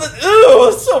 no, ew,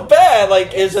 it's so bad.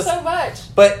 Like, it's just so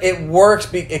much. But it works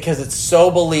because it's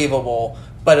so believable.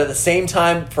 But at the same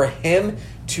time, for him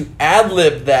to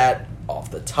ad-lib that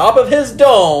off the top of his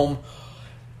dome,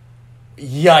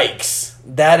 yikes.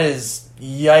 That is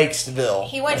yikesville.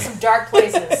 He went to some dark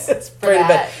places for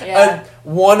that. Yeah.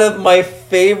 One of my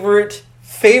favorite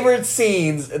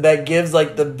scenes that gives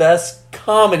like the best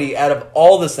comedy out of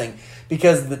all this thing,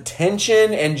 because the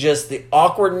tension and just the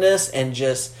awkwardness and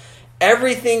just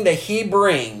everything that he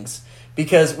brings,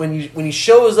 because when he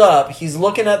shows up, he's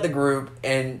looking at the group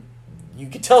and you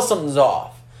can tell something's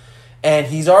off. And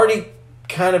he's already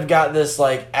kind of got this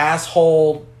like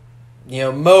asshole,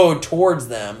 mode towards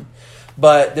them.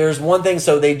 But there's one thing,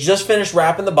 so they just finished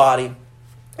wrapping the body,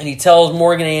 and he tells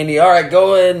Morgan and Andy, all right,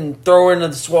 go ahead and throw her into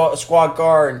the squad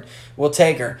car and we'll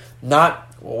take her.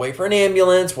 We'll wait for an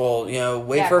ambulance, we'll,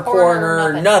 wait for a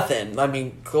coroner, nothing. I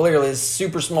mean, clearly it's a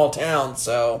super small town,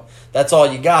 so that's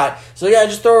all you got. So yeah,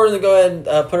 just throw her in go ahead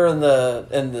and put her in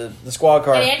the squad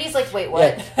car. And Andy's like, wait,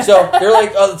 what? Yeah. So they're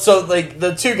like,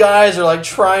 the two guys are like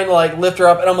trying to like lift her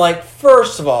up, and I'm like,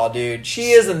 first of all, dude,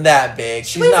 she isn't that big.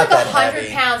 She's not that heavy.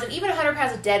 100 pounds, and even 100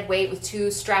 pounds of dead weight with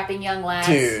two strapping young lads.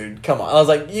 Dude, come on. I was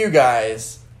like, you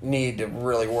guys need to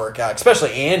really work out,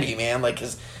 especially Andy, man. Like,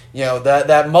 cause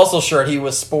that muscle shirt he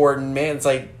was sporting, man, it's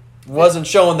like wasn't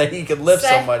showing that he could lift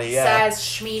somebody. Yeah, size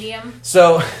schmedium.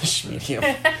 So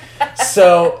schmedium.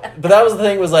 So, but that was the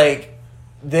thing, was like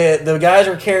the guys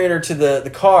were carrying her to the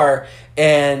car,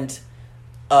 and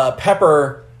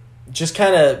Pepper just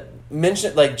kind of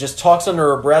mentioned, like, just talks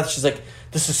under her breath. She's like,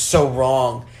 "This is so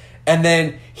wrong," and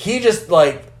then he just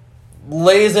like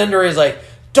lays into her. He's like,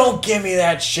 "Don't give me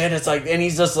that shit." It's like, and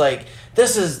he's just like,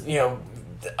 "This is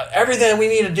everything we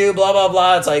need to do, blah blah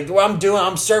blah." It's like, well,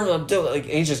 I'm serving, I'm doing. Like,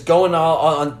 and he's just going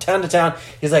on town to town.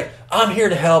 He's like, "I'm here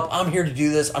to help. I'm here to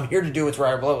do this. I'm here to do what's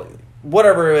right." Blah, blah,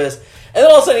 whatever it is. And then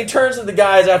all of a sudden he turns to the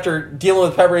guys after dealing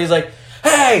with Pepper. He's like,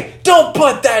 "Hey, don't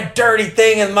put that dirty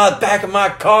thing in my back of my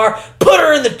car. Put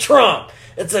her in the trunk."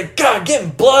 It's like, God, getting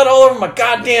blood all over my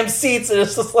goddamn seats. And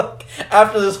it's just like,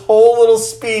 after this whole little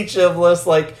speech of this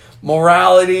like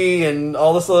morality and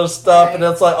all this other stuff, right. And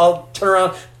it's like, I'll turn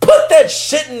around, put that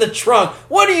shit in the trunk.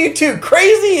 What are you two,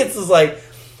 crazy? It's just like,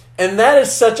 and that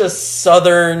is such a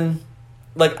Southern,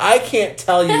 like, I can't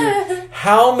tell you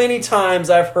how many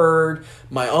times I've heard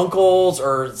my uncles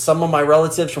or some of my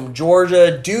relatives from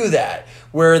Georgia do that,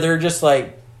 where they're just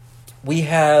like, we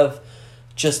have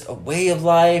just a way of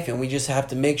life, and we just have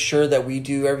to make sure that we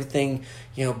do everything,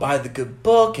 by the good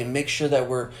book, and make sure that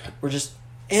we're just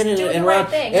in and around. Right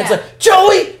thing, and it's like,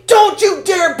 Joey, don't you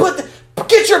dare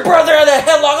get your brother out of that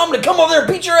headlock. I'm going to come over there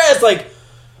and beat your ass. Like,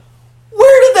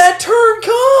 where did that turn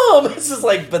come? It's just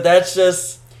like, but that's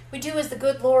just... We do as the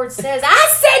good Lord says. I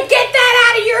said get that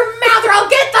out of your mouth or I'll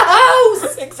get the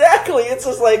hose! Exactly. It's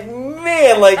just like,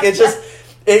 man, like, it's just...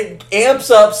 It amps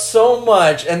up so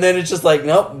much, and then it's just like,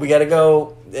 nope, we got to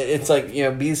go. It's like,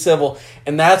 be civil.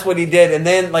 And that's what he did. And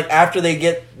then, like, after they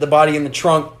get the body in the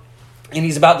trunk, and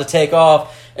he's about to take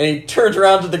off, and he turns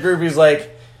around to the group, he's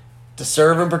like, to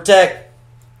serve and protect,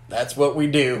 that's what we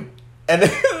do. And then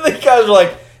the guys are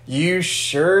like, you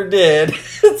sure did.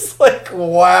 It's like,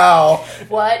 wow.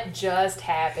 What just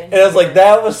happened? And I was like,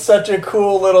 that was such a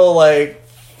cool little, like,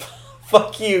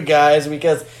 fuck you guys,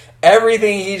 because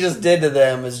everything he just did to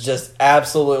them is just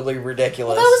absolutely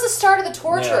ridiculous. Well, that was the start of the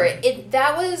torture. Yeah.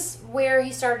 That was where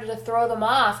he started to throw them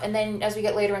off. And then as we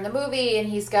get later in the movie, and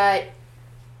he's got,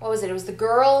 what was it? It was the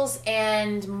girls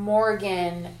and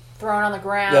Morgan thrown on the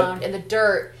ground in the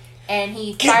dirt. And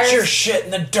he Get your shit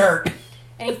in the dirt.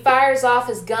 And he fires off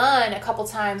his gun a couple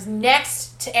times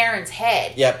next to Aaron's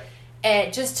head. Yep.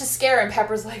 And just to scare him.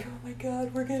 Pepper's like, oh my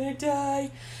God, we're going to die.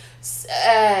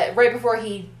 Right before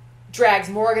he drags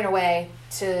Morgan away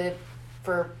to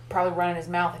for probably running his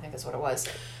mouth. I think that's what it was.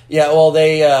 Yeah, well,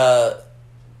 they,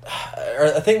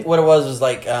 I think what it was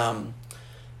like,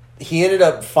 he ended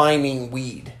up finding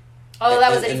weed. Oh,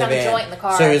 that was it. He found a joint in the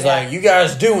car. So he was like, you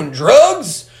guys doing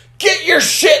drugs? Get your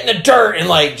shit in the dirt! And,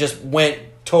 like, just went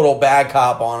total bad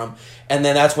cop on him. And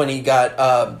then that's when he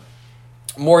got,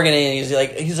 Morgan in,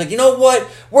 and he's like, you know what?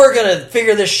 We're gonna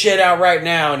figure this shit out right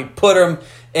now. And he put him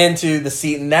into the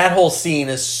seat. And that whole scene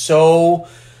is so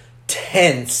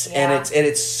tense. Yeah. And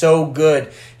it's so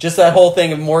good. Just that whole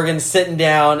thing of Morgan sitting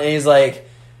down and he's like,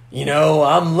 you know,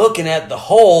 I'm looking at the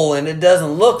hole and it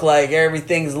doesn't look like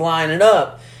everything's lining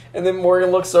up. And then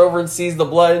Morgan looks over and sees the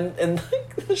blood and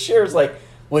the sheriff's like,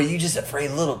 well, you just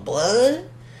afraid of little blood?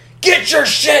 Get your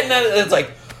shit in that. It's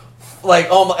like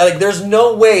oh my, like there's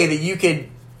no way that you can't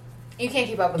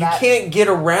keep up with that. You can't get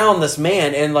around this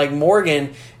man. And like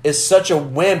Morgan is such a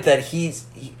wimp that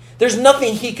there's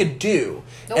nothing he could do.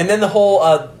 Nope. And then the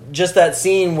whole, just that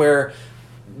scene where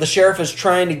the sheriff is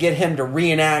trying to get him to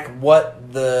reenact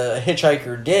what the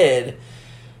hitchhiker did.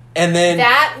 And then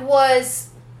that was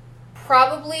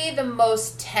probably the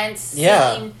most tense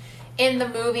scene in the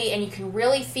movie. And you can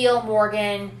really feel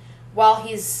Morgan while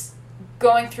he's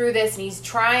going through this. And he's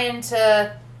trying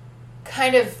to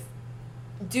kind of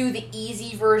do the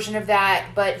easy version of that.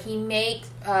 But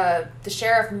the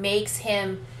sheriff makes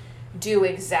him do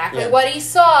exactly what he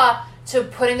saw to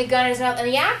putting the gun in his mouth. And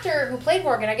the actor who played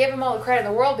Morgan, I give him all the credit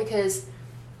in the world because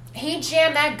he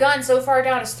jammed that gun so far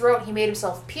down his throat he made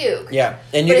himself puke. Yeah,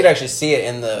 and you could actually see it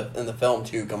in the film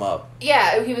too come up.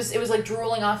 Yeah, it was like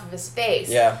drooling off of his face.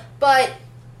 Yeah. But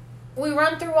we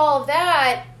run through all of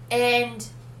that and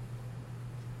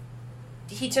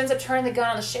he ends up turning the gun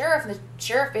on the sheriff, and the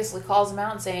sheriff basically calls him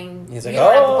out and saying, he's like, you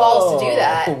don't have the balls to do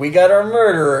that. We got our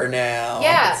murderer now.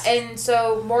 Yeah, and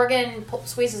so Morgan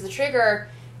squeezes the trigger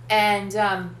and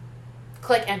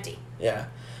click, empty. Yeah.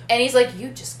 And he's like, you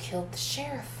just killed the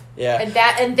sheriff. Yeah.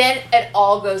 And then it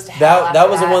all goes to hell. That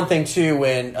was the one thing too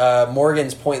when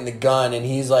Morgan's pointing the gun and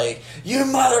he's like, you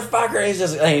motherfucker,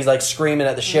 and he's like screaming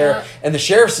at the sheriff, and the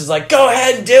sheriff's is like, go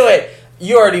ahead and do it.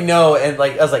 You already know, and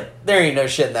like I was like, there ain't no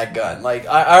shit in that gun. Like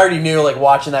I already knew, like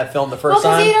watching that film the first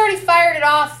time. Well, because he'd already fired it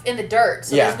off in the dirt,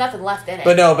 so there's nothing left in it.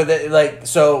 But no,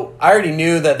 so I already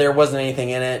knew that there wasn't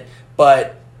anything in it,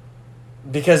 but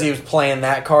because he was playing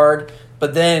that card.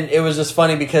 But then it was just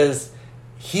funny because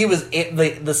he was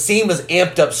the scene was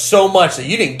amped up so much that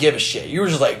you didn't give a shit. You were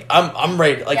just like, I'm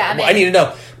ready. Like I need to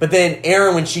know. But then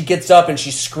Erin, when she gets up and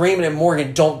she's screaming at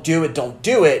Morgan, don't do it, don't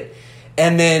do it.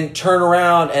 And then turn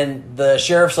around and the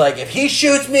sheriff's like, if he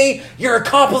shoots me, your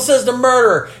accomplices to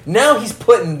murder. Now he's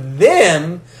putting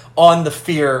them on the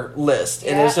fear list.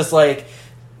 And it's just like,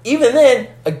 even then,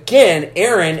 again,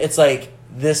 Erin, it's like,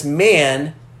 this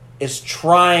man is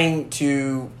trying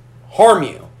to harm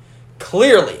you.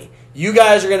 Clearly. You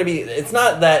guys are going to be, it's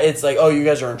not that it's like, oh, you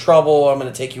guys are in trouble, I'm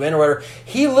going to take you in or whatever.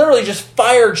 He literally just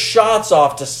fired shots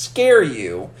off to scare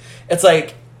you. It's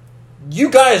like, you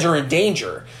guys are in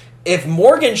danger. If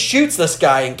Morgan shoots this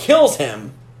guy and kills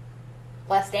him,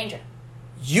 less danger.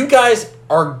 You guys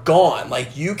are gone.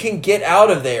 Like, you can get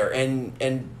out of there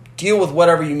and deal with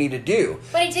whatever you need to do.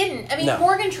 But he didn't. I mean,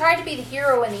 Morgan tried to be the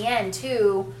hero in the end,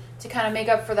 too, to kind of make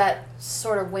up for that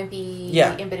sort of wimpy,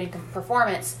 impotent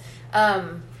performance.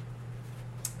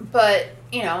 But,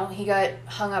 you know, he got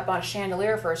hung up on a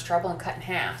chandelier for his trouble and cut in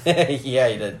half. Yeah,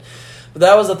 he did. But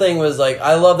that was the thing, was like,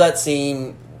 I love that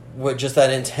scene with just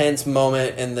that intense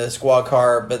moment in the squad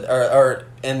car, or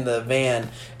in the van.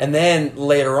 And then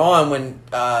later on when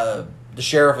the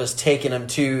sheriff is taking him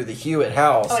to the Hewitt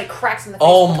house. Oh, and he cracks him in the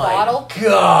face with a bottle. Oh my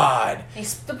God.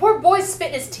 The poor boy's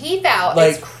spitting his teeth out.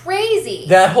 Like, it's crazy.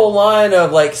 That whole line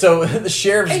of like, so the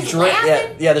sheriff's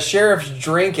laughing. the sheriff's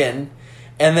drinking,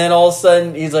 and then all of a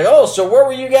sudden he's like, oh, so where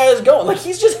were you guys going? Like,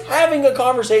 he's just having a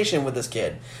conversation with this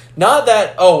kid. Not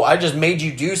that, oh, I just made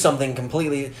you do something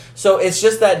completely. So it's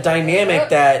just that dynamic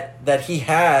that he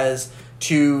has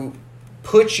to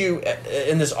put you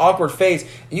in this awkward phase.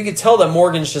 And you can tell that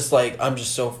Morgan's just like, I'm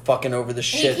just so fucking over this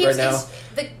shit right now.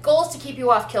 The goal is to keep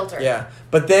you off kilter. Yeah.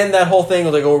 But then that whole thing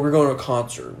was like, oh, we're going to a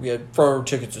concert. We had front row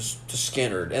tickets to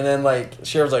Skynyrd. And then, like,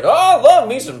 Sheriff's like, oh, I love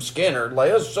me some Skynyrd.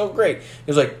 Like, that's so great. He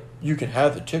was like, you can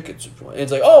have the tickets if you want. And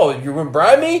it's like, oh, you're going to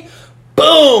bribe me?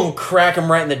 Boom! Crack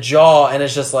him right in the jaw. And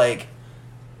it's just like...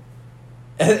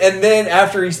 And then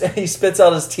after he spits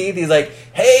out his teeth, he's like,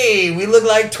 hey, we look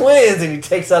like twins. And he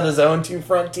takes out his own 2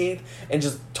 front teeth and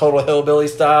just total hillbilly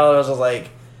style. And I was just like,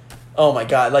 oh my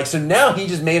God. Like, so now he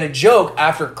just made a joke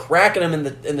after cracking him in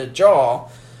the jaw. I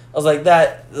was like,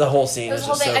 the whole scene is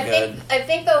just so good. I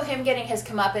think, though, him getting his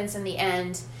comeuppance in the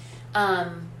end,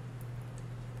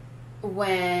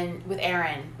 with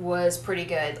Aaron was pretty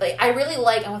good. Like, I really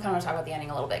like. I'm kind of want to talk about the ending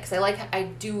a little bit because I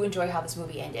do enjoy how this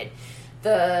movie ended.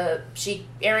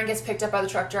 Aaron gets picked up by the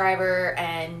truck driver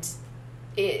and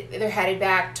they're headed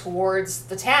back towards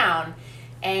the town,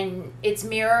 and it's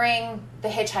mirroring the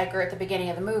hitchhiker at the beginning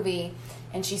of the movie,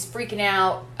 and she's freaking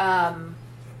out,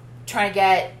 trying to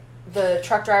get the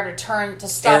truck driver to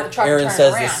stop the truck Aaron and turn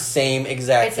says around. the same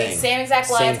exact thing. It's the same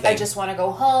exact lines. Same thing. I just want to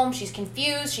go home. She's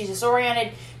confused. She's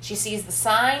disoriented. She sees the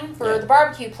sign for the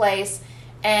barbecue place,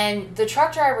 and the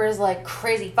truck driver is like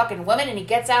crazy fucking woman, and he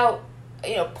gets out,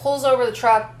 pulls over the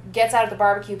truck, gets out of the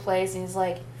barbecue place, and he's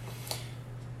like,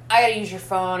 I gotta use your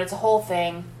phone. It's a whole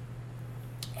thing.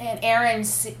 And Aaron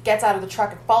gets out of the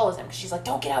truck and follows him because she's like,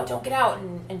 don't get out,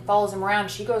 and follows him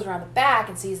around. She goes around the back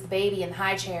and sees the baby in the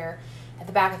high chair at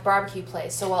the back of the barbecue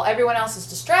place. So while everyone else is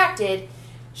distracted,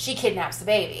 she kidnaps the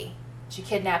baby. She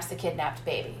kidnaps the kidnapped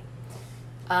baby.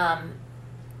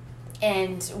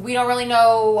 And we don't really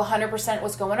know 100%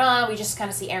 what's going on. We just kind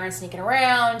of see Aaron sneaking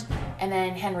around. And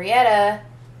then Henrietta,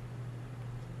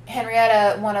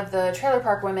 one of the trailer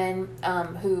park women,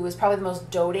 who was probably the most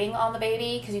doting on the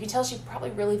baby, because you can tell she probably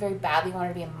really very badly wanted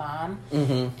to be a mom.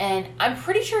 Mm-hmm. And I'm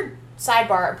pretty sure,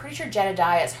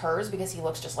 Jedediah is hers because he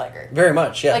looks just like her. Very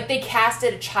much, yeah. Like, they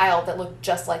casted a child that looked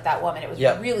just like that woman. It was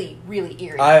really, really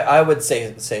eerie. I would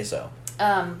say so.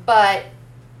 But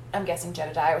I'm guessing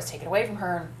Jedediah was taken away from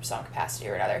her in some capacity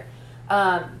or another.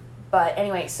 But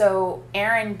anyway, so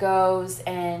Aaron goes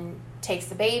and takes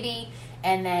the baby,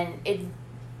 and then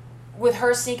with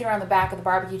her sneaking around the back of the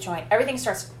barbecue joint, everything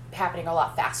starts happening a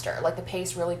lot faster. Like, the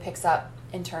pace really picks up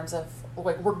in terms of,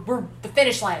 like, we're the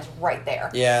finish line is right there.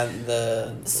 Yeah,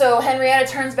 So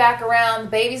Henrietta turns back around. The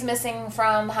baby's missing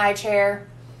from the high chair.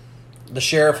 The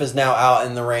sheriff is now out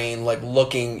in the rain, like,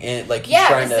 looking in, like, he's Yeah,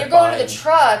 trying because to they're going find... to the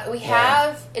truck.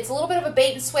 It's a little bit of a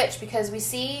bait and switch because we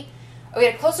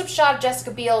had a close-up shot of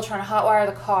Jessica Biel trying to hotwire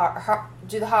the car,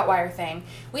 do the hotwire thing.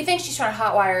 We think she's trying to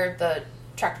hotwire the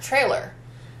tractor trailer,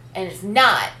 and it's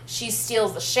not. She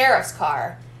steals the sheriff's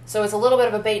car, so it's a little bit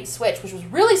of a bait and switch, which was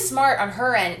really smart on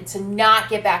her end to not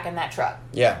get back in that truck.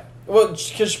 Yeah. Well,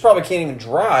 because she probably can't even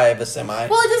drive a semi.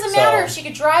 Well, it doesn't matter if she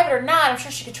could drive it or not. I'm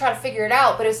sure she could try to figure it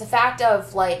out, but it's the fact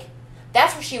of, like,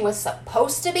 that's where she was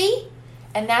supposed to be,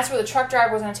 and that's where the truck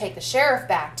driver was going to take the sheriff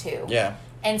back to. Yeah.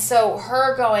 And so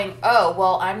her going, oh,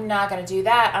 well, I'm not going to do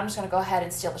that. I'm just going to go ahead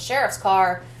and steal the sheriff's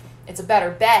car. It's a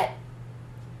better bet.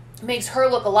 Makes her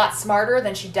look a lot smarter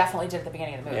than she definitely did at the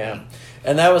beginning of the movie. Yeah.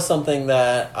 And that was something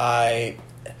that out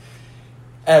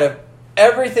of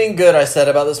everything good I said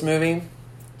about this movie,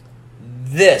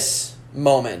 this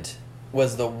moment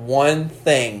was the one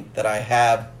thing that I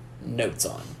have notes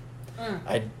on.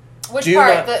 Which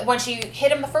part? When she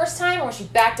hit him the first time, or when she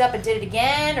backed up and did it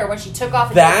again, or when she took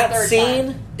off and did it the third time? That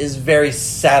scene is very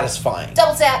satisfying.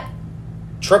 Double tap.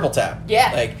 Triple tap.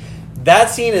 Yeah. Like, that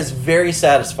scene is very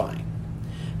satisfying.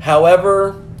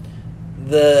 However,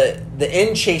 the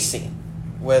end chase scene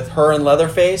with her and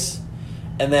Leatherface,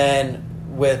 and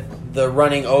then with the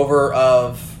running over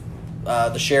of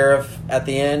the sheriff at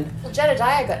the end. Well,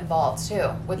 Jedediah got involved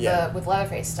too with with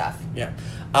Leatherface stuff. Yeah,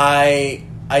 I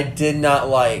did not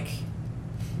like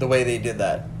the way they did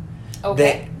that.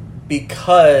 Okay.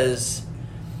 Because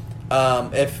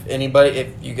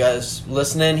if you guys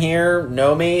listening here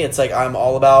know me, it's like I'm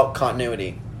all about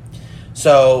continuity.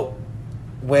 So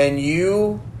when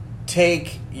you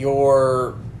take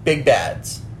your big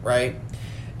bads, right,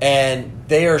 and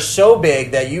they are so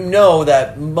big that you know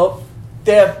that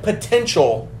they have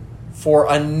potential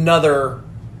for another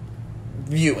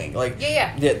viewing. Like,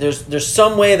 there's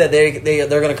some way that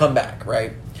they're going to come back,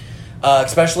 right?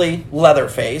 Especially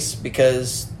Leatherface,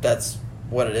 because that's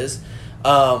what it is.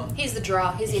 He's the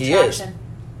draw. He's the attraction.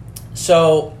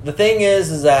 So the thing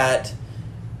is that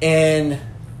in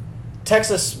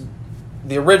Texas,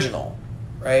 the original,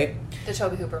 right? The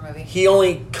Tobe Hooper movie. He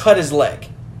only cut his leg.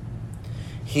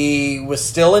 He was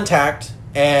still intact,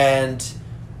 and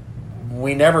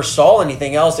we never saw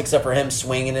anything else except for him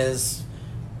swinging his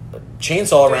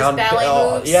chainsaw around.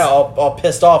 All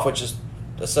pissed off, which is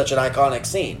such an iconic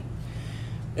scene.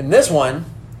 In this one,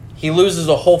 he loses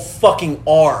a whole fucking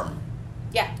arm.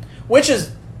 Yeah. Which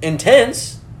is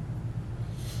intense,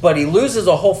 but he loses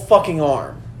a whole fucking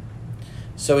arm.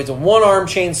 So he's a one-arm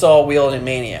chainsaw wielding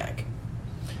maniac.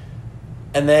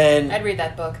 And then I'd read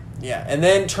that book. Yeah, and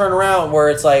then turn around where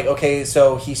it's like, okay,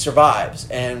 so he survives,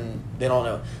 and they don't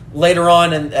know. Later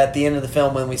on, and at the end of the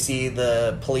film, when we see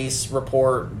the police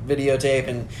report videotape,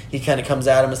 and he kind of comes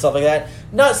at him and stuff like that.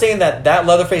 Not saying that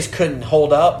Leatherface couldn't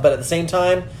hold up, but at the same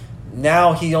time,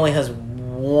 now he only has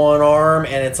one arm,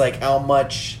 and it's like how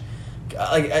much,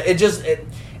 like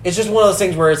it's just one of those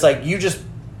things where it's like you just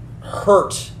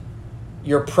hurt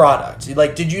your product.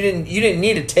 Like, you didn't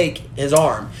need to take his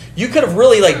arm. You could have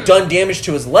really like done damage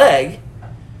to his leg,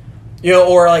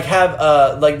 or like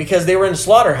have like, because they were in a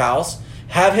slaughterhouse,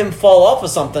 have him fall off of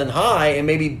something high and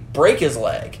maybe break his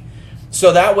leg.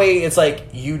 So that way, it's like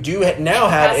you do now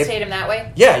have incapacitate him that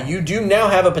way. Yeah, you do now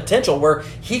have a potential where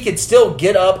he could still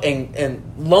get up and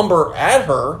lumber at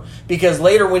her, because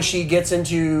later when she gets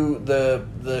into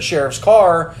the sheriff's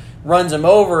car, runs him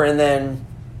over, and then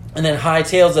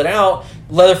hightails it out,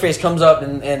 Leatherface comes up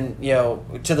and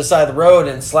to the side of the road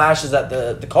and slashes at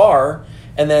the car,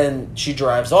 and then she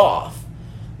drives off.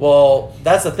 Well,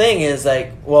 that's the thing is,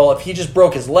 like, well, if he just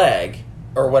broke his leg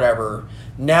or whatever,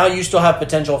 now you still have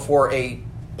potential for a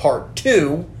part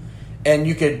 2, and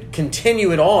you could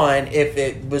continue it on if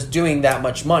it was doing that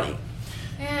much money.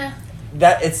 Yeah.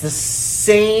 That it's the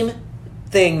same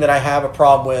thing that I have a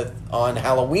problem with on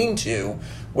Halloween 2,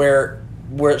 where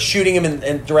we're shooting him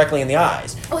in directly in the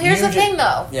eyes. Well, here's the thing,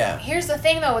 though. Yeah. Here's the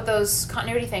thing, though, with those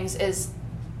continuity things is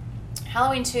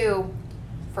Halloween 2,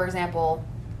 for example,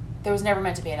 there was never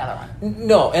meant to be another one.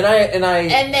 No,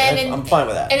 I'm fine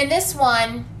with that. And in this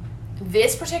one,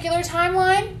 this particular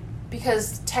timeline,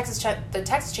 because the Texas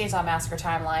Chainsaw Massacre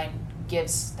timeline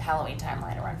gives the Halloween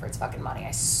timeline a run for its fucking money, I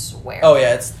swear. Oh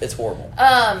yeah, it's horrible.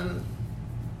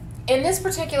 In this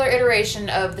particular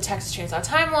iteration of the Texas Chainsaw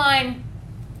timeline,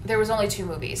 there was only 2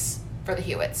 movies for the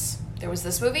Hewitts. There was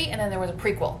this movie, and then there was a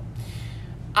prequel.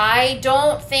 I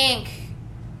don't think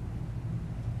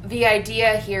the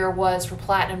idea here was for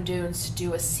Platinum Dunes to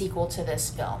do a sequel to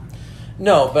this film.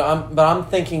 No, but I'm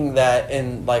thinking that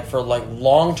for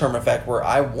long-term effect, where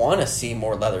I want to see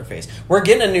more Leatherface. We're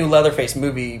getting a new Leatherface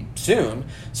movie soon,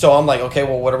 so I'm like, okay,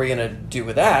 well, what are we going to do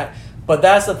with that? But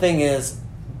that's the thing is,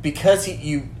 because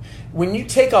when you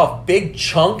take off big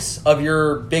chunks of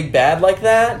your big bad like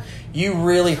that, you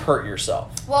really hurt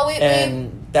yourself. Well, we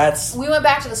went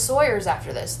back to the Sawyers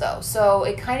after this, though, so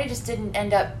it kind of just didn't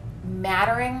end up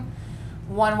mattering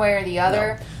one way or the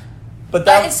other. No.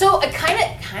 But so it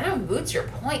kind of moots your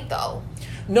point, though.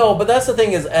 No, but that's the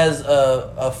thing is, as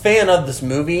a fan of this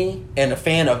movie and a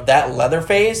fan of that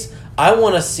Leatherface, I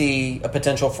want to see a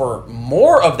potential for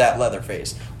more of that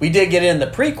Leatherface. We did get it in the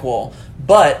prequel,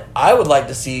 but I would like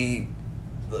to see,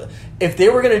 if they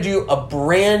were going to do a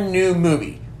brand new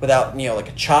movie without, like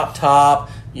a chop top,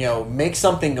 make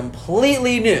something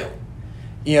completely new,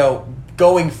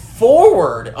 going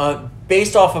forward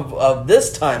based off of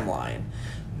this timeline.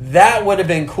 That would have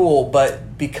been cool,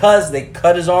 but because they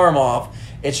cut his arm off,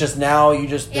 it's just now it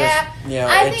hurts.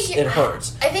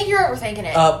 I think you're overthinking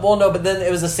it. Well, no, but then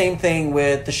it was the same thing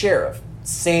with the sheriff.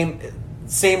 Same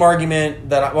argument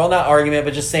not argument,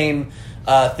 but just same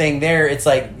thing there. It's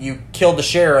like you killed the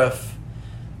sheriff,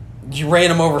 you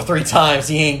ran him over 3 times,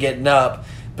 he ain't getting up.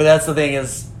 But that's the thing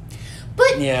is,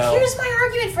 but here's my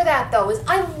argument for that though: is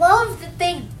I love that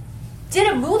they did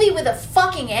a movie with a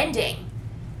fucking ending.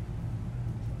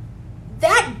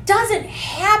 That doesn't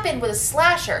happen with a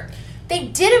slasher. They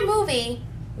did a movie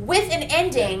with an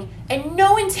ending and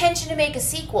no intention to make a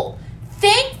sequel.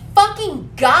 Thank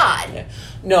fucking God. Yeah.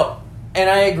 No, and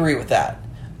I agree with that.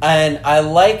 And I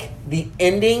like the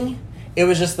ending. It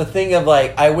was just the thing of,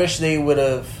 like, I wish they would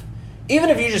have, even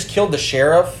if you just killed the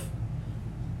sheriff,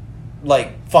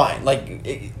 like, fine.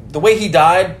 Like, the way he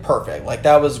died, perfect. Like,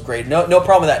 that was great. No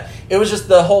problem with that. It was just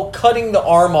the whole cutting the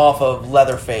arm off of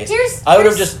Leatherface. I would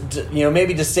have just,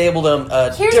 maybe disabled him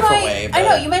a different way. But, I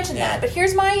know, you mentioned that. But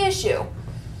here's my issue.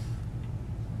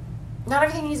 Not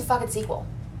everything needs a fucking sequel.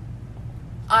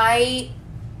 I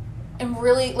am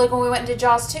really, like when we went into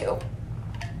Jaws 2.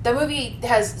 The movie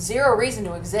has 0 reason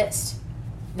to exist.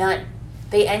 None.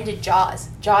 They ended Jaws.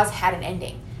 Jaws had an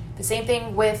ending. The same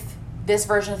thing with this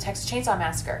version of the Texas Chainsaw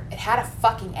Massacre. It had a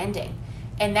fucking ending.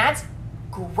 And that's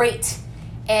great.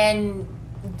 And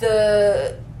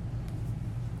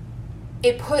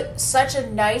it put such a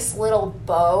nice little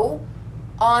bow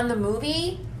on the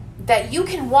movie that you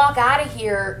can walk out of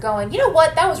here going, you know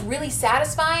what, that was really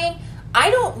satisfying. I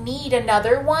don't need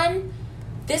another one.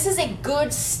 This is a good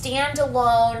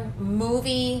standalone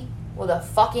movie with a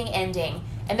fucking ending.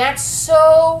 And that's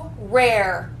so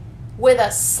rare with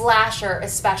a slasher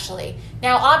especially.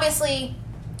 Now, obviously,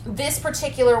 this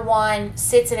particular one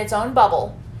sits in its own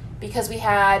bubble because we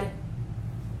had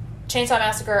Chainsaw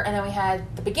Massacre and then we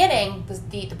had the beginning,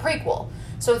 the prequel.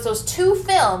 So it's those 2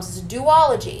 films, it's a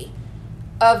duology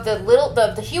of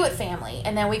the Hewitt family,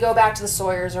 and then we go back to the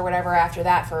Sawyers or whatever after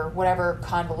that for whatever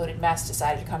convoluted mess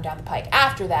decided to come down the pike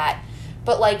after that.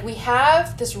 But, like, we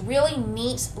have this really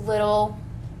neat little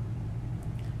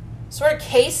sort of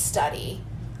case study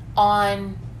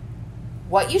on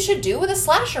what you should do with a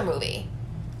slasher movie.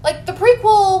 Like, the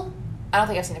prequel, I don't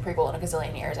think I've seen the prequel in a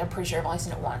gazillion years. I'm pretty sure I've only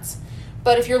seen it once.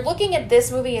 But if you're looking at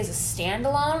this movie as a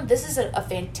standalone, this is a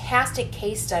fantastic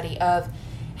case study of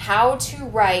how to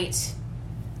write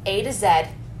A to Z,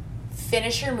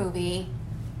 finish your movie,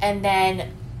 and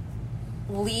then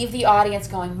leave the audience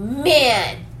going,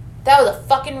 man, that was a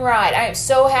fucking ride. I am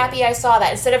so happy I saw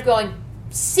that. Instead of going,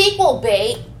 sequel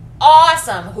bait,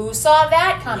 awesome. Who saw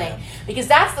that coming? Yeah. Because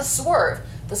that's the swerve.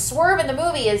 The swerve in the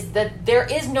movie is that there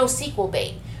is no sequel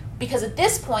bait. Because at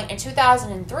this point in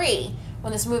 2003,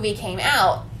 when this movie came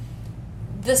out,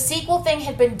 the sequel thing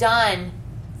had been done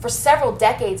for several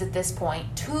decades at this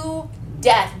point, to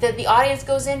death. That the audience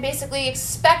goes in basically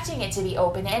expecting it to be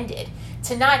open-ended.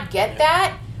 To not get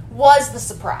that was the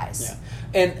surprise.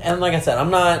 Yeah. And like I said,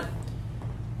 I'm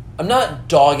not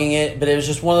dogging it, but it was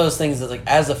just one of those things that, like,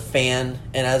 as a fan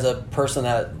and as a person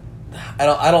that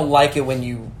I don't like it when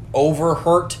you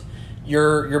overhurt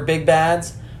your big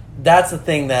bads. That's the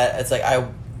thing that it's like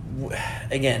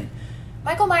again.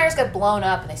 Michael Myers got blown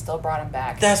up and they still brought him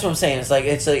back. That's what I'm saying.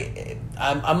 It's like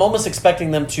I'm almost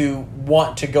expecting them to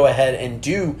want to go ahead and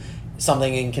do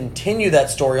something and continue that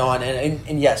story on,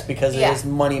 and yes, because it is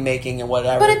money making and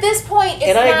whatever. But at this point,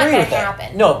 it's not going to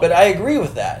happen. No, but I agree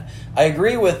with that. I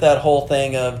agree with that whole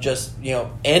thing of just,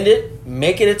 end it,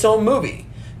 make it its own movie,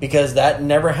 because that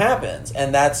never happens,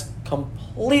 and that's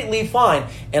completely fine.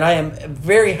 And I am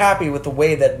very happy with the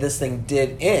way that this thing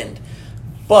did end.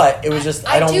 But it was just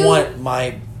I don't want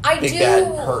my big bad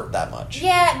hurt that much.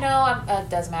 Yeah, no, it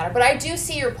doesn't matter. But I do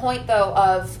see your point, though,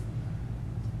 of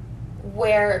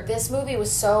where this movie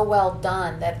was so well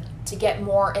done that to get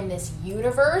more in this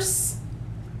universe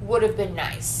would have been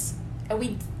nice, and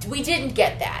we didn't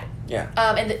get that.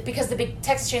 Yeah. Because the big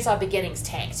Texas Chainsaw Beginnings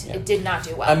tanked. Yeah. It did not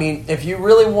do well. I mean, if you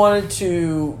really wanted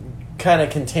to kind of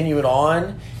continue it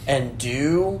on and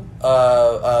do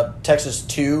a Texas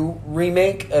 2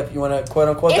 remake, if you want to quote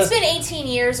unquote. It's been 18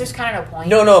 years. There's kind of no point.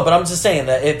 No, but I'm just saying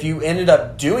that if you ended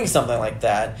up doing something like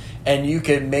that, and you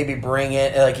could maybe bring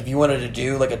it, like if you wanted to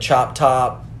do like a chop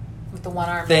top with the one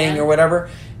arm thing or whatever,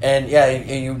 and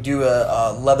you do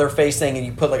a leather face thing, and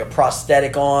you put like a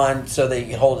prosthetic on so that you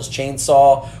can hold his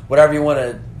chainsaw, whatever you want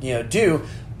to do.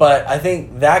 But I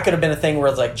think that could have been a thing where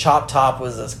it's like Chop Top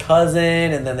was his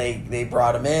cousin, and then they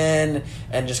brought him in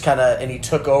and just and he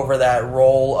took over that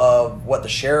role of what the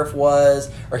sheriff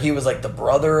was, or he was like the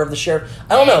brother of the sheriff.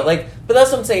 I don't know, but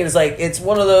that's what I'm saying. Is like it's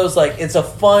one of those it's a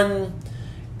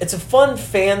fun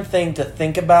fan thing to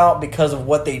think about because of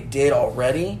what they did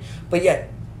already. But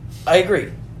yet, I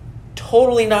agree,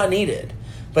 totally not needed.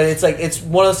 But it's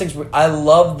one of those things where I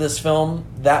love this film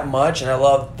that much, and I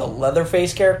love the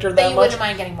Leatherface character that much. You wouldn't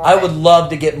mind getting more I would love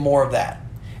to get more of that.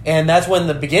 And that's when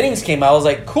the beginnings came out. I was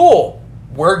like, cool,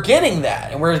 we're getting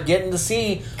that. And we're getting to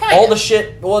see the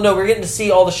shit. Well, no, we're getting to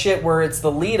see all the shit where it's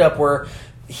the lead up where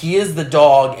he is the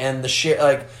dog and the shit.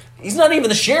 He's not even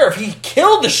the sheriff. He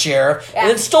killed the sheriff and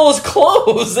then stole his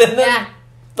clothes. And then,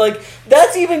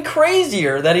 that's even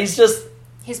crazier that he's just...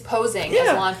 He's posing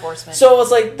as law enforcement. So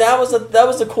it's like that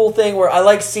was a cool thing where I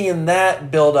like seeing that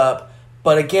build up.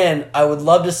 But again, I would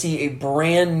love to see a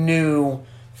brand new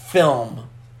film,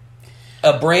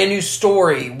 a brand new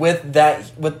story with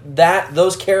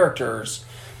those characters.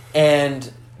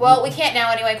 And well, we can't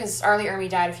now anyway because Arlie Ermey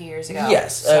died a few years ago.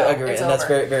 Yes, so I agree, and that's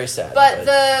very, very sad. But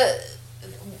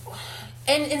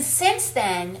and since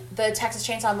then, the Texas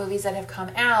Chainsaw movies that have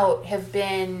come out have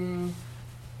been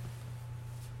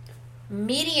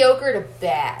mediocre to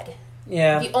bad.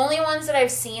 Yeah. The only ones that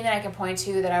I've seen that I can point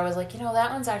to that I was like,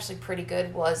 that one's actually pretty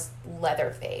good was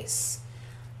Leatherface.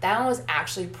 That one was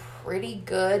actually pretty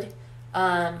good.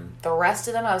 The rest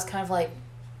of them I was kind of like,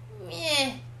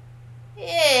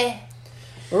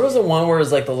 Where was the one where it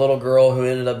was like the little girl who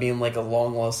ended up being like a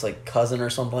long lost cousin or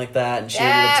something like that, and she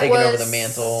ended up taking over the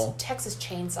mantle? Texas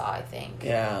Chainsaw, I think.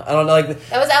 Yeah, I don't know.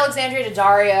 That was Alexandria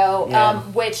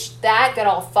Daddario, which that got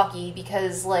all fucky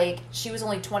because she was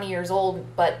only 20 years old,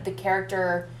 but the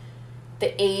character,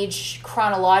 the age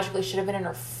chronologically should have been in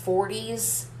her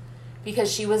 40s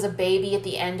because she was a baby at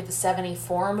the end of the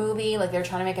 74 movie. They were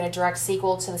trying to make it a direct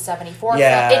sequel to the 74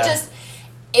 film.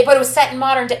 But it was set in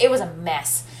modern day. It was a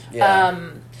mess. Yeah.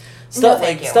 Stuff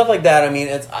like that. I mean,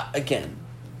 it's again,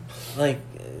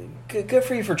 good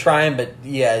for you for trying, but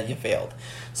you failed.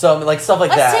 So I mean, stuff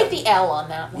like that. Let's take the L on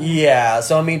that one. Yeah.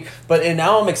 So I mean, and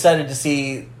now I'm excited to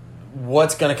see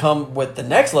what's going to come with the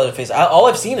next Leatherface. All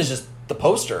I've seen is just the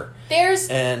poster.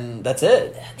 And that's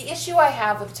it. The issue I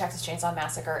have with the Texas Chainsaw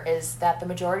Massacre is that the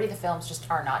majority of the films just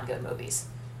are not good movies.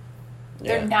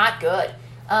 They're not good.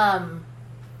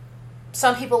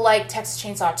 some people like Texas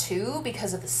Chainsaw 2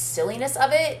 because of the silliness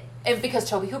of it, and because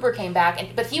Tobe Hooper came back,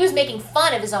 but he was making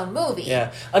fun of his own movie.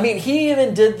 Yeah, I mean, he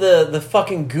even did the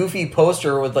fucking goofy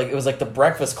poster with like, it was like the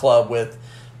Breakfast Club with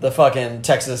the fucking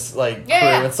Texas like crew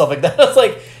and stuff like that. It's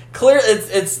like clear.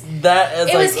 It's that.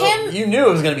 It's it like, was him. You knew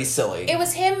it was gonna be silly. It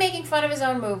was him making fun of his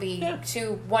own movie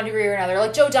to one degree or another,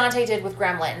 like Joe Dante did with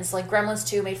Gremlins. Like Gremlins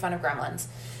 2 made fun of Gremlins,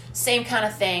 same kind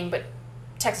of thing, but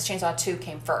Texas Chainsaw 2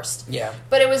 came first. Yeah,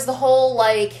 but it was the whole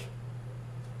like.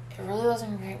 It really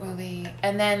wasn't a great movie.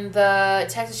 And then the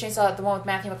Texas Chainsaw, the one with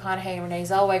Matthew McConaughey and Renee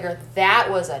Zellweger,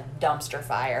 that was a dumpster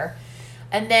fire.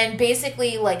 And then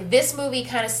basically, like, this movie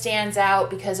kind of stands out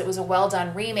because it was a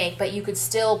well-done remake, but you could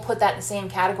still put that in the same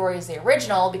category as the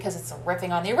original because it's riffing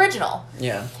on the original.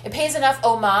 Yeah. It pays enough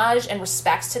homage and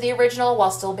respects to the original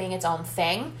while still being its own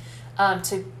thing.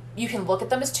 You can look at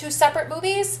them as two separate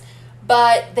movies,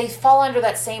 but they fall under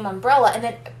that same umbrella. And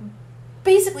then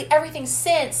basically everything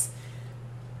since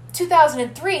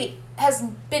 2003 has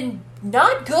been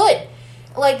not good.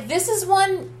 Like, this is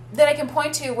one that I can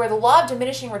point to where the law of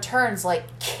diminishing returns, like,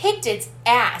 kicked its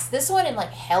ass. This one and,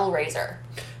 like, Hellraiser.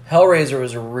 Hellraiser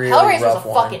was a really rough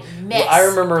one. Fucking mess. I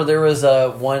remember there was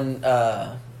one...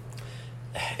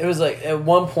 it was like, at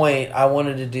one point, I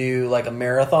wanted to do, like, a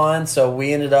marathon, so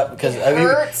we ended up...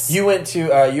 Because you went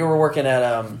to... you were working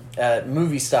at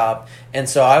Movie Stop, and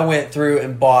so I went through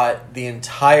and bought the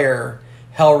entire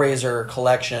Hellraiser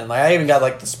collection. Like, I even got,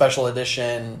 like, the special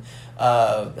edition...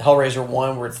 Hellraiser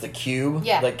 1 where it's the cube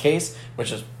like case,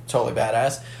 which is totally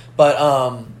badass. But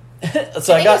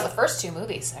so I got it was the first two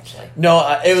movies actually.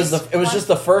 No, it was just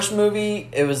the first movie.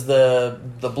 It was the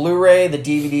Blu-ray, the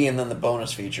DVD, and then the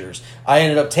bonus features. I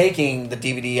ended up taking the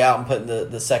DVD out and putting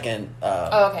the second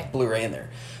Blu-ray in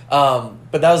there.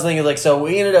 But that was the thing, like, so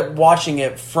we ended up watching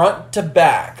it front to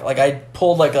back. Like, I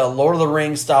pulled like a Lord of the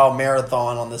Rings style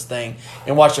marathon on this thing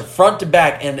and watched it front to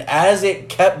back. And as it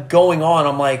kept going on,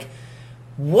 I'm like,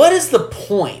 what is the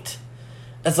point?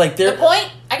 It's like the point,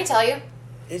 I can tell you.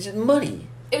 It's just money.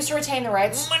 It was to retain the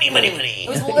rights. Money. It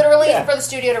was literally for the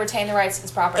studio to retain the rights to this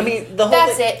property. I mean, the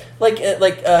whole thing, it.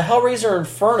 Like Hellraiser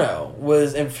Inferno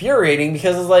was infuriating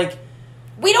because it's like,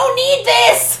 we don't need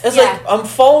this! It's like, I'm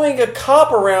following a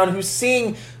cop around who's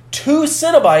seeing 2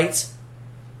 Cenobites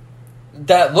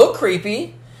that look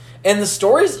creepy, and the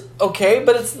story's okay,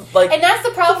 but it's like... And that's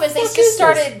the problem, is they just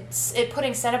started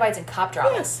putting Cenobites in cop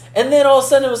dramas. Yeah. And then all of a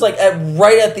sudden it was like,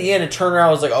 right at the end, it turned around,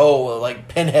 it was like, oh, like,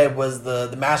 Pinhead was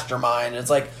the mastermind. And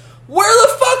it's like, where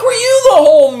the fuck were you the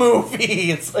whole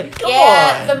movie? It's like, come on.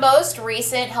 Yeah, the most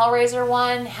recent Hellraiser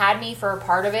one had me for a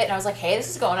part of it, and I was like, hey,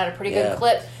 this is going at a pretty good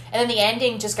clip. And then the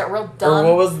ending just got real dumb. Or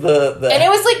what was the... And it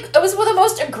was the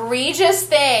most egregious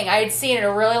thing I had seen in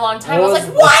a really long time. I was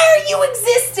like, why are you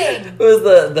existing? It was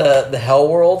the Hell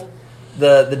World,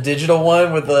 the digital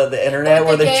one with the internet.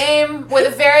 With the game,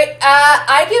 with a very...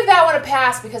 I give that one a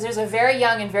pass because there's a very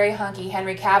young and very hunky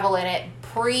Henry Cavill in it,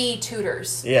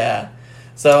 pre-Tutors. Yeah.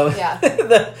 So,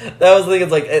 that was the thing.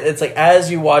 It's like,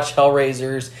 as you watch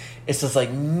Hellraisers... It's just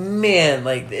like, man,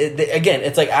 like, again,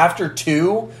 it's like after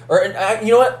 2, or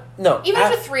you know what? No. Even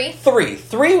after 3.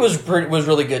 3 was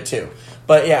really good too.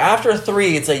 But yeah, after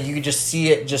 3, it's like you could just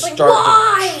see it just like,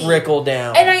 start to trickle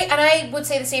down. And I would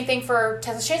say the same thing for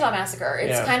Texas Chainsaw Massacre.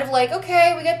 It's kind of like,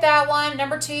 okay, we get that one.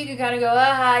 Number 2, you can kind of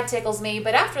go, it tickles me.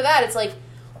 But after that, it's like,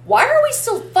 why are we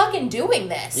still fucking doing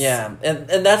this? Yeah, and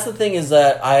that's the thing is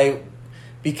that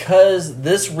because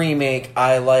this remake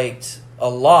I liked a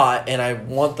lot, and I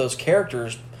want those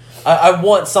characters. I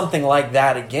want something like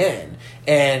that again.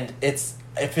 And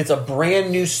if it's a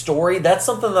brand new story, that's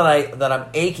something that I'm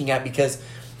aching at, because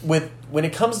when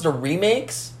it comes to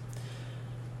remakes,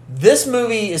 this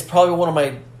movie is probably one of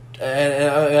my,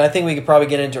 and I think we could probably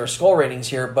get into our skull ratings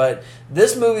here, but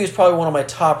this movie is probably one of my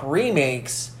top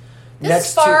remakes. This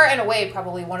is far and away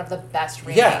probably one of the best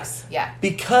remakes. Yeah.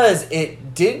 Because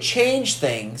it did change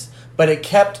things, but it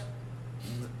kept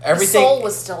everything. The soul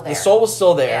was still there. The soul was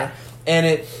still there, and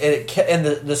it kept, and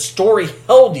the story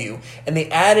held you. And they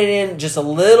added in just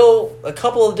a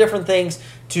couple of different things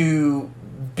to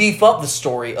beef up the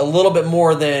story a little bit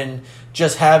more than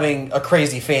just having a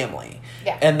crazy family.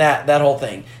 Yeah. And that whole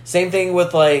thing. Same thing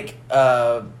with like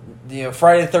Friday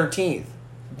the 13th,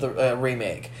 the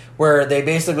remake, where they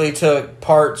basically took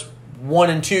parts 1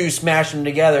 and 2, smashed them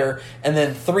together, and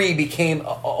then 3 became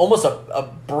almost a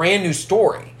brand new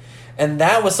story. And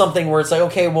that was something where it's like,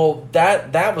 okay, well,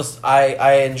 that was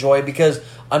I enjoy, because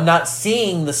I'm not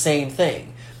seeing the same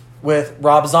thing. With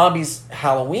Rob Zombie's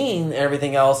Halloween and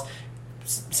everything else,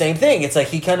 same thing. It's like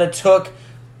he kind of took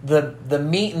the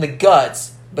meat and the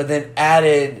guts, but then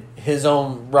added his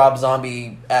own Rob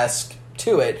Zombie-esque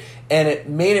to it, and it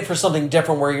made it for something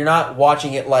different where you're not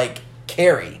watching it like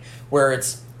Carrie, where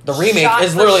it's the remake Shot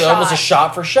is for literally shot. almost a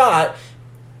shot for shot,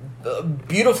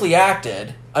 beautifully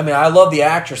acted. I mean, I love the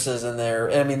actresses in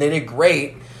there. I mean, they did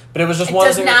great, but it was just It one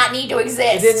does of not need to It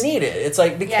exist. didn't need it. It's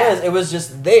like because Yeah. it was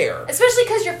just there. Especially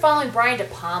because you're following Brian De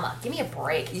Palma. Give me a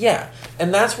break. Yeah,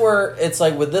 and that's where it's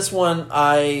like with this one,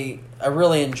 I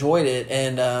really enjoyed it,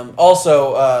 and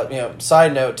also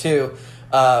side note too,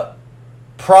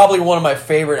 probably one of my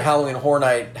favorite Halloween Horror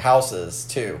Night houses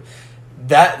too.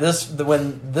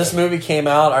 When this movie came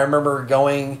out, I remember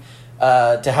going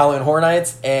to Halloween Horror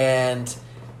Nights and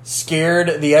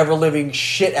scared the ever living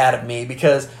shit out of me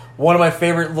because one of my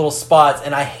favorite little spots,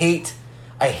 and I hate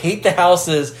the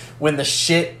houses when the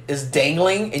shit is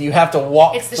dangling and you have to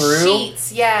walk It's the through.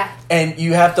 sheets, yeah. And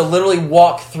you have to literally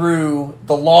walk through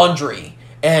the laundry,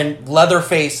 and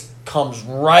Leatherface comes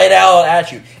right out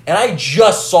at you. And I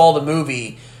just saw the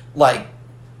movie like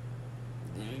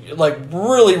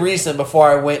really recent before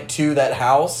I went to that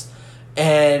house,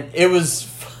 and it was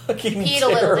fucking Peed a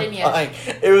little, didn't you? terrifying.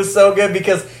 It was so good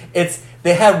because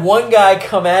they had one guy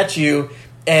come at you,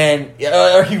 and he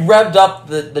revved up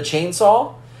the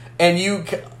chainsaw, and you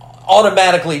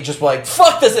automatically just like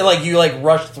fuck this, and like you like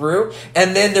rushed through,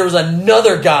 and then there was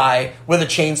another guy with a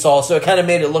chainsaw, so it kind of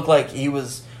made it look like he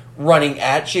was running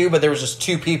at you, but there was just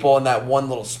two people in that one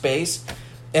little space,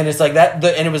 and it's like that,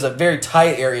 and it was a very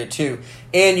tight area too,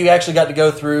 and you actually got to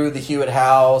go through the Hewitt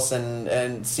house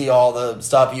and see all the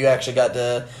stuff. You actually got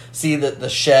to see the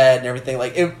shed and everything.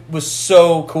 Like, it was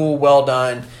so cool, well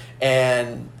done,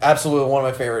 and absolutely one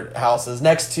of my favorite houses,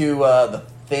 next to The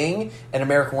Thing and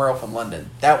American Werewolf in London.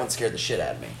 That one scared the shit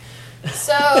out of me.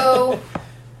 So,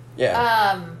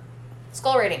 Yeah.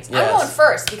 skull ratings. Yes. I'm going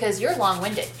first because you're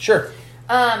long-winded. Sure.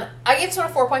 I gave this one a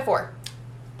 4.4.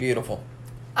 Beautiful.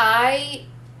 I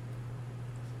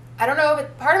don't know,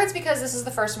 but part of it's because this is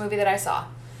the first movie that I saw.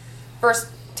 First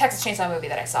Texas Chainsaw movie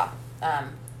that I saw.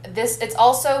 It's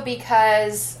also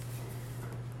because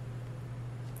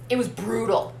it was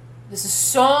brutal. This is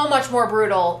so much more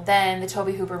brutal than the Tobe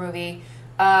Hooper movie.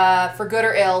 For good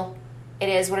or ill, it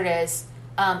is what it is.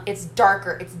 It's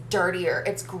darker, it's dirtier,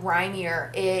 it's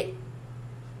grimier. It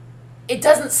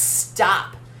doesn't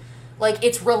stop. Like,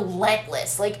 it's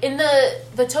relentless. Like, in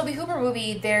the Tobe Hooper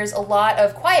movie, there's a lot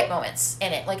of quiet moments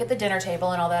in it, like at the dinner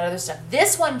table and all that other stuff.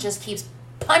 This one just keeps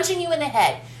punching you in the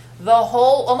head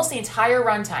almost the entire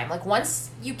runtime. Like,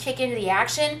 once you kick into the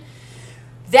action,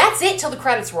 that's it till the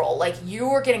credits roll. Like,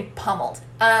 you're getting pummeled.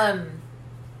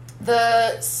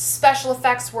 The special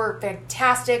effects were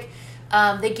fantastic.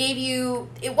 They gave you...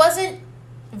 It wasn't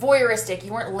voyeuristic.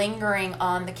 You weren't lingering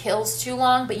on the kills too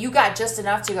long, but you got just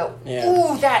enough to go,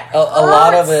 ooh, that hurts. A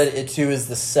lot of it too is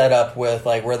the setup with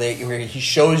like where he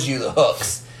shows you the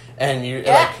hooks, and you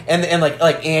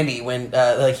like Andy when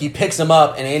like he picks him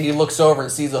up and Andy looks over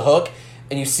and sees the hook,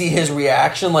 and you see his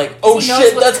reaction like, oh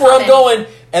shit, that's where I'm going,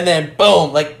 and then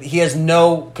boom, like he has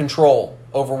no control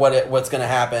over what's going to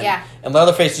happen. Yeah. And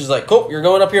Leatherface is like, cool, you're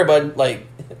going up here, bud. Like,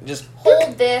 just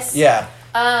hold this. Yeah.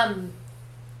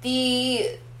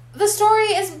 The story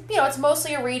is, it's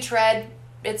mostly a retread.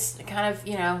 It's kind of,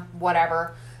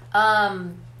 whatever.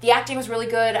 The acting was really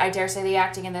good. I dare say the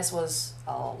acting in this was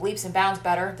leaps and bounds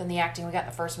better than the acting we got in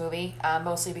the first movie,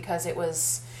 mostly because it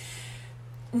was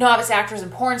novice actors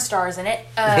and porn stars in it.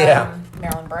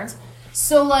 Marilyn Burns.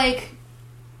 So, like,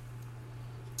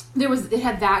 it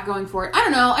had that going for it. I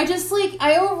don't know.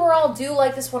 I overall do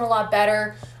like this one a lot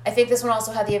better. I think this one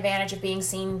also had the advantage of being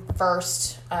seen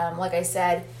first, like I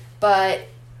said. But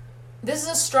this is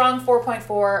a strong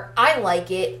 4.4. I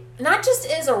like it. Not just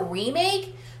as a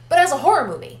remake, but as a horror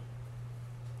movie.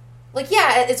 Like,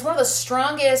 yeah, it's one of the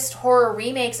strongest horror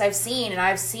remakes I've seen, and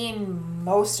I've seen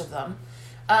most of them.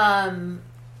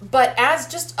 But as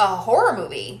just a horror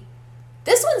movie,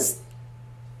 this one's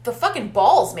the fucking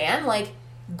balls, man. Like,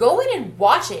 go in and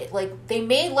watch it. Like, they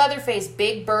made Leatherface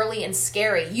big, burly, and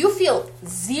scary. You feel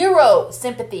zero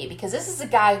sympathy because this is a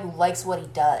guy who likes what he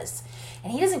does.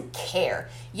 And he doesn't care.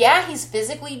 Yeah, he's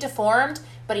physically deformed,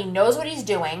 but he knows what he's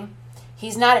doing.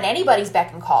 He's not at anybody's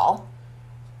beck and call.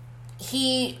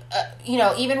 He,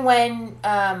 even when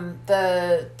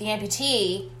the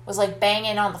amputee was, like,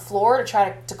 banging on the floor to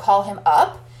try to call him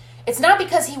up, it's not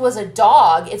because he was a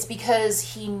dog. It's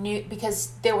because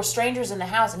because there were strangers in the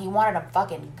house and he wanted them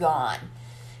fucking gone.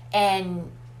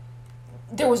 And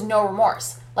there was no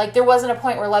remorse. Like, there wasn't a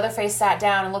point where Leatherface sat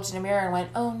down and looked in a mirror and went,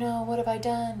 oh no, what have I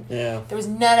done? Yeah. There was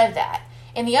none of that.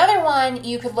 In the other one,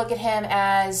 you could look at him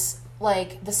as,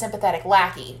 like, the sympathetic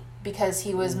lackey because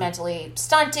he was mentally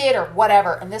stunted or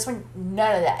whatever. And this one,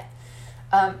 none of that.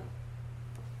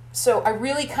 So I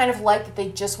really kind of like that they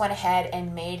just went ahead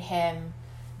and made him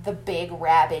the big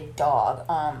rabid dog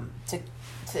to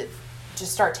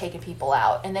just start taking people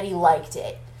out, and that he liked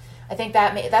it. I think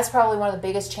that's probably one of the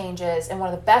biggest changes and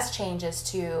one of the best changes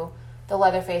to the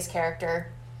Leatherface character.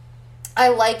 I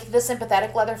like the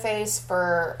sympathetic Leatherface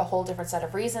for a whole different set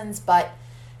of reasons, but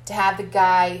to have the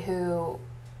guy who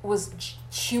was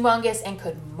humongous and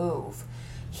could move.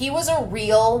 He was a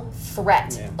real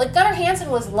threat. Yeah. Like, Gunnar Hansen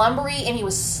was lumbery and he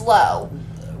was slow.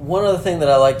 One other thing that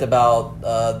I liked about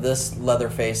this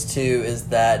Leatherface, too, is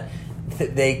that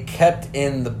they kept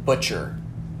in the butcher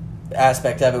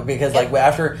aspect of it. Because, like,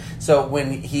 so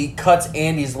when he cuts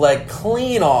Andy's leg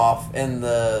clean off in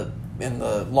the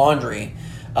laundry,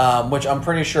 which I'm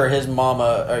pretty sure his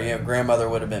mama or grandmother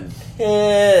would have been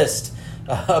pissed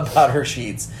about her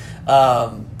sheets.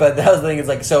 But that was the thing. It's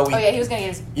like, so he was gonna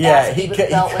get his he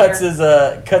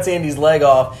cuts Andy's leg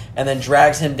off and then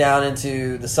drags him down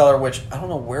into the cellar, which I don't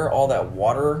know where all that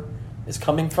water is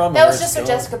coming from. That was just so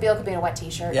Jessica Biel could be in a wet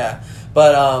t-shirt. Yeah,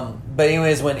 but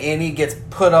anyways, when Andy gets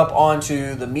put up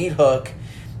onto the meat hook,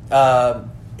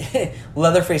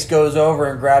 Leatherface goes over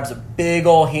and grabs a big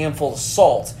old handful of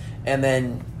salt and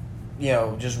then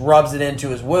just rubs it into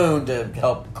his wound to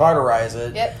help cauterize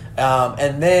it. Yep.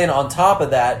 And then on top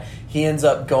of that, he ends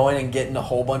up going and getting a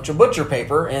whole bunch of butcher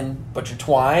paper and butcher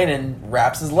twine and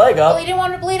wraps his leg up. Well, he didn't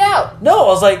want to bleed out. No, I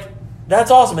was like, that's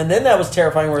awesome. And then that was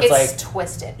terrifying where it's like...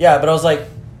 twisted. Yeah, but I was like,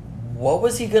 what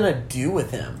was he going to do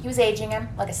with him? He was aging him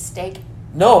like a steak.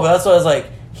 No, but that's what I was like,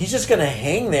 he's just going to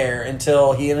hang there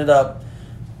until he ended up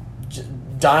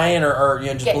dying or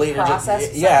just bleeding.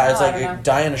 It's like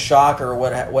dying of shock or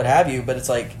what have you. But it's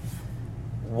like,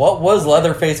 what was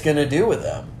Leatherface going to do with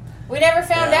him? We never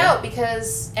found out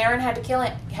because Aaron had to kill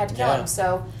him.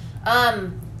 So, I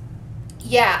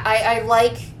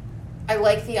like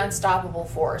the unstoppable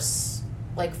force,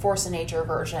 like force of nature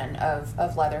version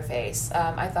of Leatherface.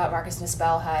 I thought Marcus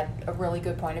Nispel had a really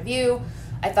good point of view.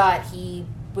 I thought he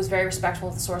was very respectful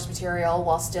of the source material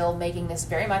while still making this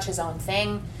very much his own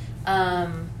thing. I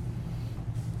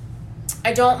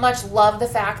don't much love the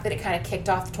fact that it kind of kicked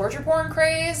off the torture porn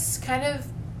craze.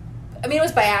 It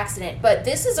was by accident, but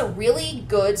this is a really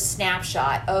good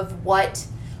snapshot of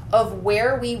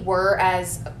where we were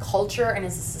as a culture and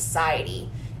as a society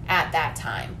at that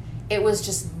time. It was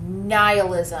just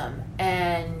nihilism,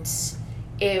 and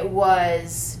it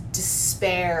was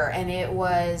despair, and it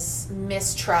was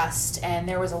mistrust, and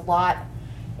there was a lot.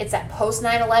 It's that post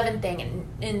 9/11 thing,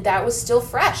 and that was still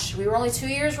fresh. We were only 2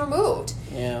 years removed.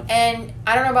 Yeah. And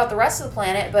I don't know about the rest of the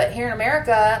planet, but here in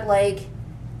America,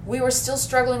 we were still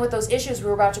struggling with those issues. We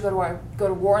were about to go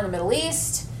to war in the Middle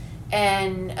East,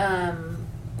 and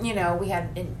we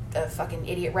had a fucking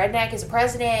idiot redneck as a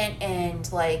president, and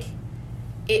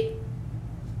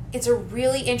it's a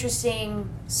really interesting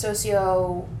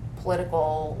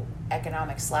socio-political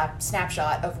economic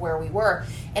snapshot of where we were,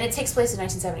 and it takes place in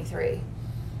 1973.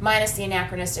 Minus the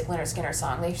anachronistic Lynyrd Skynyrd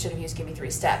song. They should have used Give Me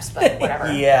 3 Steps, but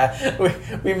whatever. Yeah,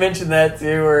 we mentioned that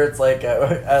too, where it's like, I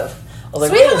was like,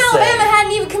 Sweet Home Alabama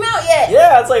hadn't even come out yet.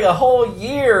 Yeah, it's like a whole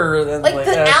year. Then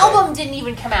the album didn't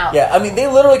even come out. Yeah, they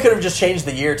literally could have just changed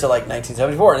the year to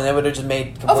 1974, and that would have just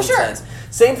made complete sense.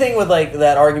 Same thing with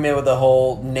that argument with the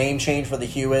whole name change for the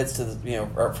Hewitts to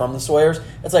or from the Sawyers.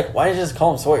 It's like, why did you just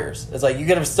call them Sawyers? It's like you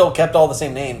could have still kept all the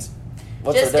same names.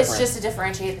 What's the difference? It's just to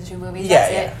differentiate the two movies. Yeah,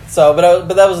 That's it. So,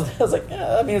 I was like,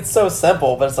 it's so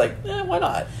simple, but it's like, why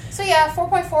not? So yeah,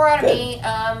 4.4 out of me.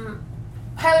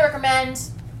 Highly recommend.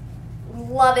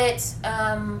 Love it.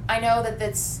 I know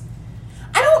that's.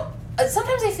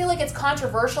 Sometimes I feel like it's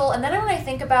controversial, and then when I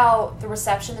think about the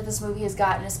reception that this movie has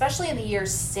gotten, especially in the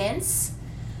years since,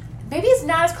 maybe it's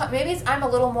not as. I'm a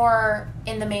little more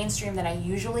in the mainstream than I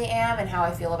usually am, and how I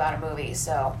feel about a movie.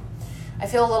 So. I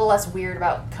feel a little less weird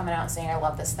about coming out and saying I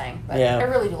love this thing, but I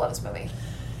really do love this movie.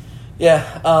 Yeah,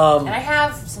 and I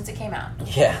have since it came out.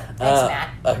 Yeah, thanks, Matt.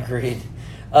 Agreed.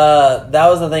 That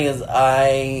was the thing is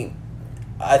I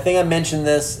think I mentioned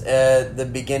this at the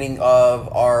beginning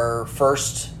of our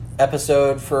first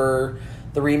episode for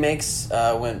the remakes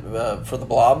for the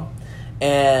Blob,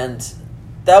 and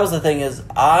that was the thing is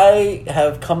I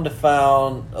have come to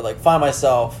find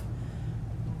myself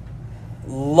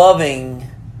loving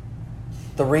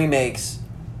the remakes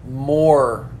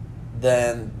more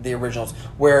than the originals,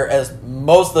 whereas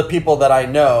most of the people that I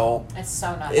know, it's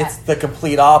the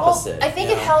complete opposite. Well, I think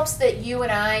it helps that you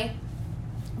and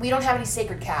we don't have any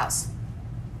sacred cows.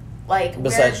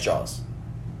 Besides Jaws.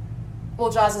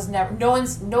 Well, Jaws is never. No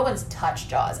one's touched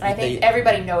Jaws, and I think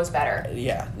everybody knows better.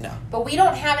 Yeah, no. But we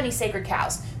don't have any sacred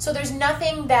cows, so there's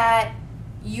nothing that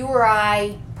you or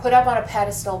I put up on a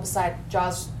pedestal beside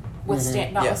Jaws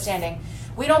notwithstanding.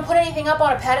 We don't put anything up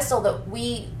on a pedestal that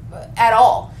at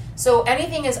all. So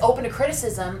anything is open to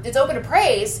criticism. It's open to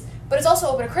praise, but it's also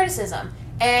open to criticism.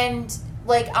 And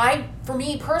for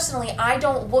me personally, I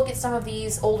don't look at some of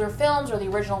these older films or the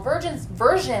original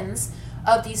versions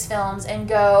of these films and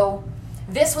go,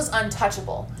 this was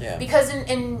untouchable. Yeah. Because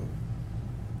in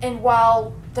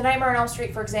while The Nightmare on Elm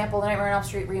Street, for example, the Nightmare on Elm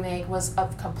Street remake was a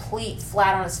complete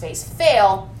flat on its face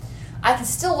fail, I can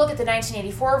still look at the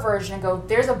 1984 version and go,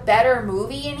 there's a better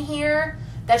movie in here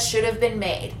that should have been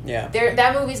made. Yeah.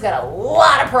 That movie's got a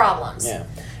lot of problems. Yeah.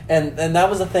 And that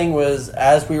was the thing was,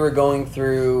 as we were going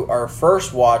through our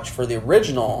first watch for the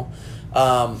original,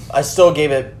 I still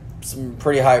gave it some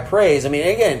pretty high praise. I mean,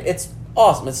 again, it's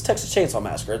awesome. It's Texas Chainsaw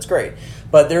Massacre. It's great.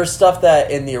 But there's stuff that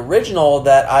in the original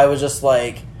that I was just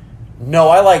like, no,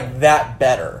 I like that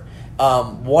better.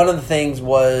 One of the things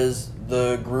was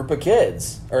the group of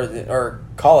kids, or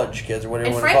college kids, or whatever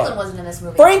you And want to call Franklin it. wasn't in this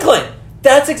movie. Franklin!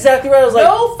 That's exactly right. I was like,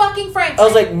 no fucking Franklin. I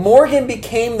was like, Morgan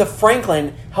became the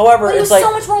Franklin. However, but he it's was like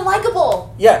so much more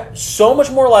likable. yeah, so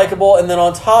much more likable. And then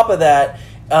on top of that,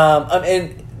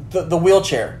 and the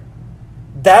wheelchair,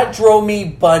 that drove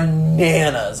me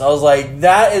bananas. I was like,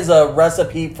 that is a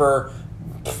recipe for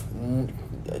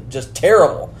just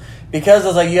terrible. Because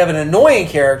it's like you have an annoying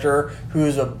character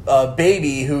who's a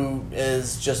baby who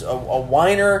is just a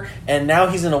whiner, and now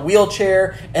he's in a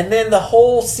wheelchair. And then the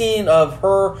whole scene of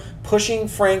her pushing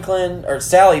Franklin, or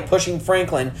Sally pushing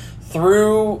Franklin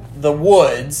through the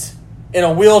woods in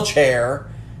a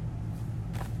wheelchair,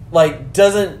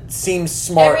 doesn't seem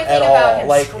smart Everything at about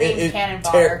all. him screamed cannon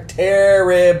fodder.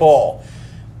 Terrible.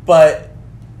 But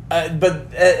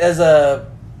as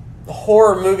a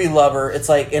horror movie lover, it's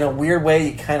like in a weird way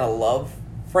you kind of love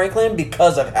Franklin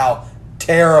because of how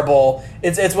terrible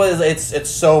it's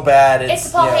so bad. It's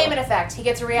the Paul Heyman effect. He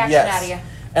gets a reaction out of you.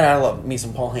 And I love me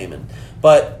some Paul Heyman.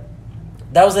 But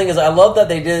that was the thing is I love that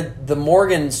they did the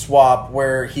Morgan swap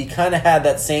where he kind of had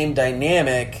that same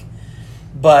dynamic,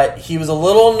 but he was a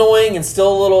little annoying and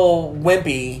still a little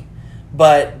wimpy.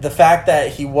 But the fact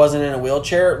that he wasn't in a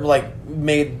wheelchair,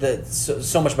 made that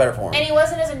so much better for him. And he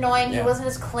wasn't as annoying. Yeah. He wasn't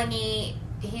as clingy.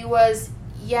 He was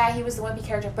the wimpy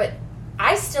character. But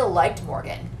I still liked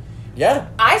Morgan. Yeah.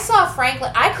 I saw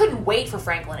Franklin. I couldn't wait for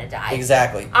Franklin to die.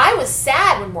 Exactly. I was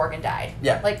sad when Morgan died.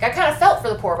 Yeah. I kind of felt for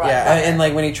the poor brother. Yeah, and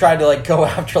when he tried to go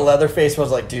after Leatherface, I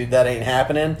was like, dude, that ain't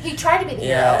happening. He tried to be the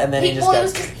hero. Yeah, and then he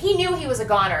knew he was a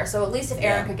goner, so at least if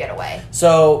Aaron could get away.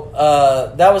 So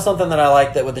that was something that I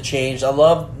liked with the change. I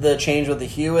love the change with the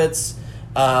Hewitts.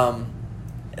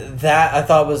 That I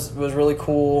thought was really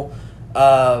cool.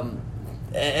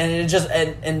 And it just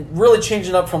and really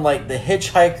changing up from the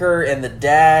hitchhiker and the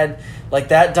dad,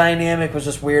 that dynamic was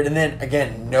just weird. And then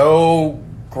again, no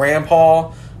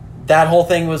grandpa. That whole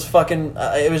thing was fucking.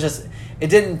 It was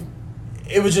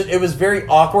very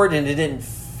awkward and it didn't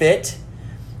fit.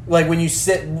 When you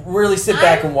sit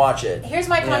back and watch it. Here's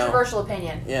my controversial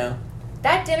opinion. Yeah.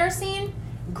 That dinner scene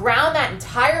ground that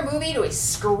entire movie to a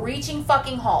screeching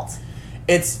fucking halt.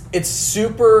 It's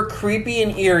super creepy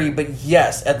and eerie, but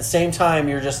yes, at the same time,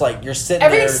 you're just you're sitting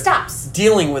Everything there stops.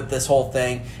 dealing with this whole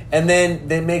thing, and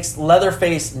then it makes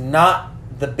Leatherface not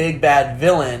the big bad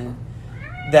villain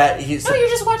that he's. No, you're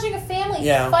just watching a family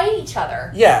fight each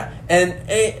other. Yeah, and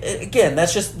again,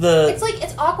 that's just the.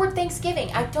 It's awkward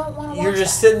Thanksgiving. I don't want to watch. You're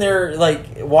just sitting there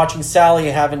watching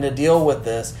Sally having to deal with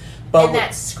this. But and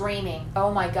that screaming.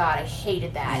 Oh my god, I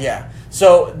hated that. Yeah.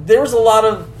 So there was a lot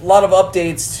of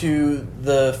updates to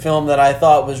the film that I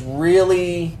thought was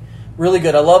really, really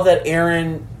good. I love that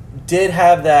Erin did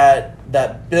have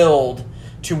that build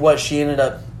to what she ended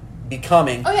up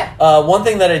becoming. Oh yeah. One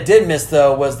thing that I did miss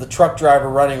though was the truck driver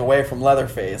running away from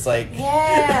Leatherface.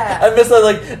 Yeah. I missed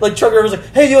that. Truck driver was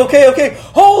like, "Hey, you okay? Okay."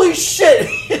 Holy shit!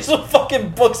 He just fucking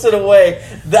books it away.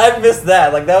 I missed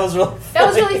that. That was really. That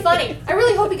was really funny. I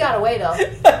really hope he got away though.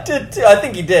 I did too. I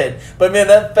think he did. But man,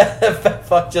 that fat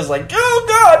fuck just oh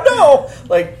god, no!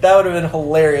 That would have been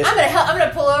hilarious. I'm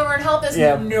gonna pull over and help this.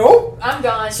 Yeah. Nope. I'm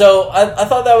gone. So I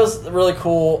thought that was really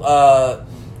cool.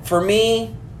 For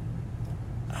me,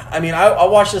 I mean, I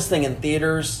watched this thing in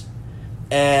theaters,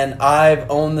 and I've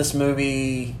owned this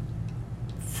movie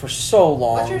for so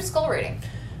long. What's your skull rating?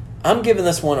 I'm giving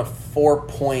this one a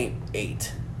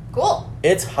 4.8. Cool.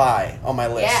 It's high on my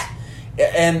list.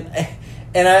 Yeah.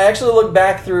 And I actually looked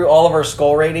back through all of our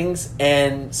skull ratings,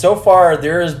 and so far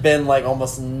there has been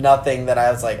almost nothing that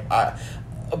I was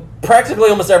practically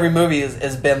almost every movie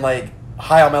has been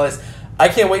high on my list. I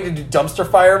can't wait to do Dumpster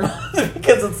Fire month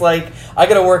because it's I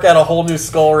got to work out a whole new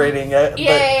skull rating.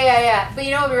 Yeah. But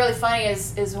you know what would be really funny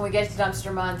is when we get to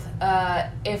Dumpster Month,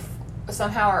 if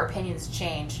somehow our opinions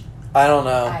change, I don't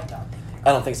know.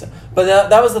 I don't think so. But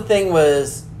that was the thing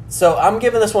was, so I'm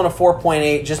giving this one a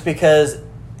 4.8 just because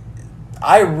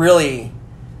I really,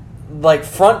 like,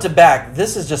 front to back,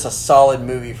 this is just a solid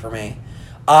movie for me.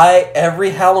 Every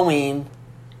Halloween,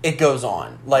 it goes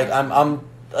on. Like, I'm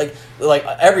like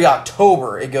every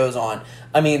October, it goes on.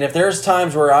 I mean, if there's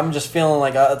times where I'm just feeling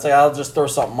like, it's like I'll just throw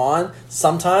something on,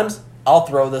 sometimes I'll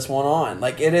throw this one on.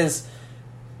 Like, it is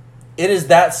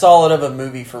that solid of a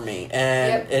movie for me.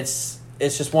 And it's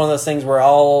just one of those things where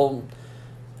I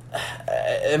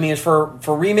mean, for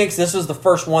remakes, this was the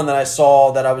first one that I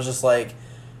saw that I was just like,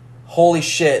 holy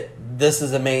shit, this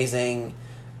is amazing.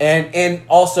 And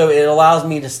also it allows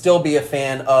me to still be a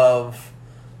fan of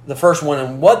the first one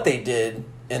and what they did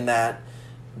in that.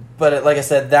 But like I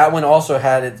said, that one also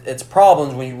had its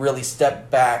problems when you really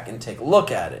step back and take a look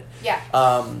at it. Yeah.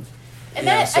 And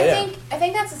I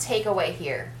think that's the takeaway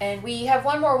here. And we have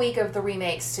one more week of the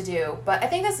remakes to do, but I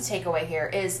think that's the takeaway here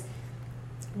is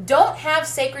don't have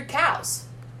sacred cows.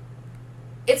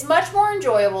 It's much more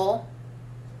enjoyable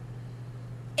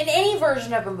in any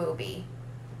version of a movie.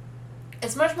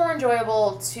 It's much more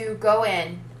enjoyable to go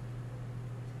in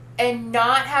and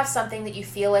not have something that you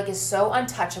feel like is so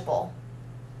untouchable.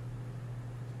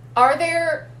 Are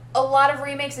there a lot of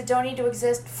remakes that don't need to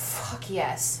exist? Fuck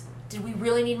yes. Did we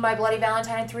really need My Bloody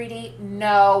Valentine in 3D?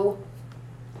 No.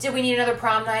 Did we need another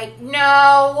Prom Night?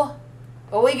 No.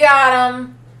 But we got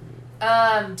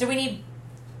them. Do we need...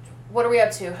 What are we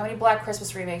up to? How many Black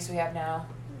Christmas remakes do we have now?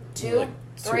 2? Like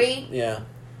 3? Yeah.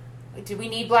 Do we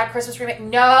need Black Christmas remake?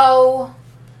 No.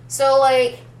 So,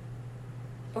 like,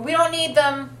 we don't need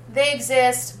them. They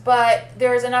exist, but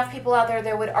there's enough people out there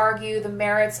that would argue the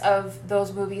merits of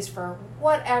those movies for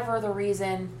whatever the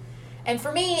reason. And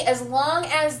for me, as long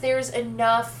as there's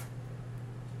enough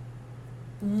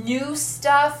new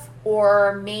stuff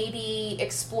or maybe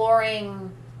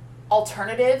exploring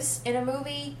alternatives in a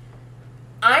movie,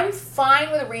 I'm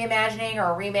fine with a reimagining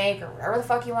or a remake or whatever the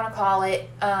fuck you want to call it,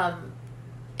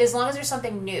 as long as there's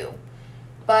something new.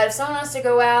 But if someone wants to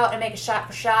go out and make a shot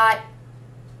for shot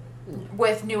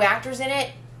with new actors in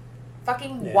it,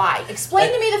 fucking why?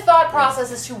 Explain to me the thought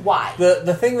process as to why.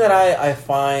 The thing that I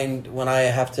find when I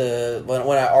have to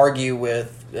when I argue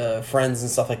with friends and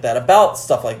stuff like that about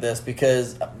stuff like this,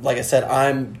 because like I said,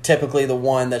 I'm typically the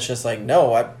one that's just like,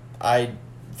 no, I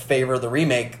favor the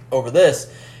remake over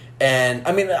this. And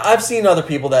I mean, I've seen other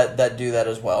people that do that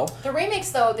as well. The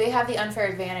remakes, though, they have the unfair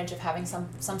advantage of having some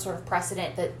sort of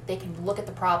precedent that they can look at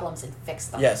the problems and fix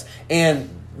them. Yes, and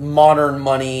modern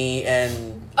money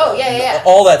and yeah.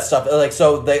 all that stuff. Like,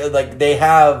 so they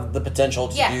have the potential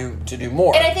to do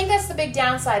more. And I think that's the big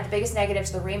downside. The biggest negative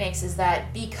to the remakes is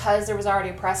that because there was already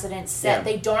a precedent set,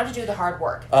 they don't have to do the hard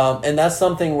work. And that's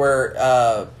something where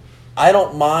I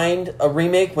don't mind a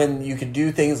remake when you could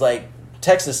do things like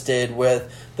Texas did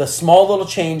with the small little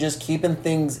changes, keeping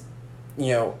things,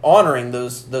 honoring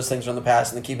those things from the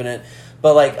past and then keeping it.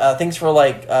 But like things for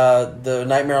like the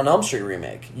Nightmare on Elm Street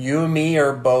remake, you and me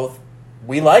are both,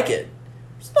 we like it.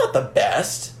 It's not the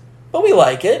best, but we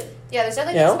like it. Yeah, there's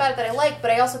definitely things about it that I like, but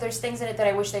there's things in it that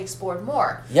I wish they explored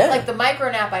more. Yeah, like the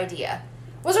micronap idea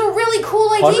was a really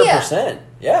cool idea. 100%.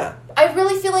 Yeah. I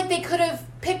really feel like they could have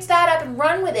picked that up and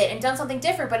run with it and done something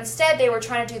different, but instead they were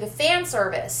trying to do the fan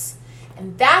service.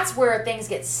 And that's where things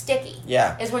get sticky.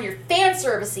 Yeah. Is when you're fan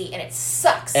servicey and it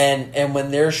sucks. And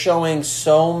when they're showing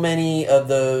so many of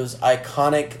those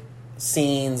iconic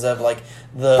scenes of like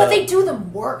But they do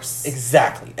them worse.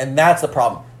 Exactly. And that's the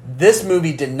problem. This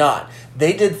movie did not.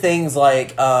 They did things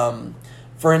like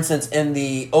for instance, in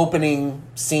the opening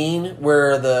scene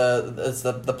where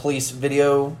the police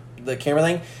video, the camera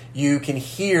thing, you can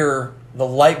hear the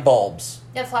light bulbs.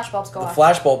 Yeah, the flash bulbs go off. The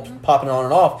flash bulbs popping on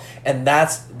and off, and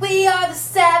that's... We are the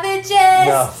savages!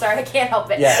 No. Sorry, I can't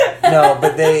help it. Yeah, no,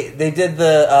 but they did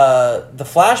the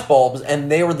flash bulbs,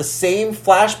 and they were the same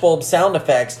flash bulb sound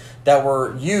effects that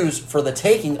were used for the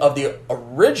taking of the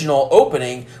original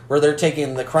opening, where they're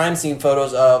taking the crime scene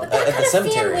photos of at the cemetery. That kind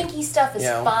of fan-winky stuff is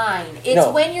fine. It's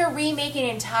when you're remaking an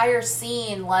entire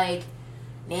scene, like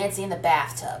Nancy in the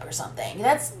bathtub or something.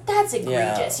 That's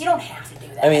egregious. Yeah. You don't have to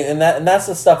do that. I mean, and that's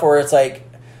the stuff where it's like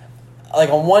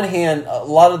on one hand, a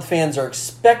lot of the fans are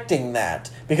expecting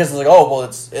that because it's like, oh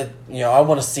well, I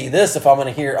want to see this if I'm going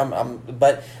to hear.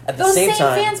 But at the same time, those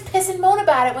same fans piss and moan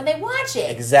about it when they watch it.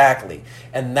 Exactly,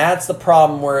 and that's the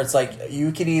problem where it's like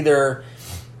you could either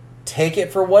take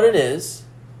it for what it is,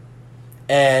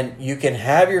 and you can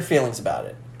have your feelings about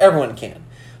it. Everyone can,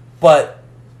 but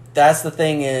that's the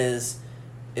thing is.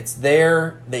 It's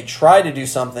there. They try to do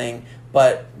something,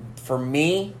 but for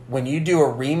me, when you do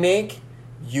a remake,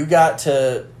 you got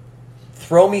to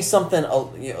throw me something a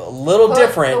little Put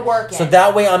different, the work so in.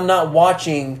 that way I'm not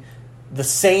watching the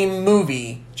same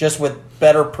movie just with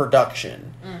better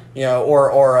production,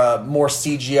 or a more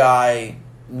CGI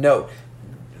note.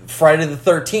 Friday the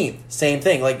 13th, same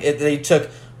thing. Like they took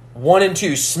 1 and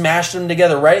 2, smashed them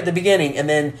together right at the beginning, and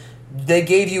then they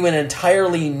gave you an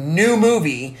entirely new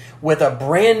movie with a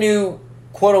brand new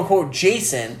quote-unquote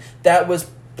Jason that was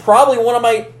probably one of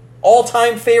my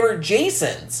all-time favorite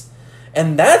Jasons.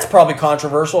 And that's probably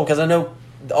controversial because I know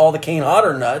all the Kane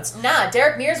Hodder nuts. Nah,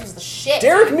 Derek Mears was the shit.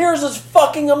 Derek Mears is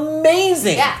fucking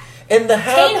amazing. Yeah. And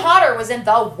Kane Hodder was in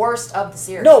the worst of the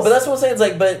series. No, but that's what I'm saying. It's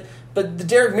like, but the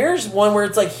Derek Mears one where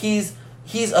it's like he's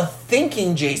a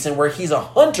thinking Jason, where he's a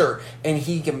hunter and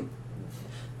he can,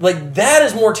 like, that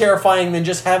is more terrifying than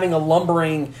just having a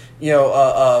lumbering,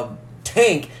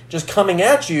 tank just coming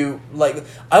at you. Like,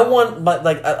 I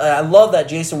love that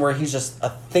Jason where he's just a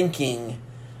thinking,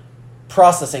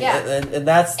 processing, and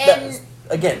that's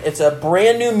again, it's a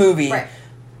brand new movie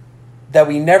that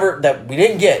we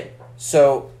didn't get,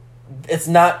 so it's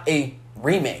not a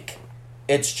remake.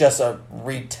 It's just a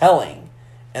retelling,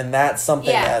 and that's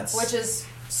something which is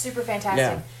super fantastic.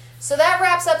 Yeah. So that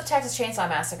wraps up the Texas Chainsaw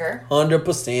Massacre.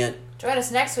 100%. Join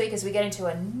us next week as we get into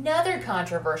another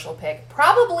controversial pick.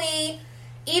 Probably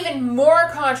even more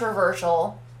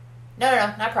controversial. No,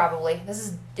 not probably.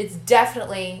 It's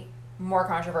definitely more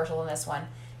controversial than this one.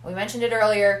 We mentioned it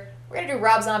earlier. We're going to do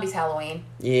Rob Zombie's Halloween.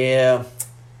 Yeah.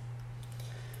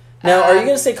 Now, are you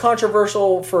going to say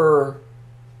controversial for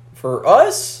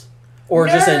us? Or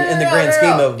just in the grand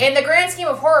scheme of... In the grand scheme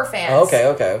of horror fans. Oh,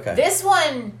 okay. This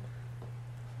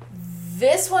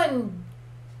one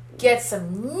gets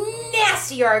some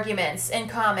nasty arguments and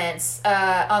comments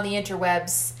on the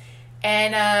interwebs.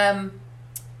 And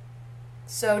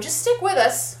so just stick with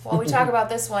us while we talk about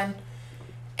this one.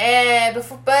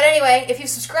 But anyway, if you've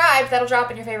subscribed, that'll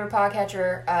drop in your favorite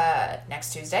podcatcher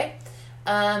next Tuesday.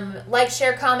 Like,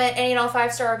 share, comment, any and all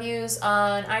 5-star reviews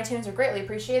on iTunes are greatly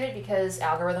appreciated because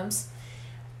algorithms.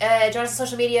 Join us on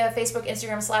social media, Facebook,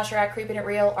 Instagram, / at Creepin' It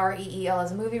Real, REEL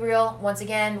as a movie reel. Once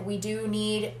again, we do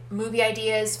need movie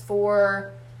ideas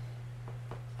for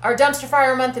our dumpster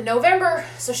fire month in November,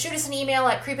 so shoot us an email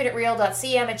at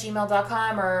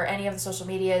creepingitreal.cm@gmail.com or any of the social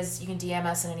medias. You can DM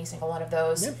us in any single one of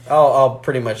those. Yep. I'll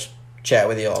pretty much chat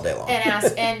with you all day long. And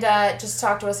ask and just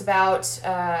talk to us about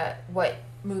what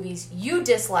movies you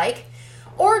dislike.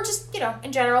 Or just,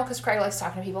 in general, because Craig likes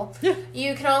talking to people. Yeah.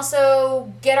 You can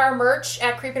also get our merch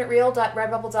at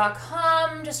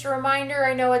creepingitreal.redbubble.com. Just a reminder,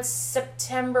 I know it's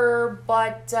September,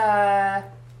 but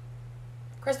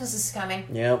Christmas is coming.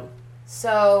 Yep.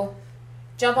 So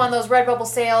jump on those Redbubble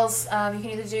sales. You can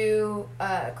either do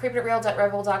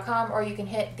creepingitreal.redbubble.com or you can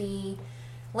hit the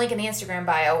link in the Instagram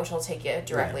bio, which will take you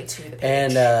directly to the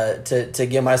page. And to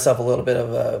give myself a little bit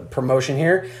of a promotion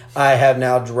here, I have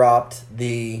now dropped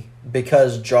the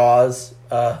Because Jaws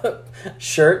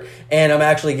shirt, and I'm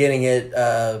actually getting it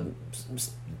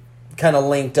kind of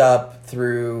linked up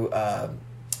through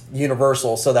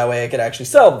Universal, so that way I could actually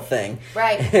sell the thing.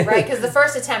 Right, because the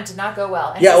first attempt did not go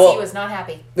well. NBC was not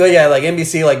happy. Well, yeah, like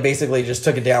NBC, basically just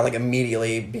took it down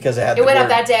immediately because it had. It went up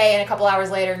that day, and a couple hours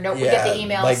later, we get the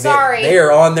email. Sorry, they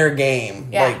are on their game.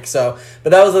 Yeah.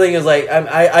 But that was the thing is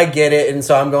I get it, and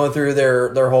so I'm going through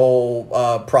their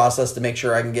whole process to make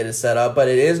sure I can get it set up. But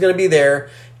it is going to be there.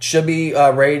 It should be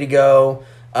ready to go.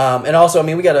 And also,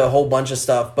 we got a whole bunch of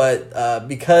stuff, but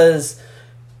because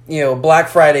Black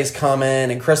Friday's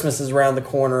coming and Christmas is around the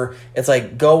corner, it's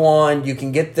like, go on, you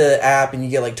can get the app and you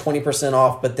get 20%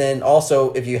 off, but then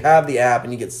also if you have the app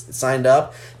and you get signed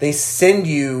up, they send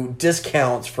you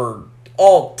discounts for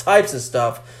all types of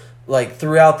stuff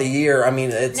throughout the year.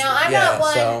 It's now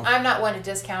I'm not one to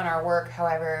discount our work.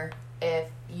 However, if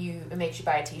it makes you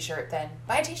buy a t-shirt, then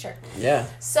buy a t-shirt. Yeah.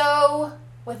 So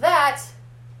with that,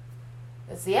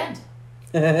 that's the end.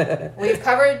 We've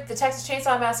covered the Texas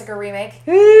Chainsaw Massacre remake.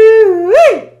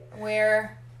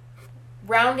 We're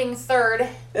rounding third,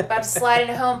 about to slide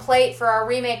into home plate for our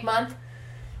remake month.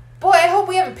 Boy, I hope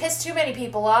we haven't pissed too many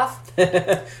people off.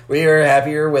 We are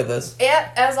happy you're with us.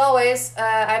 Yep, as always.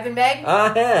 I've been Meg.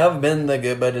 I have been the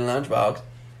Good Buddy Lunchbox.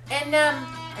 And,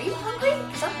 are you hungry?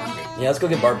 Because I'm hungry. Yeah, let's go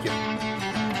get barbecue.